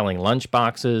 selling lunch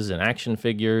boxes and action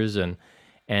figures and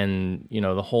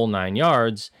the whole 9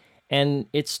 yards. And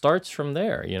it starts from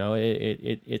there.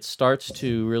 It starts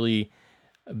to really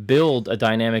build a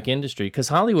dynamic industry, because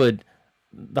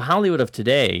the Hollywood of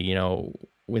today,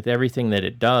 with everything that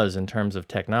it does in terms of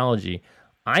technology,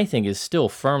 I think is still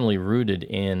firmly rooted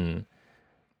in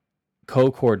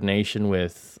co-coordination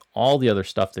with all the other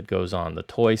stuff that goes on, the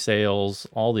toy sales,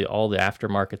 all the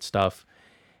aftermarket stuff.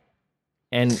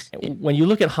 And when you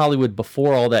look at Hollywood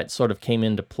before all that sort of came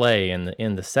into play in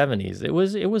the 70s,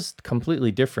 it was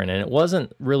completely different, and it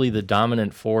wasn't really the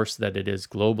dominant force that it is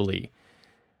globally.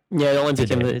 Yeah, it only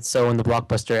became so in the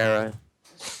blockbuster era.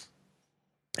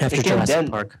 After Jurassic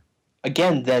Park.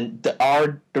 Again, then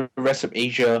are the rest of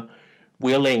Asia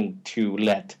willing to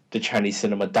let the Chinese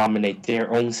cinema dominate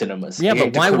their own cinemas? Yeah,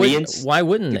 again, but why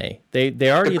wouldn't they? They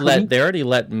already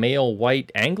let male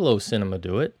white Anglo cinema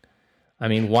do it. I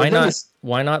mean, why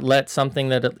not let something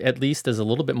that at least is a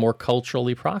little bit more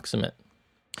culturally proximate?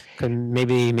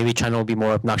 Maybe China will be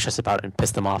more obnoxious about it and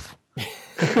piss them off.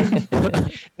 and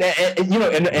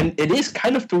it is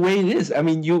kind of the way it is. I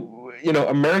mean,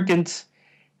 Americans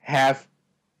have,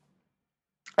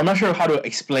 I'm not sure how to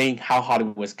explain how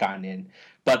Hollywood was gotten in,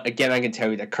 but again, I can tell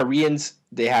you that Koreans,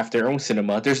 they have their own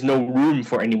cinema. There's no room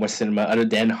for any more cinema other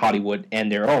than Hollywood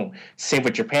and their own. Same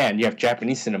with Japan. You have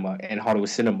Japanese cinema and Hollywood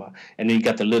cinema, and then you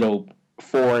got the little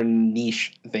foreign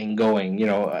niche thing going,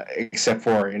 except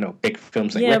for big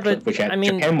films like Red Cliff, which had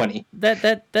Japan money.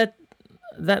 That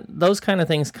those kind of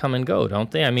things come and go,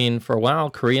 don't they? I mean, for a while,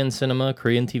 Korean cinema,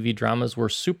 Korean TV dramas were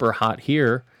super hot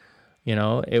here.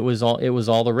 It was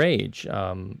all the rage.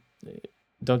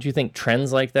 Don't you think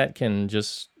trends like that can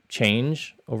just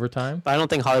change over time? I don't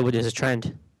think Hollywood is a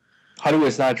trend. Hollywood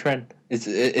is not a trend.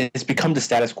 It's become the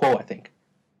status quo, I think.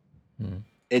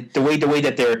 The way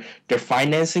that they're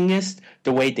financing is,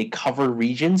 the way they cover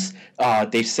regions,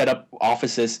 they've set up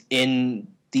offices in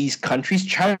these countries.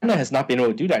 China has not been able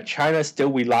to do that. China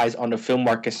still relies on the film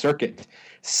market circuit,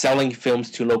 selling films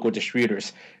to local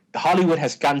distributors. Hollywood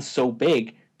has gotten so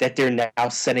big that they're now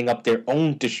setting up their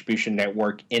own distribution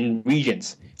network in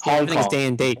regions. Everything's day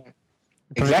and date.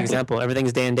 Exactly. Example,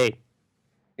 everything's day and date.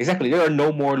 Exactly. There are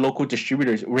no more local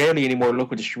distributors, rarely any more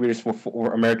local distributors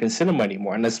for American cinema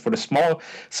anymore, unless for the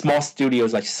small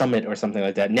studios like Summit or something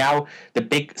like that. Now, the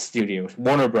big studios,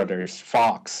 Warner Brothers,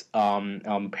 Fox,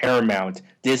 Paramount,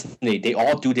 Disney, they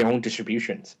all do their own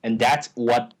distributions. And that's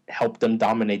what helped them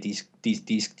dominate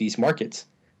these markets.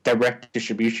 Direct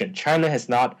distribution. China has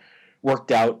not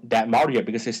worked out that model yet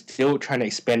because they're still trying to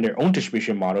expand their own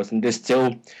distribution models, and they're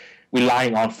still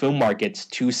relying on film markets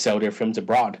to sell their films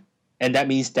abroad. And that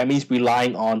means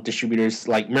relying on distributors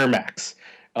like Miramax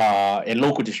and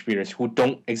local distributors who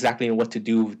don't exactly know what to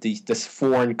do with this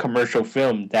foreign commercial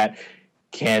film that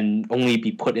can only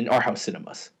be put in art house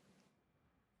cinemas.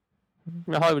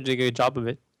 Hollywood did a good job of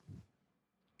it.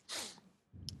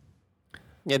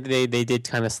 Yeah, they did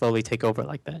kind of slowly take over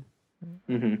like that.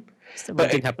 Mm-hmm. But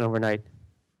it didn't happen overnight.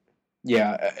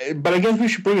 Yeah, but I guess we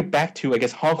should bring it back to,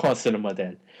 Hong Kong cinema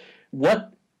then.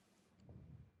 What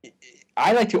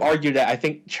I like to argue that I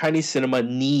think Chinese cinema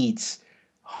needs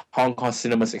Hong Kong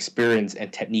cinema's experience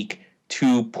and technique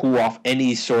to pull off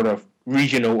any sort of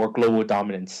regional or global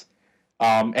dominance.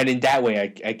 And in that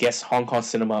way, I guess Hong Kong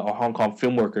cinema or Hong Kong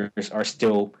film workers are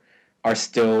still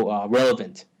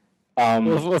relevant.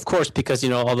 Well, of course, because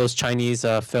all those Chinese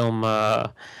film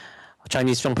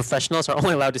professionals are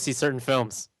only allowed to see certain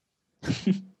films.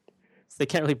 So they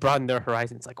can't really broaden their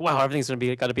horizons. Like, wow, everything's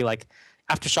got to be like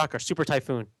Aftershock or Super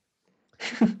Typhoon.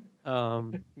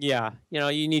 Yeah,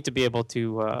 you need to be able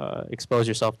to expose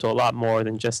yourself to a lot more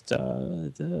than just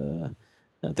the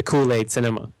Kool-Aid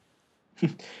cinema.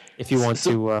 If you want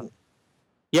to,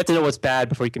 you have to know what's bad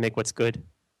before you can make what's good.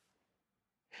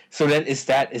 So then, is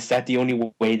that the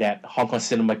only way that Hong Kong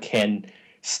cinema can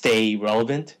stay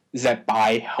relevant? Is that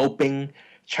by helping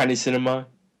Chinese cinema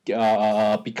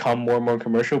become more and more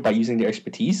commercial by using their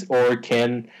expertise, or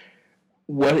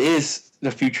what is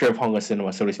the future of Hong Kong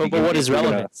cinema, so to speak? But what is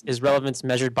relevance? Is relevance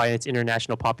measured by its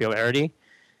international popularity?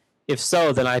 If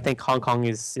so, then I think Hong Kong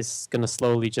is going to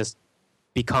slowly just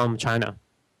become China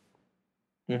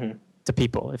to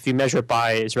people. If you measure it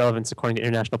by its relevance according to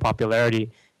international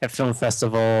popularity at film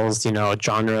festivals,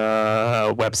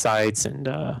 genre websites, and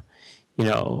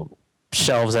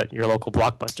shelves at your local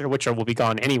Blockbuster, which will be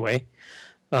gone anyway.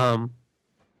 If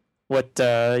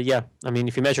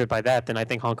you measure it by that, then I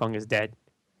think Hong Kong is dead.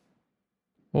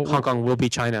 Hong Kong will be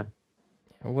China.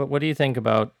 What do you think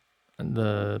about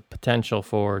the potential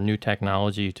for new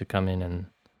technology to come in and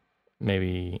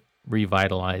maybe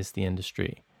revitalize the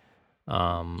industry?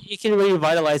 You can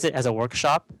revitalize it as a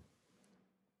workshop.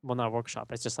 Well, not a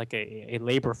workshop. It's just like a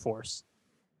labor force.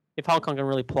 If Hong Kong can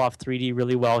really pull off 3D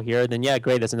really well here, then yeah,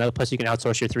 great. That's another place you can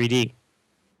outsource your 3D.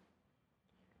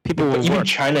 People will even work.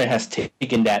 China has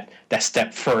taken that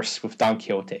step first with Don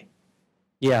Quixote.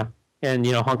 Yeah, and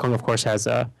Hong Kong of course has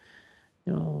the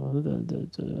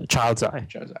Child's Eye.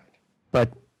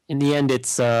 But in the end,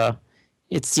 it's all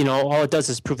it does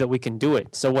is prove that we can do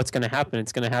it. So what's going to happen?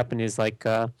 It's going to happen is like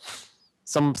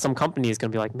some company is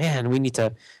going to be like, man, we need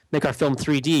to make our film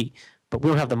 3D, but we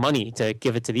don't have the money to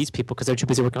give it to these people because they're too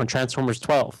busy working on Transformers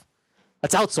 12.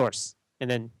 Let's outsource, and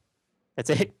then that's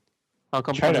it. Hong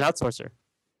Kong becomes an outsourcer.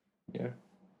 Yeah.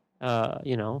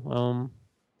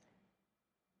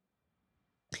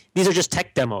 These are just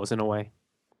tech demos in a way.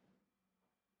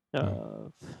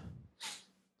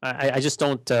 I just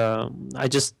don't. I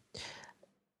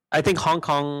think Hong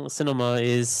Kong cinema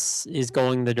is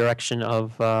going the direction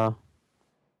of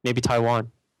maybe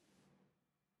Taiwan.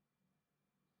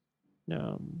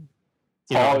 You're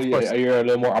a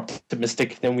little more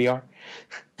optimistic than we are.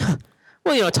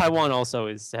 Well, Taiwan also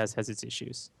has its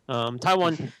issues.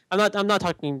 Taiwan, I'm not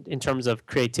talking in terms of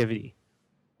creativity,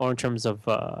 or in terms of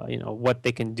what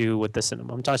they can do with the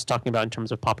cinema. I'm just talking about in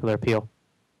terms of popular appeal.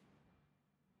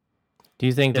 Do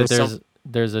you think that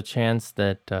there's a chance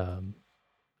that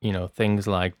things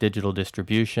like digital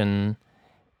distribution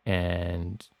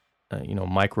and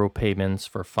micropayments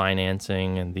for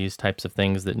financing and these types of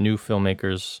things that new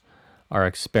filmmakers are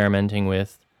experimenting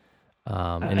with?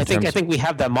 I think we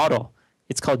have that model.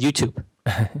 It's called YouTube.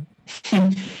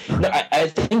 No, I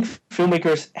think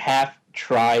filmmakers have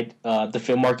tried the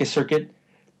film market circuit,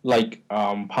 like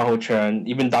Pang Ho-chen,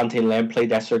 even Dante Lam played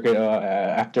that circuit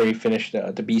after he finished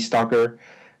the Beastalker,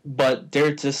 but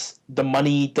the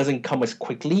money doesn't come as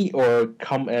quickly or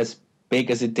come as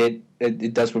big as it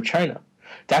does with China.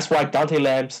 That's why Dante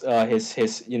Lam's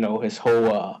his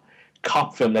whole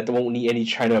cop film that won't need any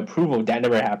China approval, that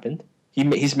never happened.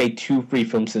 He's made 2 free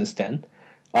films since then.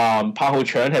 Pang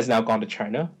Ho-chen has now gone to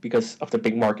China because of the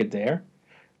big market there.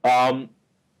 I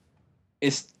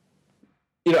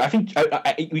think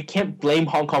we can't blame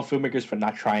Hong Kong filmmakers for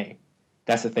not trying.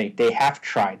 That's the thing. They have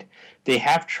tried. They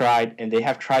have tried, and they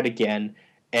have tried again,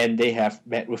 and they have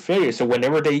met with failure. So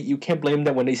you can't blame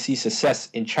them when they see success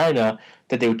in China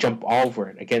that they would jump over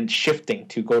it. Again, shifting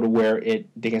to go to where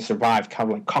they can survive, kind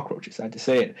of like cockroaches. I had to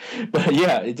say it. But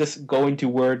yeah, it's just going to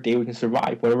where they can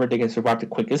survive, wherever they can survive the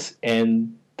quickest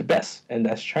and the best, and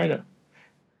that's China.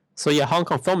 So yeah, Hong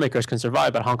Kong filmmakers can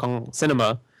survive, but Hong Kong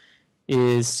cinema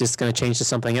is just going to change to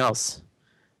something else.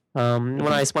 When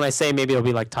I say maybe it'll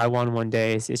be like Taiwan one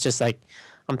day, it's just like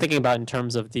I'm thinking about in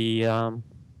terms of the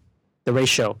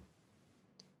ratio,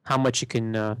 how much you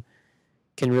can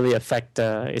really affect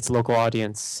its local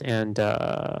audience and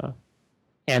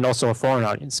also a foreign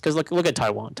audience. Because look at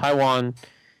Taiwan. Taiwan,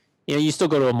 you still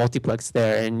go to a multiplex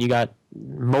there, and you got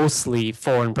mostly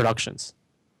foreign productions,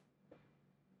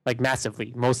 like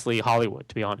massively, mostly Hollywood,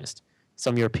 to be honest.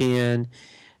 Some European.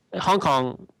 Hong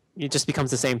Kong, it just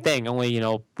becomes the same thing. Only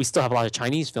we still have a lot of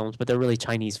Chinese films, but they're really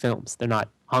Chinese films. They're not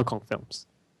Hong Kong films.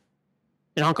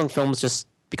 And Hong Kong films just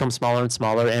become smaller and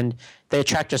smaller, and they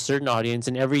attract a certain audience.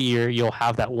 And every year you'll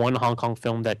have that one Hong Kong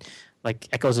film that, like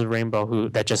Echoes of the Rainbow,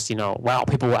 that just wow,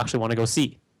 people will actually want to go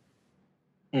see.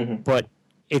 Mm-hmm. But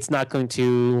it's not going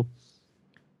to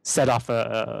set off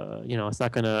it's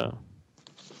not going to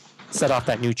set off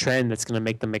that new trend that's going to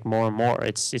make them make more and more.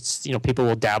 It's people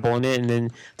will dabble in it, and then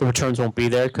the returns won't be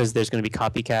there because there's going to be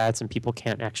copycats, and people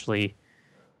can't actually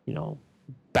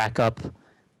back up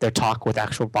their talk with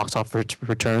actual box office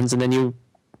returns, and then you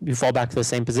fall back to the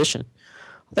same position.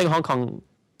 I think Hong Kong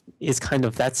is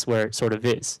that's where it sort of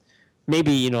is.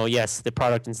 Maybe yes, the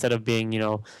product, instead of being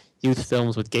youth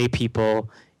films with gay people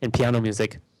and piano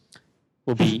music,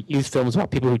 will be youth films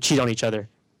about people who cheat on each other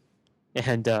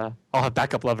and all have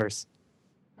backup lovers.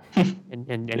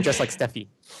 and just like Steffi.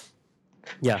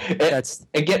 Yeah, that's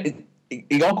Again,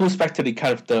 it all goes back to the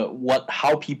kind of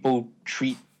how people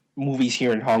treat movies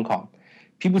here in Hong Kong.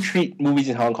 People treat movies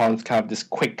in Hong Kong as kind of this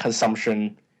quick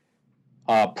consumption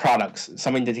products,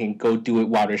 something that they can go do it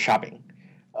while they're shopping.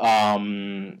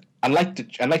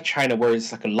 Unlike China, where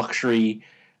it's like a luxury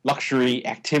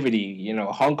activity.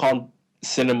 Hong Kong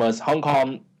cinemas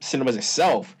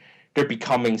itself, they're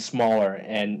becoming smaller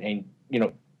and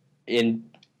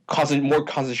more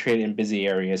concentrated in busy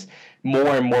areas,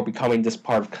 more and more becoming this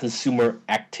part of consumer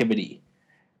activity.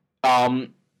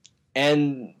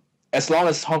 And as long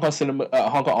as Hong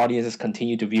Kong audiences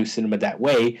continue to view cinema that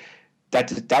way,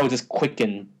 that would just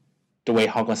quicken the way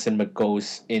Hong Kong cinema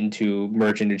goes into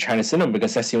merge into China cinema,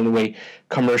 because that's the only way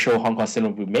commercial Hong Kong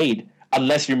cinema will be made,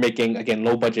 unless you're making, again,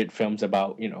 low budget films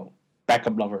about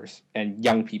backup lovers and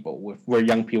young people, where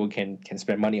young people can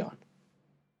spend money on.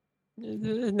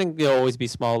 I think there'll always be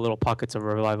small little pockets of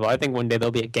revival. I think one day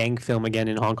there'll be a gang film again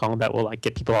in Hong Kong that will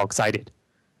get people all excited.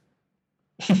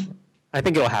 I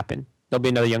think it'll happen. There'll be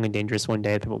another Young and Dangerous one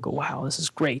day. People will go, "Wow, this is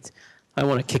great. I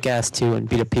want to kick ass too and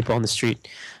beat up people on the street."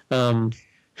 Those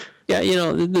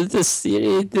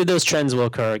trends will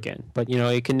occur again, but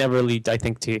it can never lead, I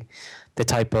think, to the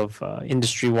type of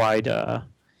industry-wide,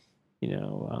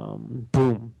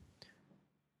 boom.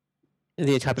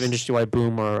 The type of industry-wide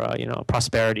boom or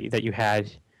prosperity that you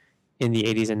had in the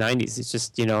 80s and 90s. It's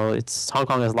just Hong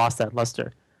Kong has lost that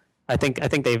luster. I think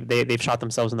they've shot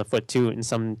themselves in the foot too, to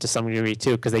some degree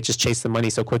too, because they just chase the money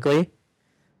so quickly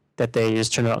that they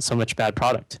just turn out so much bad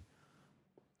product.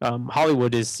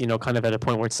 Hollywood is kind of at a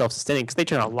point where it's self-sustaining because they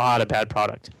turn out a lot of bad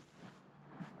product,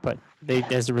 but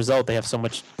as a result they have so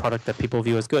much product that people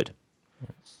view as good,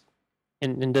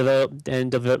 and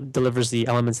delivers the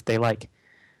elements that they like.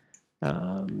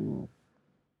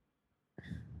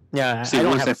 Yeah. So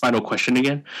what was that final question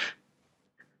again?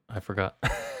 I forgot.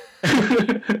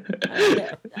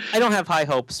 I don't have high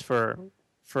hopes for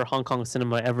Hong Kong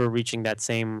cinema ever reaching that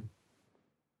same.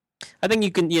 I think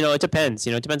you can, it depends.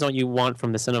 It depends on what you want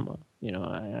from the cinema.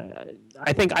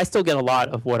 I think I still get a lot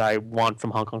of what I want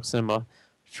from Hong Kong cinema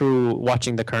through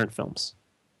watching the current films.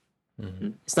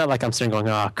 Mm-hmm. It's not like I'm sitting going,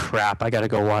 "Oh crap, I got to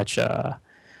go watch to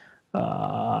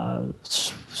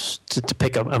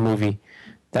pick up a movie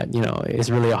that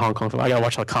is really a Hong Kong film. I got to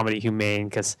watch a comedy humane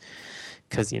because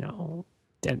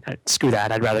screw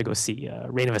that. I'd rather go see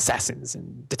Reign of Assassins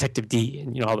and Detective D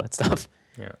and all that stuff."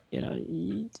 Yeah.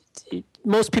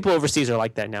 Most people overseas are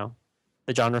like that now.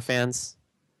 The genre fans.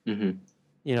 Mm-hmm.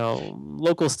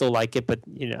 Locals still like it, but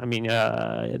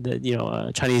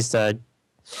Chinese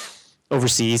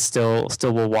overseas still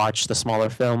will watch the smaller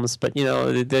films. But how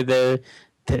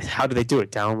do they do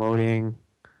it? Downloading.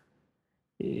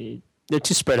 They're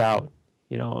too spread out.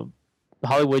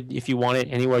 Hollywood, if you want it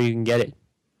anywhere, you can get it.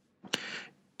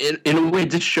 In a way,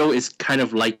 this show is kind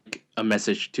of like a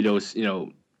message to those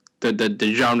the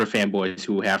genre fanboys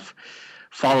who have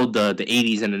followed the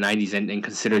 80s and the 90s and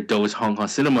considered those Hong Kong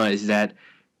cinema, is that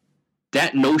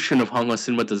notion of Hong Kong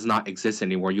cinema does not exist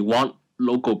anymore. You want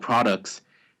local products,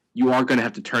 you are going to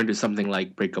have to turn to something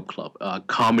like Breakup Club,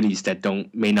 comedies that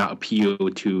may not appeal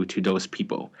to those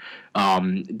people.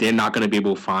 They're not going to be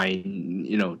able to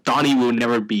find, Donnie will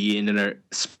never be in a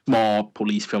small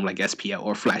police film like SPL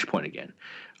or Flashpoint again.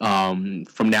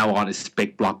 From now on, it's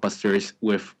big blockbusters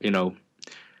with,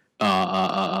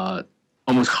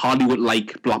 almost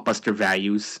Hollywood-like blockbuster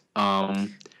values. I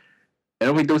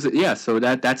don't think those. Yeah, so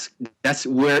that's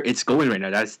where it's going right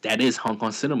now. That is Hong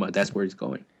Kong cinema. That's where it's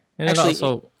going. And actually, it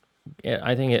also,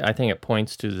 I think it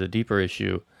points to the deeper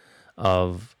issue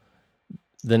of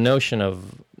the notion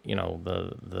of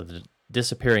the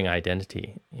disappearing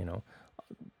identity.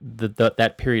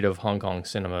 That period of Hong Kong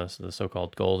cinema, the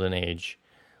so-called golden age,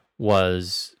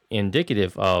 was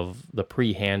indicative of the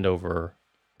pre-handover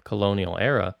colonial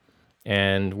era,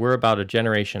 and we're about a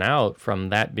generation out from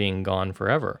that being gone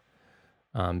forever,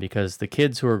 because the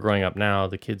kids who are growing up now,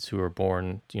 the kids who are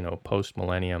born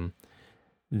post-millennium,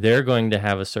 they're going to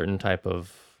have a certain type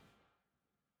of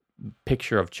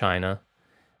picture of China,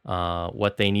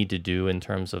 what they need to do in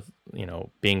terms of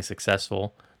being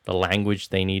successful. The language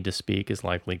they need to speak is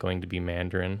likely going to be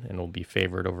Mandarin and will be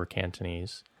favored over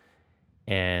Cantonese.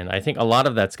 And I think a lot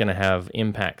of that's going to have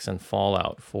impacts and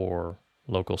fallout for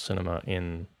local cinema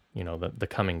in the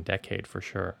coming decade for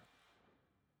sure.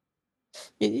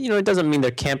 It doesn't mean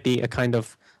there can't be a kind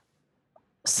of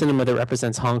cinema that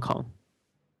represents Hong Kong.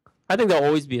 I think there'll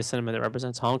always be a cinema that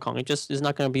represents Hong Kong. It just is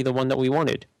not going to be the one that we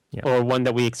wanted, or one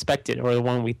that we expected, or the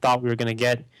one we thought we were going to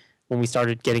get when we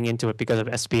started getting into it because of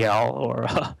SPL or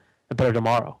A Better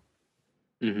Tomorrow.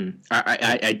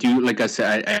 I do, like I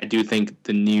said, I do think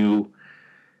the new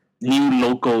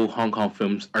local Hong Kong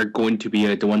films are going to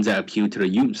be the ones that appeal to the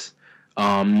youths.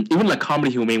 Even like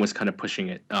Comedy Humane was kind of pushing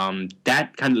it.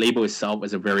 That kind of label itself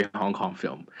is a very Hong Kong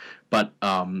film, but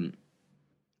I'm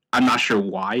not sure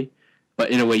why.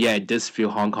 But in a way, yeah, it does feel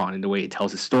Hong Kong in the way it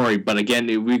tells the story. But again,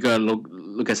 if we're gonna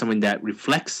look at something that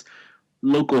reflects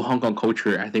local Hong Kong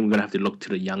culture, I think we're gonna have to look to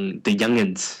the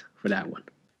youngins for that one.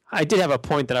 I did have a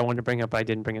point that I wanted to bring up, but I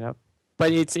didn't bring it up.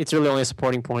 But it's really only a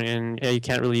supporting point, and you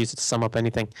can't really use it to sum up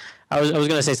anything. I was going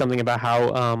to say something about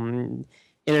how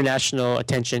international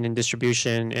attention and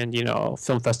distribution and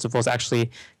film festivals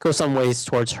actually go some ways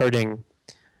towards hurting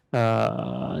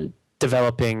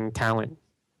developing talent,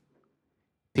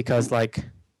 because how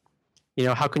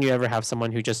can you ever have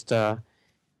someone who just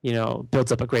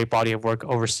builds up a great body of work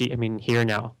overseas? I mean, here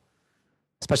now,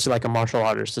 especially like a martial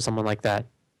artist or someone like that.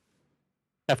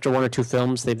 After one or two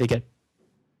films, they get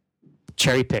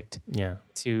cherry picked. Yeah.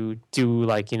 To do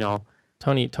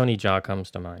Tony Jaa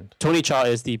comes to mind. Tony Jaa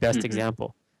is the best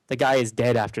example. The guy is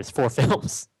dead after 4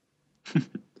 films. I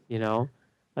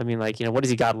mean, what has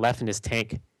he got left in his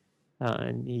tank?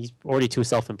 And he's already too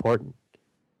self-important.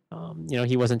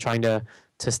 He wasn't trying to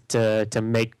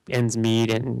make ends meet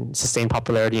and sustain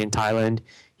popularity in Thailand.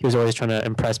 He was always trying to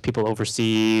impress people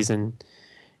overseas, and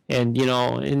in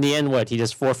the end, he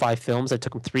does 4 or 5 films that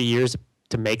took him 3 years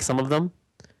to make some of them.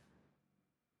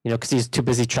 Because he's too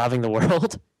busy traveling the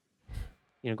world.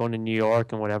 Going to New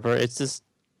York and whatever. It's just,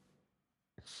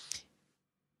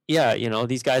 yeah,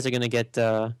 these guys are gonna get,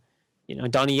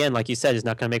 Donnie Yen, like you said, is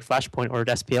not gonna make Flashpoint or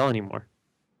SPL anymore,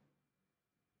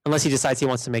 unless he decides he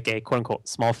wants to make a quote-unquote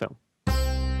small film.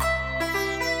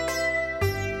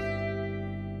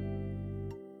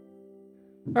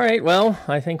 All right, well,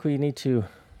 I think we need to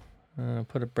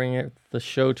bring the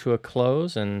show to a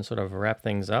close and sort of wrap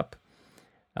things up.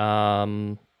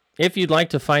 If you'd like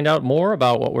to find out more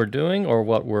about what we're doing or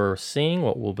what we're seeing,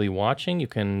 what we'll be watching, you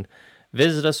can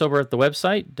visit us over at the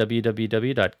website,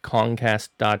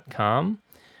 www.kongcast.com.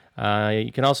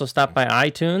 You can also stop by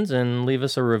iTunes and leave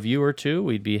us a review or two.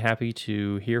 We'd be happy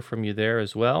to hear from you there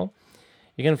as well.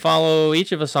 You can follow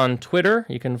each of us on Twitter.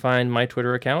 You can find my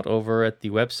Twitter account over at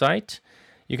the website.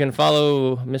 You can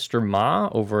follow Mr. Ma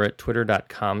over at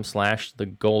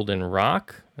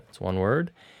twitter.com/thegoldenrock. That's one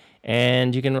word.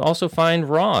 And you can also find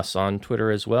Ross on Twitter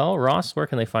as well. Ross, where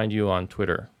can they find you on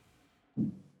Twitter?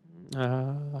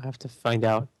 I'll have to find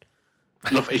out.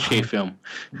 Love HK Film.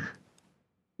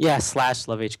 Yeah,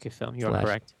 /LoveHKFilm. You are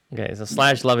correct. Okay, so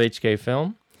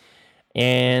 /LoveHKFilm.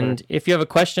 And if you have a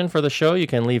question for the show, you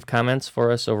can leave comments for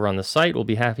us over on the site. We'll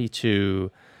be happy to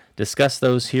discuss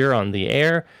those here on the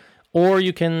air. Or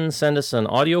you can send us an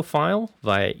audio file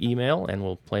via email, and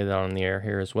we'll play that on the air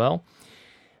here as well.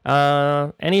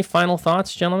 Any final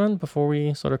thoughts, gentlemen, before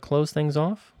we sort of close things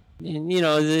off?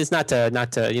 It's not to.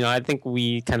 I think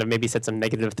we kind of maybe said some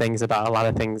negative things about a lot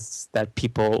of things that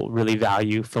people really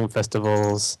value: film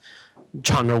festivals,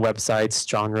 genre websites,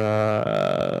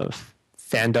 genre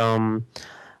fandom,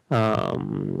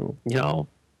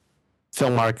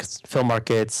 film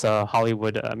markets,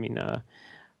 Hollywood.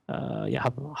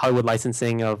 Hollywood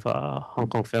licensing of Hong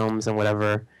Kong films and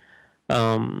whatever.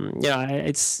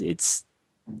 It's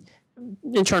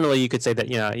internally you could say that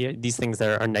these things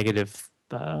are negative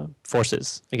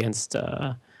forces against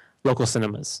local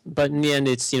cinemas, but in the end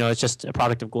it's just a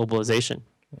product of globalization.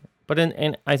 But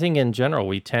I think in general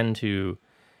we tend to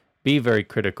be very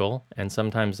critical, and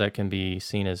sometimes that can be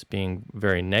seen as being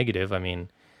very negative. I mean,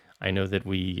 I know that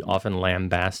we often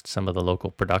lambast some of the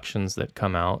local productions that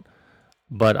come out,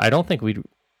 but I don't think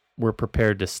we're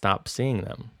prepared to stop seeing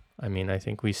them. I mean, I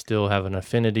think we still have an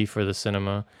affinity for the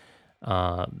cinema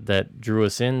that drew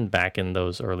us in back in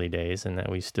those early days, and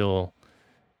that we still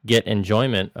get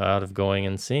enjoyment out of going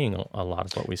and seeing a lot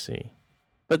of what we see.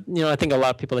 But, I think a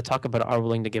lot of people that talk about it are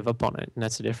willing to give up on it, and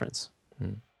that's the difference.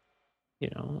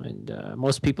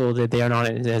 Most people, they are not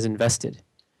as invested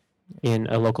in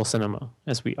a local cinema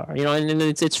as we are. And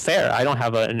it's fair. I don't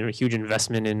have a huge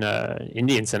investment in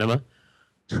Indian cinema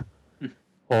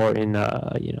or in,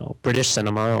 British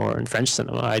cinema or in French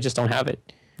cinema. I just don't have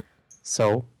it.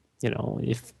 So,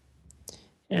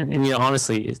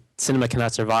 honestly, cinema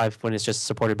cannot survive when it's just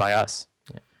supported by us.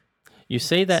 Yeah. You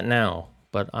say that now,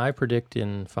 but I predict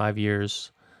in 5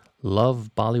 years,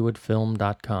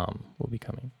 lovebollywoodfilm.com will be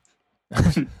coming.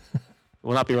 It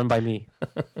will not be run by me.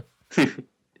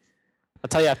 I'll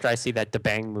tell you after I see that Da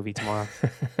Bang movie tomorrow.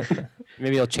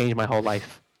 Maybe it'll change my whole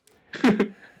life.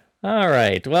 All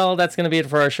right. Well, that's going to be it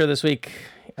for our show this week.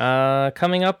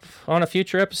 Coming up on a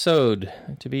future episode,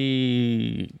 to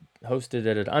be hosted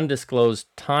at an undisclosed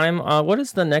time. What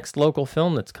is the next local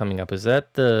film that's coming up? Is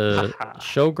that the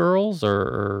Showgirls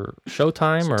or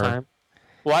Showtime? Showtime.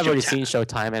 Well, I've already seen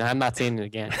Showtime, and I'm not seeing it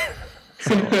again.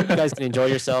 So you guys can enjoy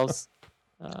yourselves.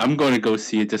 I'm going to go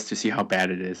see it just to see how bad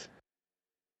it is.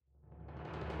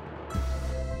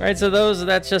 All right, so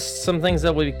that's just some things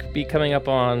that will be coming up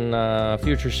on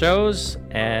future shows.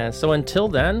 And so until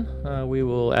then, we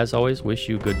will, as always, wish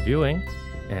you good viewing,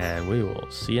 and we will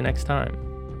see you next time.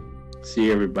 See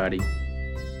you, everybody.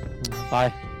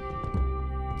 Bye.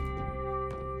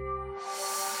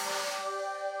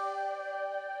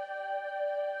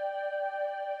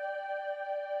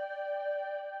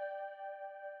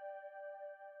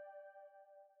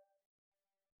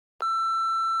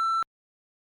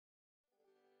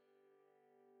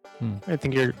 I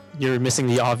think you're missing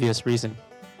the obvious reason.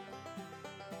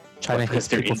 China hates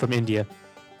people from India.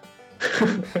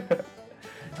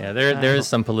 Yeah, there is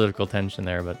some political tension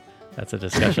there, but that's a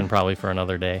discussion probably for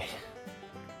another day.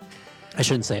 I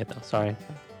shouldn't say it though. Sorry.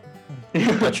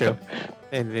 Not true.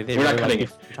 They We're really not cutting like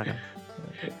it. China.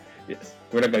 Yes,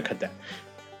 we're not going to cut that.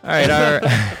 All right,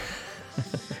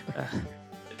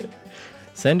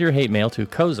 send your hate mail to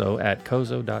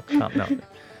kozo@kozo.com. No.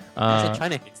 I said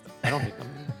China hates them. I don't hate them.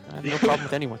 I have no problem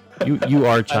with anyone. You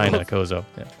are China, Kozo.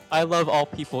 Yeah. I love all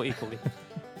people equally.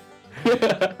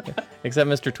 Except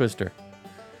Mr. Twister.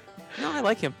 No, I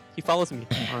like him. He follows me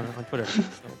on Twitter. So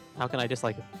how can I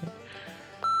dislike him?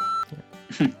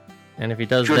 And if he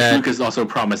does George that, Lucas also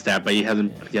promised that, but he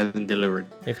hasn't delivered.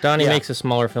 if Donnie Yeah. makes a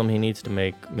smaller film, he needs to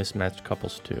make mismatched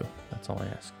couples too. That's all I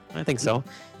ask. I think so.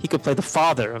 He could play the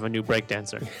father of a new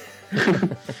breakdancer.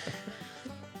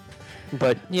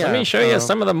 But yeah, Let me show you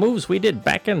some of the moves we did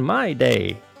back in my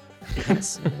day.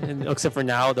 and except for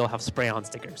now, they'll have spray-on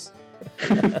stickers.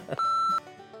 You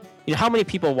know how many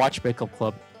people watch Breakup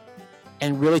Club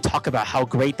and really talk about how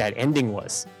great that ending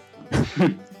was?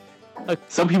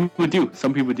 Some people do.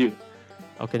 Some people do.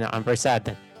 Okay, now I'm very sad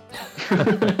then.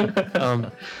 Well,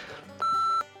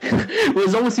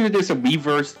 it's almost like there's a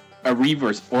reverse,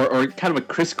 or kind of a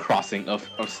crisscrossing of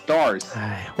stars.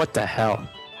 What the hell?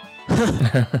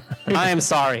 I am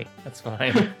sorry. That's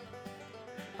fine.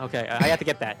 Okay, I have to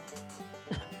get that.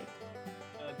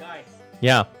 Guys,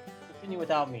 Yeah. continue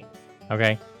without me.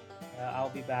 Okay. I'll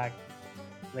be back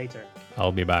later.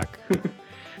 I'll be back.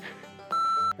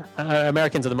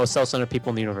 Americans are the most self-centered people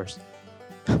in the universe.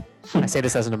 I say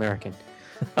this as an American.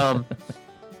 I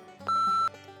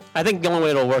think the only way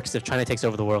it'll work is if China takes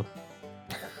over the world.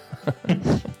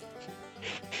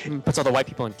 Puts all the white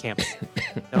people in camps.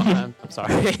 No, I'm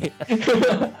sorry.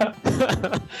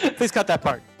 Please cut that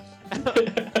part.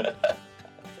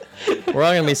 We're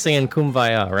all gonna be singing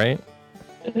Kumbaya, right?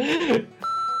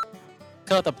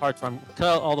 Cut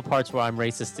out all the parts where I'm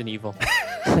racist and evil.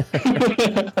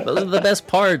 Those are the best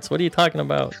parts. What are you talking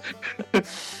about?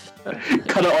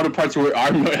 Cut out all the parts where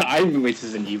I'm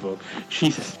racist and evil.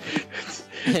 Jesus.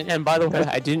 And by the way,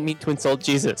 I didn't mean to insult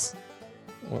Jesus.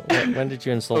 When did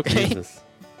you insult Okay. Jesus?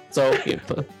 So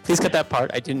please cut that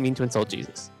part. I didn't mean to insult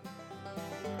Jesus.